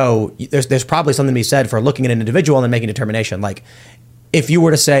 So there's probably something to be said for looking at an individual and making a determination. Like, if you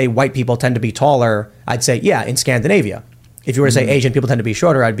were to say white people tend to be taller, I'd say, yeah, in Scandinavia. If you were to say Asian people tend to be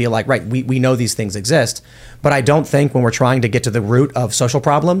shorter, I'd be like, right, we know these things exist. But I don't think when we're trying to get to the root of social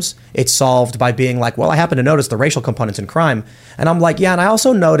problems, it's solved by being like, well, I happen to notice the racial components in crime. And I'm like, yeah, and I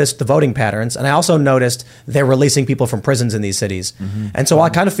also noticed the voting patterns, and I also noticed they're releasing people from prisons in these cities. And so I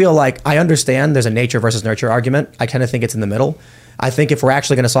kind of feel like I understand there's a nature versus nurture argument. I kind of think it's in the middle. I think if we're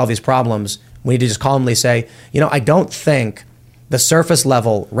actually going to solve these problems, we need to just calmly say, I don't think the surface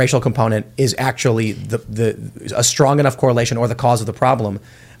level racial component is actually a strong enough correlation or the cause of the problem.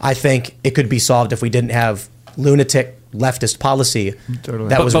 I think it could be solved if we didn't have lunatic leftist policy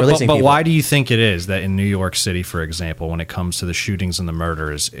that was releasing people. But why do you think it is that in New York City, for example, when it comes to the shootings and the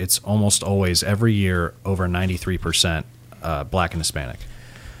murders, it's almost always every year over 93% black and Hispanic?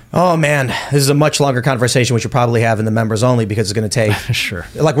 Oh man, this is a much longer conversation we should probably have in the members only, because it's going to take sure.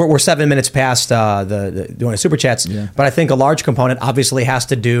 Like we're 7 minutes past the doing super chats, but I think a large component obviously has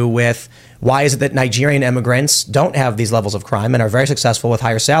to do with why is it that Nigerian immigrants don't have these levels of crime and are very successful with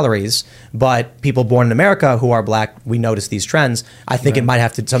higher salaries, but people born in America who are black, we notice these trends. I think it might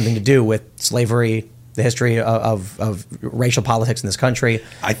have something to do with slavery, the history of racial politics in this country.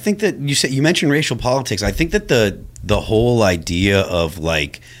 I think that you mentioned racial politics. I think that the whole idea of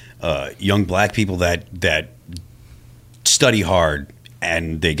like young black people that study hard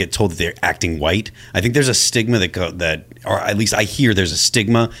and they get told that they're acting white. I think there's a stigma that or at least I hear there's a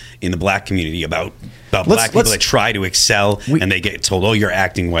stigma in the black community about black people that try to excel and they get told, oh, you're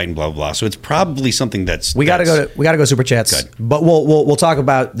acting white and blah, blah, blah. So it's probably something we gotta go super chats. Good. But we'll talk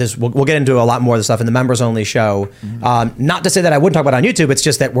about this. We'll get into a lot more of the stuff in the members only show. Not to say that I wouldn't talk about it on YouTube. It's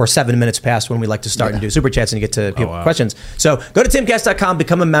just that we're 7 minutes past when we like to start and do super chats and get to questions. So go to timcast.com,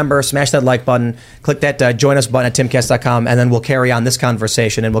 become a member, smash that like button, click that join us button at timcast.com, and then we'll carry on this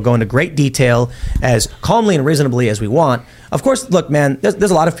conversation and we'll go into great detail as calmly and reasonably as we want. Of course, look, man,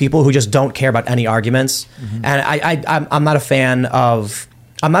 there's a lot of people who just don't care about any arguments, and I'm not a fan of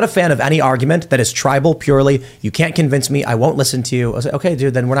any argument that is tribal purely. You can't convince me. I won't listen to you. I'll say, okay,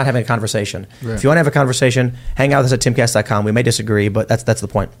 dude, then we're not having a conversation. Right. If you want to have a conversation, hang out with us at timcast.com. We may disagree, but that's the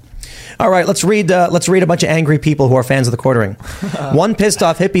point. All right, let's read a bunch of angry people who are fans of the quartering. One pissed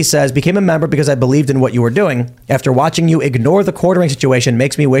off hippie says, became a member because I believed in what you were doing. After watching you ignore the quartering situation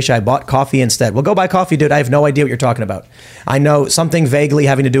makes me wish I bought coffee instead. Well, go buy coffee, dude. I have no idea what you're talking about. I know something vaguely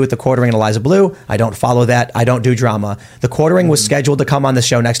having to do with the quartering and Eliza Blue. I don't follow that. I don't do drama. The quartering was scheduled to come on the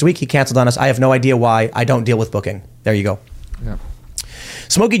show next week. He canceled on us. I have no idea why. I don't deal with booking. There you go. Yeah.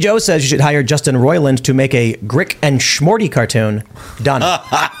 Smokey Joe says you should hire Justin Roiland to make a Grick and Schmorty cartoon. Done.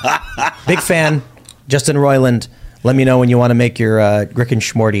 Big fan. Justin Roiland. Let me know when you want to make your Grick and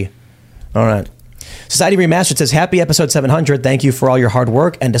Schmorty. All right. Society Remastered says, happy episode 700. Thank you for all your hard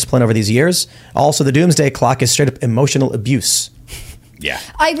work and discipline over these years. Also, the Doomsday Clock is straight up emotional abuse. Yeah.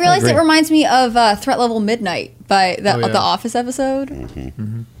 I realized it reminds me of Threat Level Midnight by the Office episode.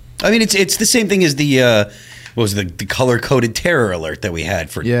 I mean, it's the same thing as the what was the color-coded terror alert that we had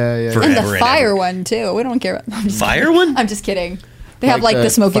for forever and the fire one too. We don't care. Fire one? I'm just kidding. They have like the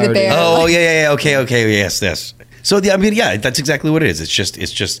Smokey the Bear. Oh yeah. Okay. Yes. So that's exactly what it is. It's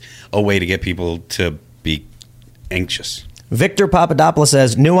just a way to get people to be anxious. Victor Papadopoulos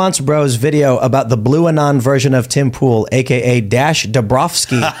says, Nuance Bros video about the Blue Anon version of Tim Pool, a.k.a. Dash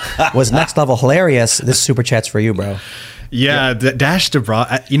Dabrowski, was next level hilarious. This super chat's for you, bro. Yeah, Dash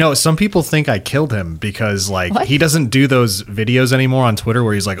DeBra. Some people think I killed him because he doesn't do those videos anymore on Twitter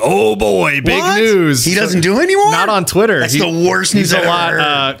where he's like, "Oh boy, big news." He doesn't do anymore. Not on Twitter. That's the worst He's news a I've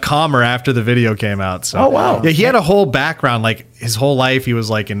lot calmer after the video came out. So. Oh wow. Yeah, he had a whole background. His whole life, he was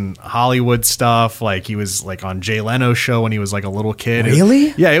in Hollywood stuff. He was on Jay Leno's show when he was a little kid.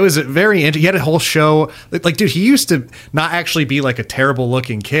 Really? Yeah, it was very interesting. He had a whole show. Dude, he used to not actually be a terrible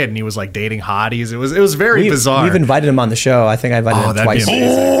looking kid, and he was dating hotties. It was very bizarre. We've invited him on the show. I think I invited him twice.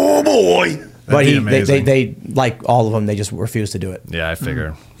 Oh boy! But they like all of them. They just refuse to do it. Yeah, I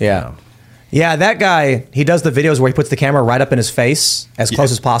figure. Yeah. Yeah, that guy, he does the videos where he puts the camera right up in his face as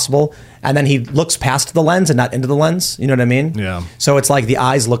close as possible, and then he looks past the lens and not into the lens. You know what I mean? Yeah. So it's the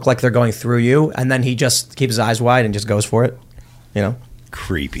eyes look like they're going through you, and then he just keeps his eyes wide and just goes for it.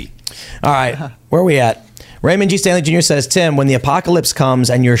 Creepy. All right, where are we at? Raymond G. Stanley Jr. says, Tim, when the apocalypse comes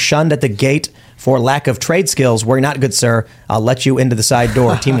and you're shunned at the gate for lack of trade skills, worry not, good sir. I'll let you into the side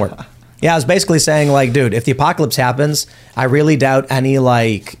door. Teamwork. Yeah, I was basically saying, dude, if the apocalypse happens, I really doubt any,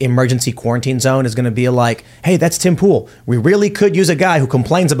 emergency quarantine zone is going to be hey, that's Tim Pool. We really could use a guy who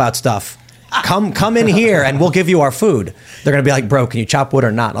complains about stuff. Come in here and we'll give you our food. They're going to be bro, can you chop wood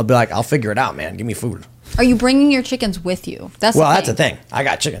or not? And I'll be I'll figure it out, man. Give me food. Are you bringing your chickens with you? That's the thing. I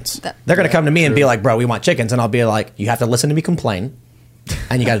got chickens. They're going to come to me and be bro, we want chickens. And I'll be you have to listen to me complain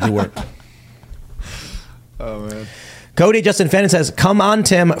and you got to do work. Oh, man. Cody Justin Fannin says, come on,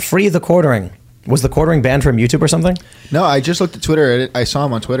 Tim, free the quartering. Was the quartering banned from YouTube or something? No, I just looked at Twitter. I saw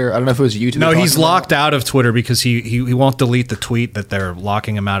him on Twitter. I don't know if it was YouTube. No, he's locked out of Twitter because he won't delete the tweet that they're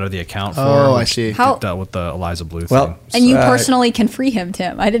locking him out of the account for. Oh, I see. How dealt with the Eliza Blue thing. And you personally can free him,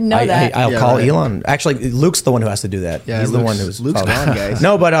 Tim. I didn't know that. I'll call Elon. Actually, Luke's the one who has to do that. Yeah, he's the one who's Luke's gone, guys.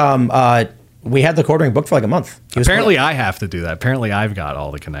 No, but we had the quartering booked for a month. Apparently, I have to do that. Apparently, I've got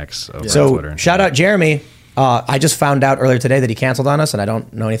all the connects over So Twitter. Shout out Jeremy. I just found out earlier today that he canceled on us, and I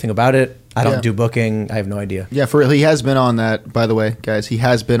don't know anything about it. I don't do booking. I have no idea. Yeah, for real. He has been on that, by the way, guys. He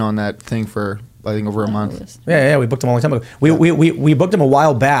has been on that thing for, I think, over a month. Yeah, we booked him a long time ago. We booked him a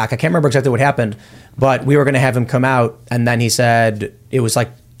while back. I can't remember exactly what happened, but we were going to have him come out, and then he said it was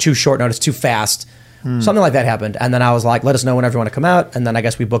too short notice, too fast. Something like that happened. And then I was let us know whenever you want to come out. And then I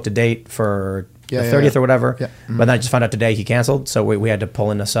guess we booked a date for the 30th or whatever. Yeah. But then I just found out today he canceled. So we had to pull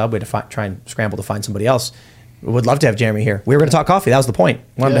in a sub. We had to try and scramble to find somebody else. We would love to have Jeremy here. We were going to talk coffee. That was the point.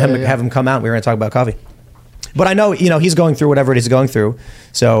 Wanted to have him come out. We were going to talk about coffee. But I know, he's going through whatever it is he's going through.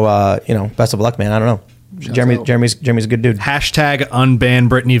 So, best of luck, man. I don't know. Jeremy's a good dude. Hashtag unban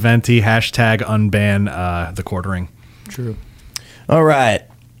Brittany Venti. Hashtag unban the quartering. True. All right.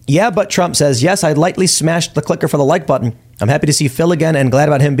 Yeah, but Trump says, yes, I lightly smashed the clicker for the like button. I'm happy to see Phil again and glad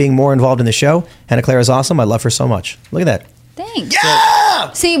about him being more involved in the show. Hannah Claire is awesome. I love her so much. Look at that. Thanks.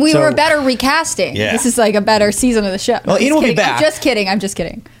 Yeah! See, we were better recasting. Yeah. This is a better season of the show. Well, Ian will be back. I'm just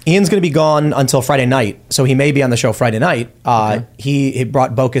kidding. Ian's going to be gone until Friday night, so he may be on the show Friday night. He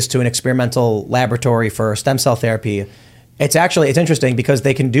brought Bocus to an experimental laboratory for stem cell therapy. It's interesting because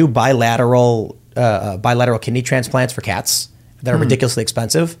they can do bilateral kidney transplants for cats that are ridiculously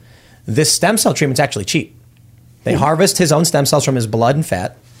expensive. This stem cell treatment's actually cheap. They harvest his own stem cells from his blood and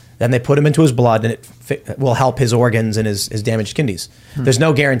fat. Then they put them into his blood, and it will help his organs and his damaged kidneys. There's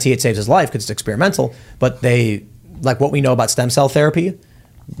no guarantee it saves his life because it's experimental. But they, what we know about stem cell therapy,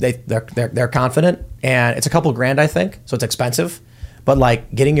 they're confident, and it's a couple grand, I think. So it's expensive. But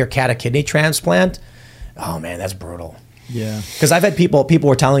getting your cat a kidney transplant, oh man, that's brutal. Yeah. Because I've had people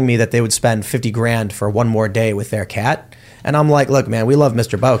were telling me that they would spend 50 grand for one more day with their cat, and I'm like, look, man, we love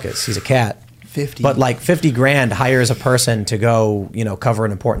Mr. Bocus. He's a cat. 50. But 50 grand hires a person to go, cover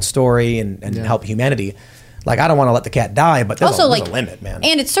an important story and help humanity. I don't want to let the cat die, but there's a limit, man.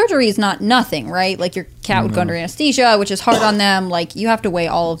 And its surgery is not nothing, right? Your cat would go under anesthesia, which is hard on them. You have to weigh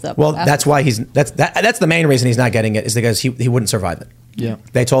all of them. Well, that's why that's the main reason he's not getting it is because he wouldn't survive it. Yeah.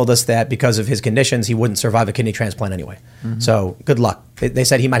 They told us that because of his conditions, he wouldn't survive a kidney transplant anyway. So good luck. They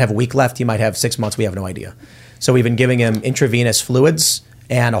said he might have a week left. He might have 6 months. We have no idea. So we've been giving him intravenous fluids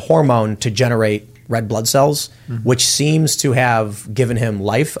and a hormone to generate red blood cells, which seems to have given him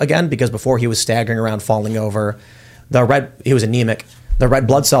life again, because before he was staggering around, falling over. He was anemic. The red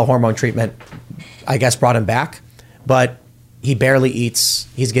blood cell hormone treatment, I guess, brought him back, but he barely eats.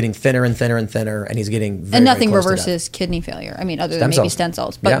 He's getting thinner and thinner and thinner, and he's getting very, and nothing very close to reverses kidney failure. I mean, other Stem than maybe cells. stem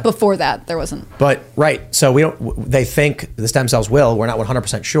cells, but before that, there wasn't. But right, so we don't. They think the stem cells will. We're not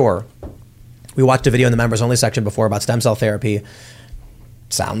 100% sure. We watched a video in the members only section before about stem cell therapy.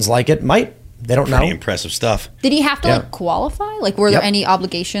 Sounds like it might. They don't know. Pretty impressive stuff. Did he have to qualify? Were there any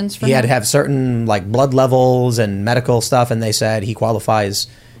obligations for him? He had to have certain blood levels and medical stuff, and they said he qualifies.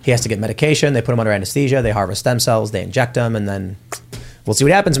 He has to get medication. They put him under anesthesia. They harvest stem cells. They inject him, and then we'll see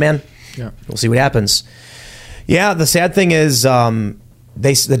what happens, man. Yeah. We'll see what happens. Yeah, the sad thing is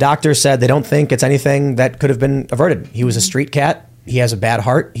the doctor said they don't think it's anything that could have been averted. He was a street cat. He has a bad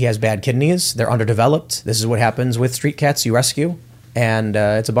heart. He has bad kidneys. They're underdeveloped. This is what happens with street cats you rescue, and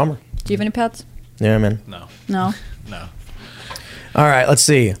it's a bummer. Do you have any pets? Yeah, man. No. No. No. All right, let's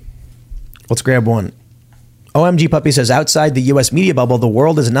see. Let's grab one. OMG Puppy says, outside the U.S. media bubble, the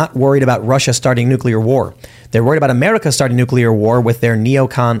world is not worried about Russia starting nuclear war. They're worried about America starting nuclear war with their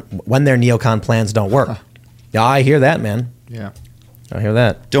when their neocon plans don't work. Yeah, I hear that, man. Yeah. I hear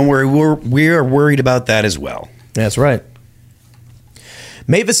that. Don't worry, we're worried about that as well. That's right.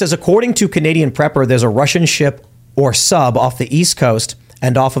 Mavis says, according to Canadian Prepper, there's a Russian ship or sub off the East Coast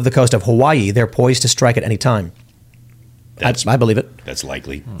and off of the coast of Hawaii. They're poised to strike at any time. I believe it. That's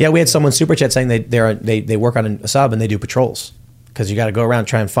likely. Yeah, we had someone super chat saying they work on a sub and they do patrols because you got to go around and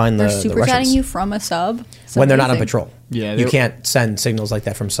try and find the They're super Russians. chatting you from a sub? When they're not on patrol. Yeah, you can't send signals like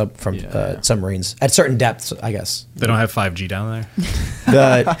that from submarines at certain depths, I guess. They don't have 5G down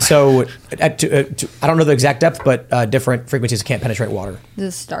there? So I don't know the exact depth, but different frequencies can't penetrate water.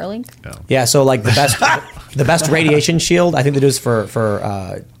 This is Starlink? Yeah, so like the best radiation shield, I think they do is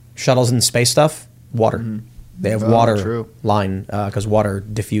for shuttles and space stuff, water. Mm-hmm. They have water line because water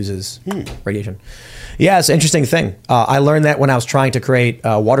diffuses radiation. Yeah, it's an interesting thing. I learned that when I was trying to create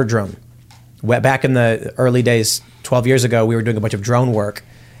a water drone. Back in the early days, 12 years ago, we were doing a bunch of drone work,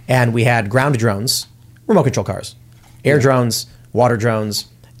 and we had ground drones, remote control cars, air drones, water drones.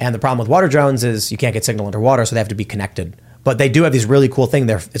 And the problem with water drones is you can't get signal underwater, so they have to be connected. But they do have these really cool thing.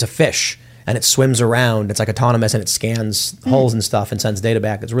 It's a fish, and it swims around. It's like autonomous, and it scans holes and stuff and sends data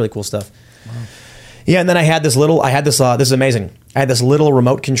back. It's really cool stuff. Wow. Yeah, and then I had this, this is amazing. I had this little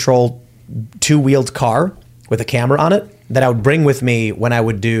remote control 2-wheeled car with a camera on it that I would bring with me when I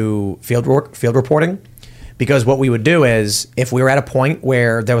would do field reporting. Because what we would do is if we were at a point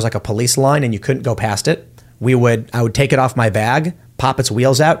where there was like a police line and you couldn't go past it, I would take it off my bag, pop its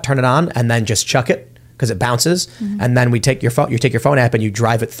wheels out, turn it on, and then just chuck it because it bounces. Mm-hmm. And then you take your phone app and you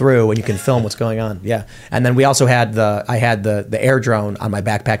drive it through and you can film what's going on. Yeah. And then we also had I had the air drone on my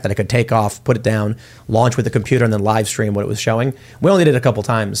backpack that I could take off, put it down, launch with the computer, and then live stream what it was showing. We only did it a couple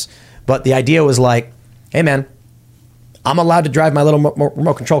times. But the idea was like, hey man, I'm allowed to drive my little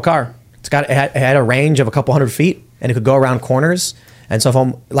remote control car. It had a range of a couple 100 feet and it could go around corners. And so if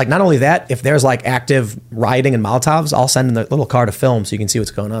I'm like, not only that, if there's like active rioting and Molotovs, I'll send in the little car to film so you can see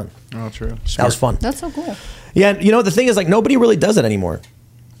what's going on. Oh, true. That was fun. That's so cool. Yeah, the thing is like nobody really does it anymore.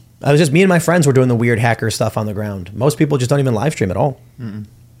 I was just me and my friends were doing the weird hacker stuff on the ground. Most people just don't even live stream at all. Mm-mm.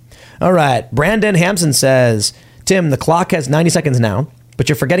 All right. Brandon Hampson says, Tim, the clock has 90 seconds now, but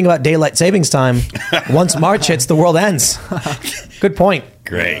you're forgetting about daylight savings time. Once March hits, the world ends. Good point.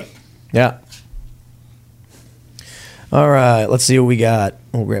 Great. Yeah. All right, let's see what we got.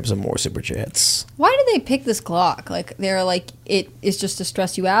 We'll grab some more super chats. Why did they pick this clock? Like they're like it is just to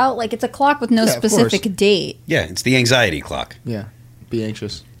stress you out. Like it's a clock with no specific date. Yeah, it's the anxiety clock. Yeah, be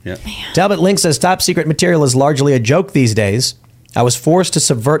anxious. Yeah. Talbot Link says top secret material is largely a joke these days. I was forced to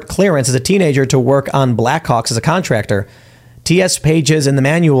subvert clearance as a teenager to work on Blackhawks as a contractor. TS pages in the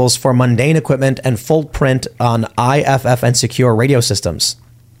manuals for mundane equipment and full print on IFF and secure radio systems.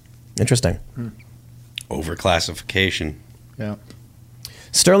 Interesting. Overclassification. Yeah.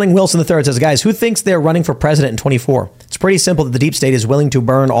 Sterling Wilson III says, guys, who thinks they're running for president in 24? It's pretty simple that the deep state is willing to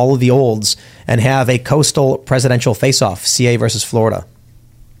burn all of the olds and have a coastal presidential face-off, CA versus Florida.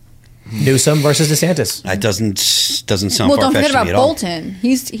 Newsom versus DeSantis. That doesn't sound well, don't far-fetched forget to me about at all. Bolton.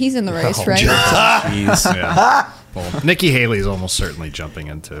 He's in the race, right? Yeah. Well, Nikki Haley is almost certainly jumping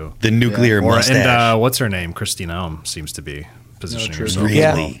into the nuclear mustache. And what's her name? Christine Elm seems to be positioning herself. Really?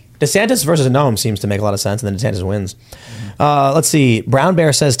 Yeah. DeSantis versus Noem seems to make a lot of sense, and then DeSantis wins. Let's see. Brown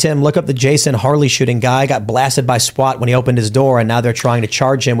Bear says, Tim, look up the Jason Harley shooting guy. Got blasted by SWAT when he opened his door, and now they're trying to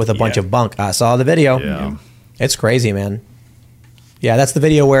charge him with a bunch of bunk. I saw the video. Yeah. It's crazy, man. Yeah, that's the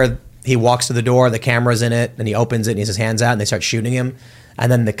video where he walks to the door, the camera's in it, and he opens it, and he has his hands out, and they start shooting him.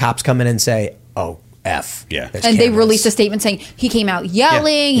 And then the cops come in and say, oh, F. Yeah. And they released a statement saying he came out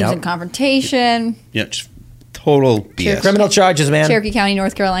yelling, he was in confrontation. Yeah, just total BS. Criminal charges, man. Cherokee County,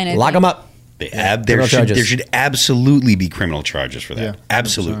 North Carolina. Lock them up. There should absolutely be criminal charges for that. Yeah,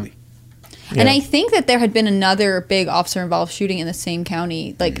 absolutely. And I think that there had been another big officer-involved shooting in the same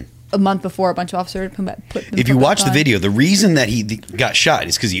county, like a month before. A bunch of officers put if you watch the video, the reason that he got shot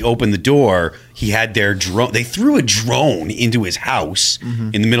is because he opened the door. He had their drone. They threw a drone into his house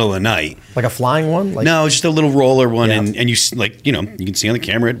in the middle of the night, like a flying one. No, just a little roller one, and you can see on the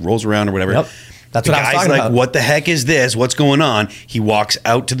camera it rolls around or whatever. Yep. That's The what I was guy's talking like, about. what the heck is this? What's going on? He walks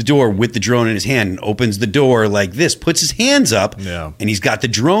out to the door with the drone in his hand and opens the door like this, puts his hands up, and he's got the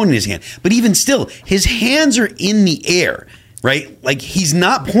drone in his hand. But even still, his hands are in the air, right? Like he's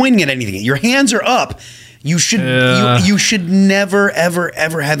not pointing at anything. Your hands are up. You should you should never ever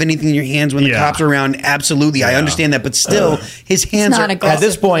ever have anything in your hands when the cops are around. Absolutely, I understand that, but still, his hands are at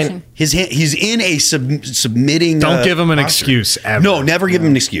this point. He's in a submitting. Don't give him an posture. excuse ever. No, never give him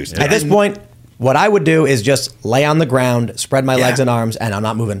an excuse. At this point, what I would do is just lay on the ground, spread my legs and arms, and I'm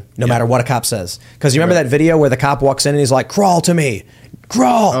not moving, no matter what a cop says. Because you remember that video where the cop walks in and he's like, "Crawl to me,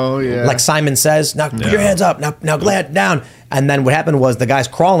 crawl." Oh yeah. Like Simon says, "Now put your hands up. Now glad down." And then what happened was the guy's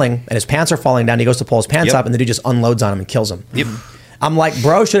crawling and his pants are falling down. He goes to pull his pants up, and the dude just unloads on him and kills him. Yep. I'm like,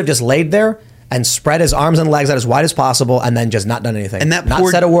 bro, should have just laid there and spread his arms and legs out as wide as possible, and then just not done anything. And that not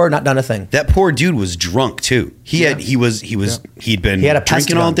poor- said a word, not done a thing. That poor dude was drunk too. He'd been He had a pest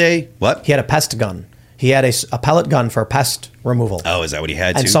drinking all gun. day. What? He had a pest gun. He had a pellet gun for pest removal. Oh, is that what he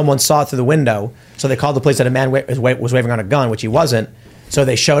had? And too? someone saw it through the window, so they called the police that a man was waving on a gun, which he wasn't. So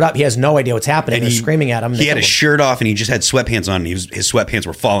they showed up. He has no idea what's happening. And They're screaming at him. He had his shirt off and he just had sweatpants on. And his sweatpants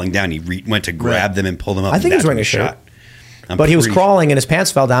were falling down. He went to grab them and pull them up. I think he was and wearing a that's when shirt. shot. But he was pretty crawling and his pants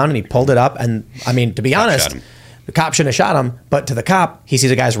fell down and he pulled it up. And I mean, to be honest, the cop shouldn't have shot him. But to the cop, he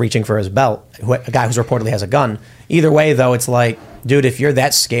sees a guy's reaching for his belt, a guy who's reportedly has a gun. Either way, though, it's like, dude, if you're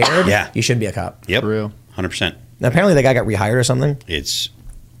that scared, you shouldn't be a cop. Yep. 100%. Now, apparently, the guy got rehired or something. It's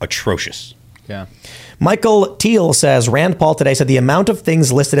atrocious. Yeah. Michael Teal says Rand Paul today said the amount of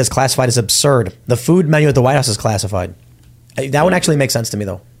things listed as classified is absurd. The food menu at the White House is classified. That one actually makes sense to me,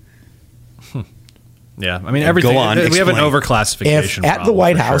 though. Yeah, I mean, everything. Go on, we have an explain. overclassification. If at the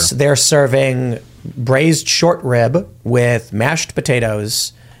White House they're serving braised short rib with mashed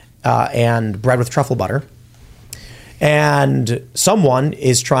potatoes and bread with truffle butter, and someone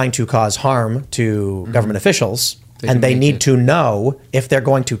is trying to cause harm to government officials, and they need to know if they're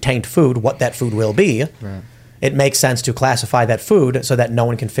going to taint food, what that food will be. Right. It makes sense to classify that food so that no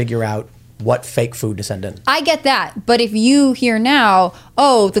one can figure out what fake food to send in. I get that. But if you hear now,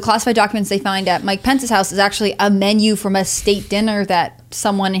 oh, the classified documents they find at Mike Pence's house is actually a menu from a state dinner that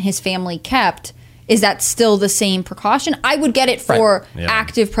someone in his family kept, is that still the same precaution? I would get it for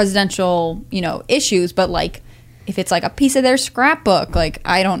active presidential, issues, but like if it's like a piece of their scrapbook, like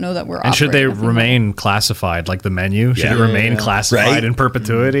I don't know that we're And should they operating with remain classified, like the menu? Should Yeah. it remain classified Right. in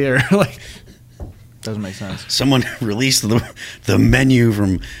perpetuity, or like? Doesn't make sense. Someone released the menu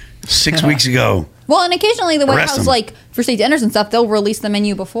from 6 weeks ago. Well, and occasionally the White Arrest House, them. like for state dinners and stuff, they'll release the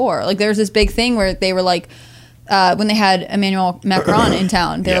menu before. Like there's this big thing where they were like, when they had Emmanuel Macron in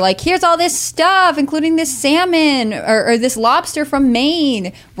town, they're like, here's all this stuff, including this salmon or this lobster from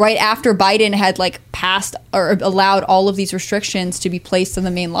Maine, right after Biden had like passed or allowed all of these restrictions to be placed on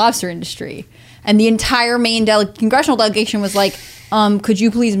the Maine lobster industry. And the entire Maine congressional delegation was like, could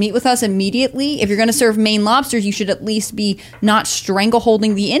you please meet with us immediately? If you're going to serve Maine lobsters, you should at least be not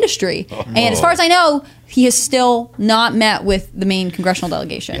strangleholding the industry. And as far as I know, he has still not met with the Maine congressional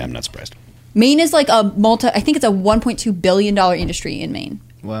delegation. Yeah, I'm not surprised. Maine is like I think it's a $1.2 billion industry in Maine.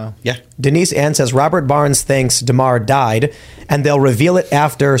 Wow. Yeah. Denise Ann says Robert Barnes thinks DeMar died, and they'll reveal it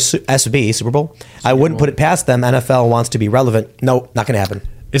after SB, Super Bowl. I wouldn't put it past them. NFL wants to be relevant. No, not going to happen.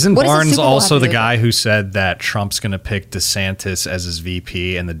 Isn't What does the Barnes Super Bowl also have to the do with guy who said that Trump's going to pick DeSantis as his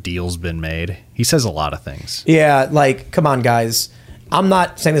VP and the deal's been made? He says a lot of things. Yeah, like, come on, guys. I'm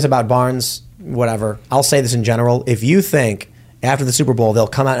not saying this about Barnes, whatever. I'll say this in general. If you think after the Super Bowl they'll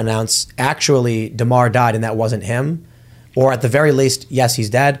come out and announce, actually, DeMar died and that wasn't him, or at the very least, yes, he's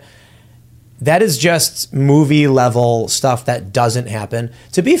dead, that is just movie-level stuff that doesn't happen.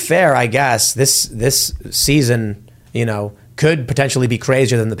 To be fair, I guess, this season, could potentially be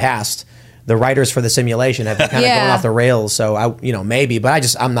crazier than the past. The writers for the simulation have been kind of going off the rails, so maybe,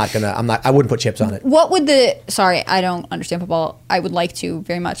 but I wouldn't put chips on it. What would sorry, I don't understand football. I would like to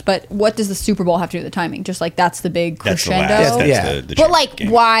very much, but what does the Super Bowl have to do with the timing? Just like that's the big crescendo. That's the But like,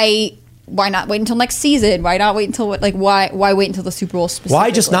 why not wait until next season? Why not wait until why wait until the Super Bowl specifically?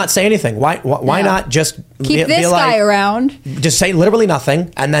 Why just not say anything? Why not just keep this guy around? Just say literally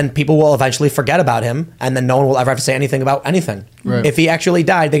nothing, and then people will eventually forget about him, and then no one will ever have to say anything about anything. Right. If he actually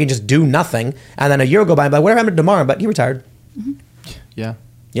died, they can just do nothing, and then a year will go by, but whatever happened to DeMar? But he retired. Yeah.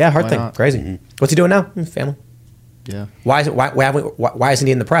 Yeah, hard Why thing. not? Crazy. What's he doing now? Family. Yeah. Why is it? Why isn't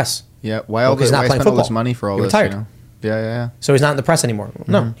he in the press? Yeah. Why all Because he's this? not Why playing spend all football. this money for all He this? retired. Yeah. So he's not in the press anymore.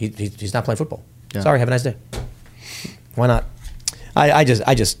 No, he's not playing football. Yeah. Sorry, have a nice day. Why not? I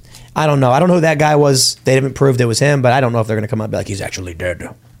don't know. I don't know who that guy was. They haven't proved it was him, but I don't know if they're going to come out and be like, he's actually dead.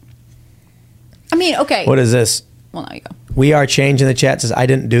 I mean, okay. What is this? Well, now you go. We Are Change in the chat says, I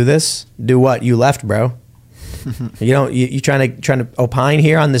didn't do this. Do what? You left, bro. You trying to opine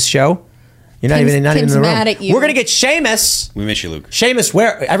here on this show? You're not even in the room. Mad at you. We're gonna get Seamus. We miss you, Luke. Seamus,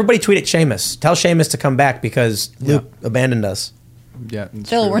 where? Everybody tweet at Seamus. Tell Seamus to come back because Luke abandoned us. Yeah,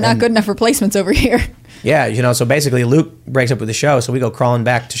 Phil, we're not good enough replacements over here. Yeah, so basically Luke breaks up with the show, so we go crawling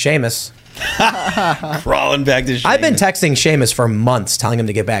back to Seamus. Crawling back to Seamus. I've been texting Seamus for months, telling him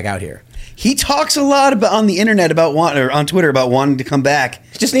to get back out here. He talks a lot about on the internet or on Twitter about wanting to come back.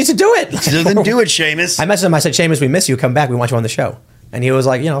 He just needs to do it. He doesn't do it, Seamus. I messaged him. I said, Seamus, we miss you. Come back. We want you on the show. And he was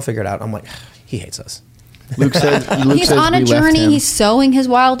like, I'll figure it out. I'm like, he hates us. Luke said He's on a journey. He's sowing his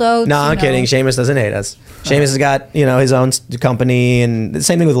wild oats. No, I'm kidding. Seamus doesn't hate us. Seamus has got, his own company, and the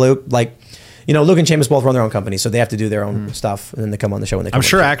same thing with Luke. Like, Luke and Seamus both run their own company, so they have to do their own stuff, and then they come on the show when they come. I'm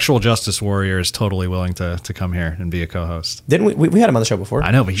sure Actual Justice Warrior is totally willing to come here and be a co-host. Didn't we had him on the show before.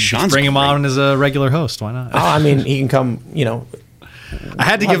 I know, but just bring him on as a regular host. Why not? Oh, I mean, he can come, I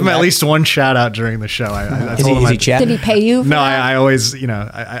had to give him at least one shout out during the show. I told him Did he pay you? No, I always,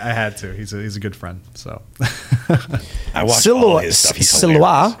 I had to. He's a good friend. So I watched all his stuff. He's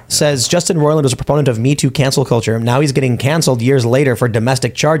Silois says Justin Roiland was a proponent of Me Too cancel culture. Now he's getting canceled years later for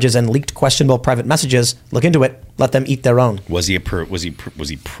domestic charges and leaked questionable private messages. Look into it. Let them eat their own. Was he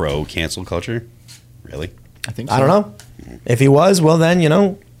pro cancel culture? Really? I think so. I don't know. If he was, well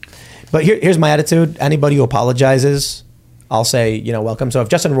then, But here's my attitude. Anybody who apologizes, I'll say, welcome. So if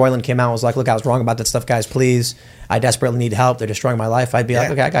Justin Roiland came out and was like, look, I was wrong about that stuff, guys, please. I desperately need help. They're destroying my life. I'd be like,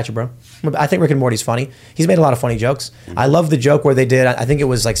 okay, I got you, bro. I think Rick and Morty's funny. He's made a lot of funny jokes. I love the joke where they did, I think it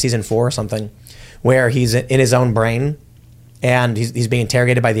was like season 4 or something, where he's in his own brain and he's being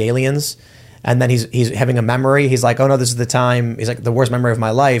interrogated by the aliens. And then he's having a memory. He's like, oh no, this is the time. He's like, the worst memory of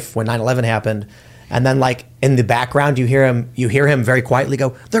my life when 9/11 happened. And then, like, in the background, you hear him very quietly go,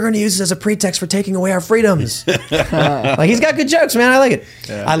 they're going to use this as a pretext for taking away our freedoms. Like, he's got good jokes, man. I like it.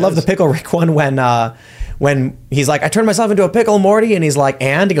 Yeah, I love the Pickle Rick one when he's like, I turned myself into a pickle, Morty. And he's like,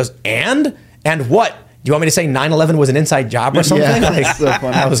 and? He goes, and? And what? Do you want me to say 9/11 was an inside job or something? Yeah, like, so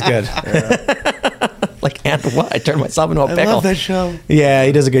funny. That was good. Yeah. Like, and what? I turned myself into a pickle. I love that show. Yeah,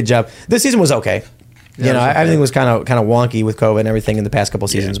 he does a good job. This season was okay. Yeah, everything was kind of wonky with COVID and everything in the past couple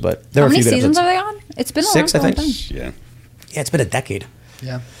seasons, but there How were a many few good seasons episodes. are they on? It's been a 6, long I think. time. Yeah. Yeah, it's been a decade.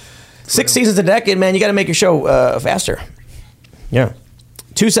 Yeah. 6 seasons a decade, man. You got to make your show faster. Yeah.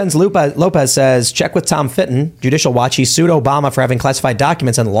 2 Cents Lopez says, check with Tom Fitton, Judicial Watch. He sued Obama for having classified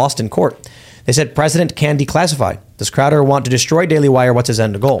documents and lost in court. They said president can declassify. Does Crowder want to destroy Daily Wire? What's his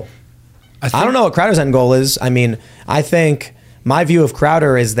end goal? I don't know what Crowder's end goal is. I mean, I think my view of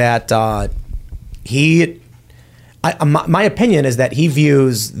Crowder is that my opinion is that he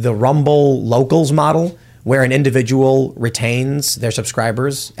views the Rumble Locals model, where an individual retains their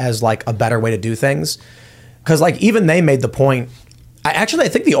subscribers, as like a better way to do things. Because like even they made the point. I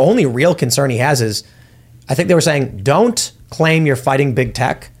think the only real concern he has is, I think they were saying, don't claim you're fighting big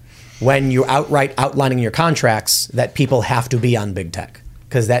tech when you're outright outlining your contracts that people have to be on big tech,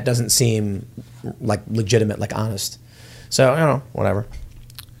 because that doesn't seem like legitimate, like honest. So I don't know, whatever.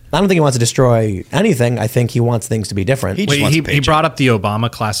 I don't think he wants to destroy anything. I think he wants things to be different. He brought up the Obama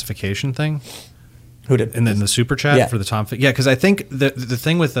classification thing. Who did? And then the super chat Yeah. for the Tom. Yeah, because I think the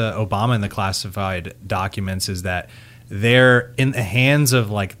thing with Obama and the classified documents is that they're in the hands of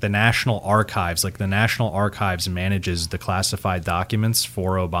like the National Archives. Like the National Archives manages the classified documents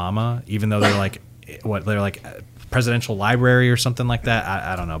for Obama, even though they're like they're like presidential library or something like that.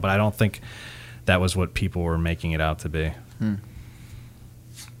 I don't know, but I don't think that was what people were making it out to be.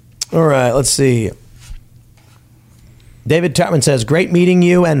 All right, let's see. David Tartman says, great meeting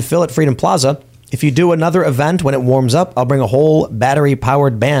you and Phil at Freedom Plaza. If you do another event when it warms up, I'll bring a whole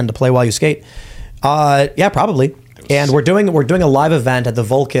battery-powered band to play while you skate. Yeah, probably. And we're doing a live event at the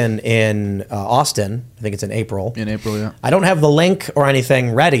Vulcan in Austin. I think it's in April. In April, yeah. I don't have the link or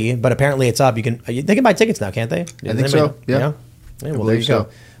anything ready, but apparently it's up. They can buy tickets now, can't they? I think so. Yeah. Well, there you go.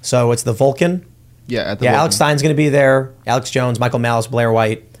 So it's the Vulcan. Yeah, at the Vulcan. Alex Stein's going to be there. Alex Jones, Michael Malice, Blair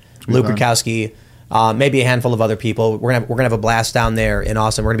White, Luke Rukowski, maybe a handful of other people. We're gonna have a blast down there in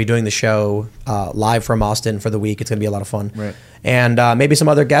Austin. We're gonna be doing the show live from Austin for the week. It's gonna be a lot of fun. Right. And maybe some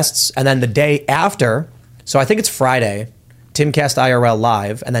other guests. And then the day after, so I think it's Friday, Timcast IRL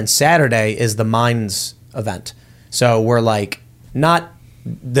live, and then Saturday is the Minds event. So we're like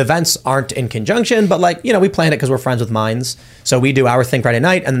the events aren't in conjunction, but like, we planned it because we're friends with Minds. So we do our thing Friday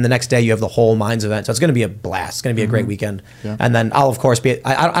night, and then the next day you have the whole Minds event. So it's going to be a blast. It's going to be a great weekend. Yeah. And then I'll of course be.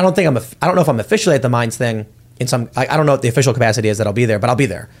 I don't know if I'm officially at the Minds thing in some. I don't know what the official capacity is that I'll be there, but I'll be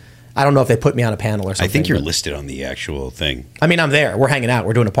there. I don't know if they put me on a panel or something. I think you're listed on the actual thing. I mean, I'm there. We're hanging out.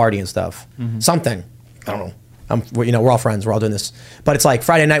 We're doing a party and stuff. Something. I don't know. We're all friends. We're all doing this. But it's like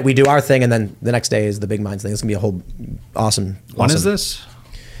Friday night we do our thing, and then the next day is the Big Minds thing. It's gonna be a whole awesome. When is this?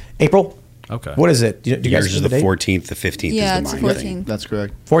 April. Okay. What is it? Do you guys Yours is know the date? 14th. The 15th Yeah, is it's the Minds 14th. thing. That's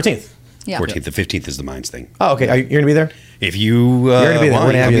correct. 14th. Yeah. 14th. The 15th is the Minds thing. Oh, okay. You're gonna be there. If you You're gonna be there. want,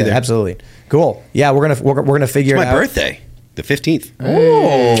 We're gonna have I'll you be there. Absolutely. Cool. Yeah, we're gonna figure It's it my out. birthday, the 15th.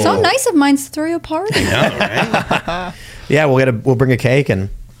 Oh. So nice of mine to throw you a party. Yeah, we'll bring a cake and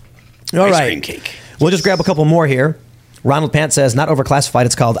all Ice right. cream cake. We'll just grab a couple more here. Ronald Pant says, not overclassified.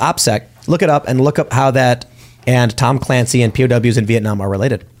 It's called OPSEC. Look it up and look up how that and Tom Clancy and POWs in Vietnam are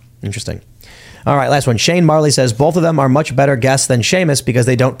related. Interesting. All right, last one. Shane Marley says, both of them are much better guests than Seamus because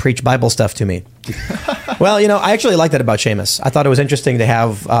they don't preach Bible stuff to me. Well, I actually like that about Seamus. I thought it was interesting to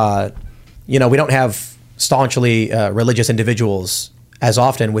have, we don't have staunchly religious individuals as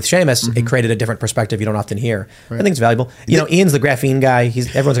often. With Seamus, it created a different perspective you don't often hear. Right. I think it's valuable. Ian's the graphene guy.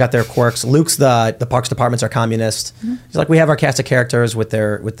 Everyone's got their quirks. Luke's the parks departments are communist. It's like we have our cast of characters with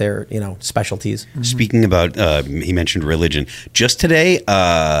their specialties. Speaking about, he mentioned religion. Just today,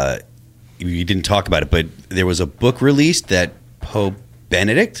 you didn't talk about it, but there was a book released that Pope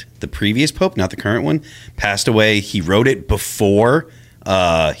Benedict, the previous pope, not the current one, passed away. He wrote it before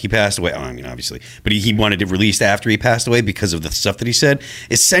he passed away. Obviously, but he wanted it released after he passed away because of the stuff that he said.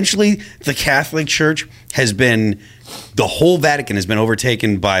 Essentially, the Catholic Church the whole Vatican has been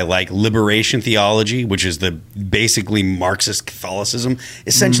overtaken by like liberation theology, which is the basically Marxist Catholicism.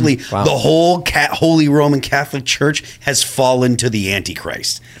 Essentially, the whole Holy Roman Catholic Church has fallen to the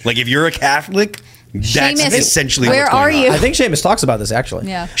Antichrist. Like if you're a Catholic, that's Seamus, essentially where what's going are on. you? I think Seamus talks about this actually.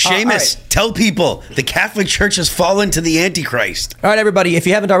 Yeah. Seamus, tell people the Catholic Church has fallen to the Antichrist. All right, everybody, if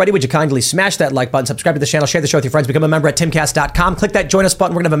you haven't already, would you kindly smash that like button, subscribe to the channel, share the show with your friends, become a member at timcast.com. Click that join us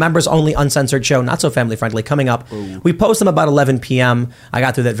button. We're going to have a members-only uncensored show, not so family-friendly, coming up. We post them about 11 p.m. I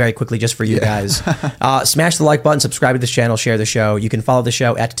got through that very quickly just for you guys. Smash the like button, subscribe to this channel, share the show. You can follow the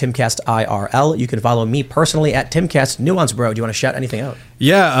show at TimcastIRL. You can follow me personally at Timcast Nuance Bro. Do you want to shout anything out?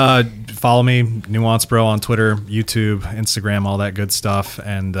 Yeah, follow me, Nuance Bro, on Twitter, YouTube, Instagram, all that good stuff.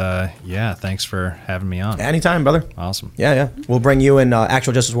 And thanks for having me on. Anytime, brother. Awesome. Yeah. We'll bring you and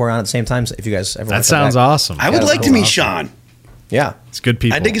Actual Justice Warrior on at the same time if you guys ever want to That sounds awesome. I would like to meet Sean. Yeah. It's good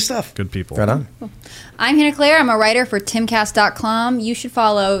people. I dig his stuff. Good people. Right on. I'm Hannah Claire. I'm a writer for timcast.com. You should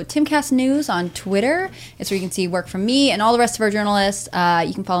follow Timcast News on Twitter. It's where you can see work from me and all the rest of our journalists.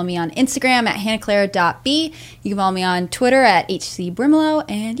 You can follow me on Instagram at hannahclaire.b. You can follow me on Twitter at hcbrimlow.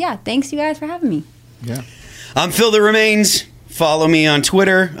 And thanks you guys for having me. Yeah. I'm Phil That Remains. Follow me on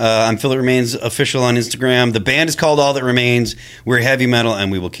Twitter. I'm Phil That Remains official on Instagram. The band is called All That Remains. We're heavy metal, and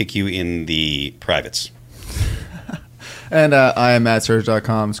we will kick you in the privates. And I am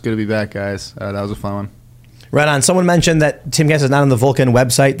MattSurge.com. It's good to be back, guys. That was a fun one. Right on. Someone mentioned that Timcast is not on the Vulcan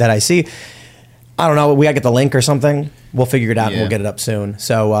website that I see. I don't know. We gotta get the link or something. We'll figure it out and we'll get it up soon.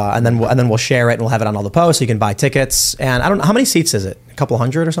 So and then we'll share it and we'll have it on all the posts. So you can buy tickets. And I don't know how many seats is it? A couple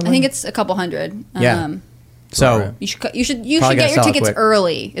hundred or something? I think it's a couple hundred. Yeah. So you should get Probably gotta your sell it tickets quick.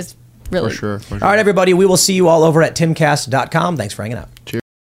 early. Is really For sure. All right, everybody. We will see you all over at timcast.com. Thanks for hanging out. Cheers.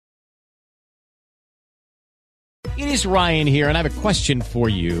 It is Ryan here, and I have a question for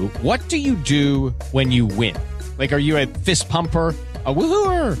you. What do you do when you win? Like, are you a fist pumper, a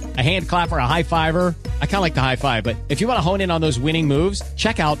woohooer, a hand clapper, a high fiver? I kind of like the high five, but if you want to hone in on those winning moves,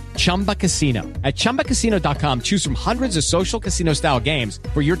 check out Chumba Casino. At ChumbaCasino.com, choose from hundreds of social casino-style games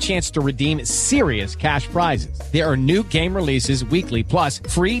for your chance to redeem serious cash prizes. There are new game releases weekly, plus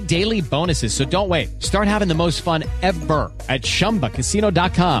free daily bonuses. So don't wait. Start having the most fun ever at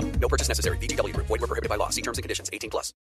ChumbaCasino.com. No purchase necessary. VGW Group. Void where prohibited by law. See terms and conditions. 18+.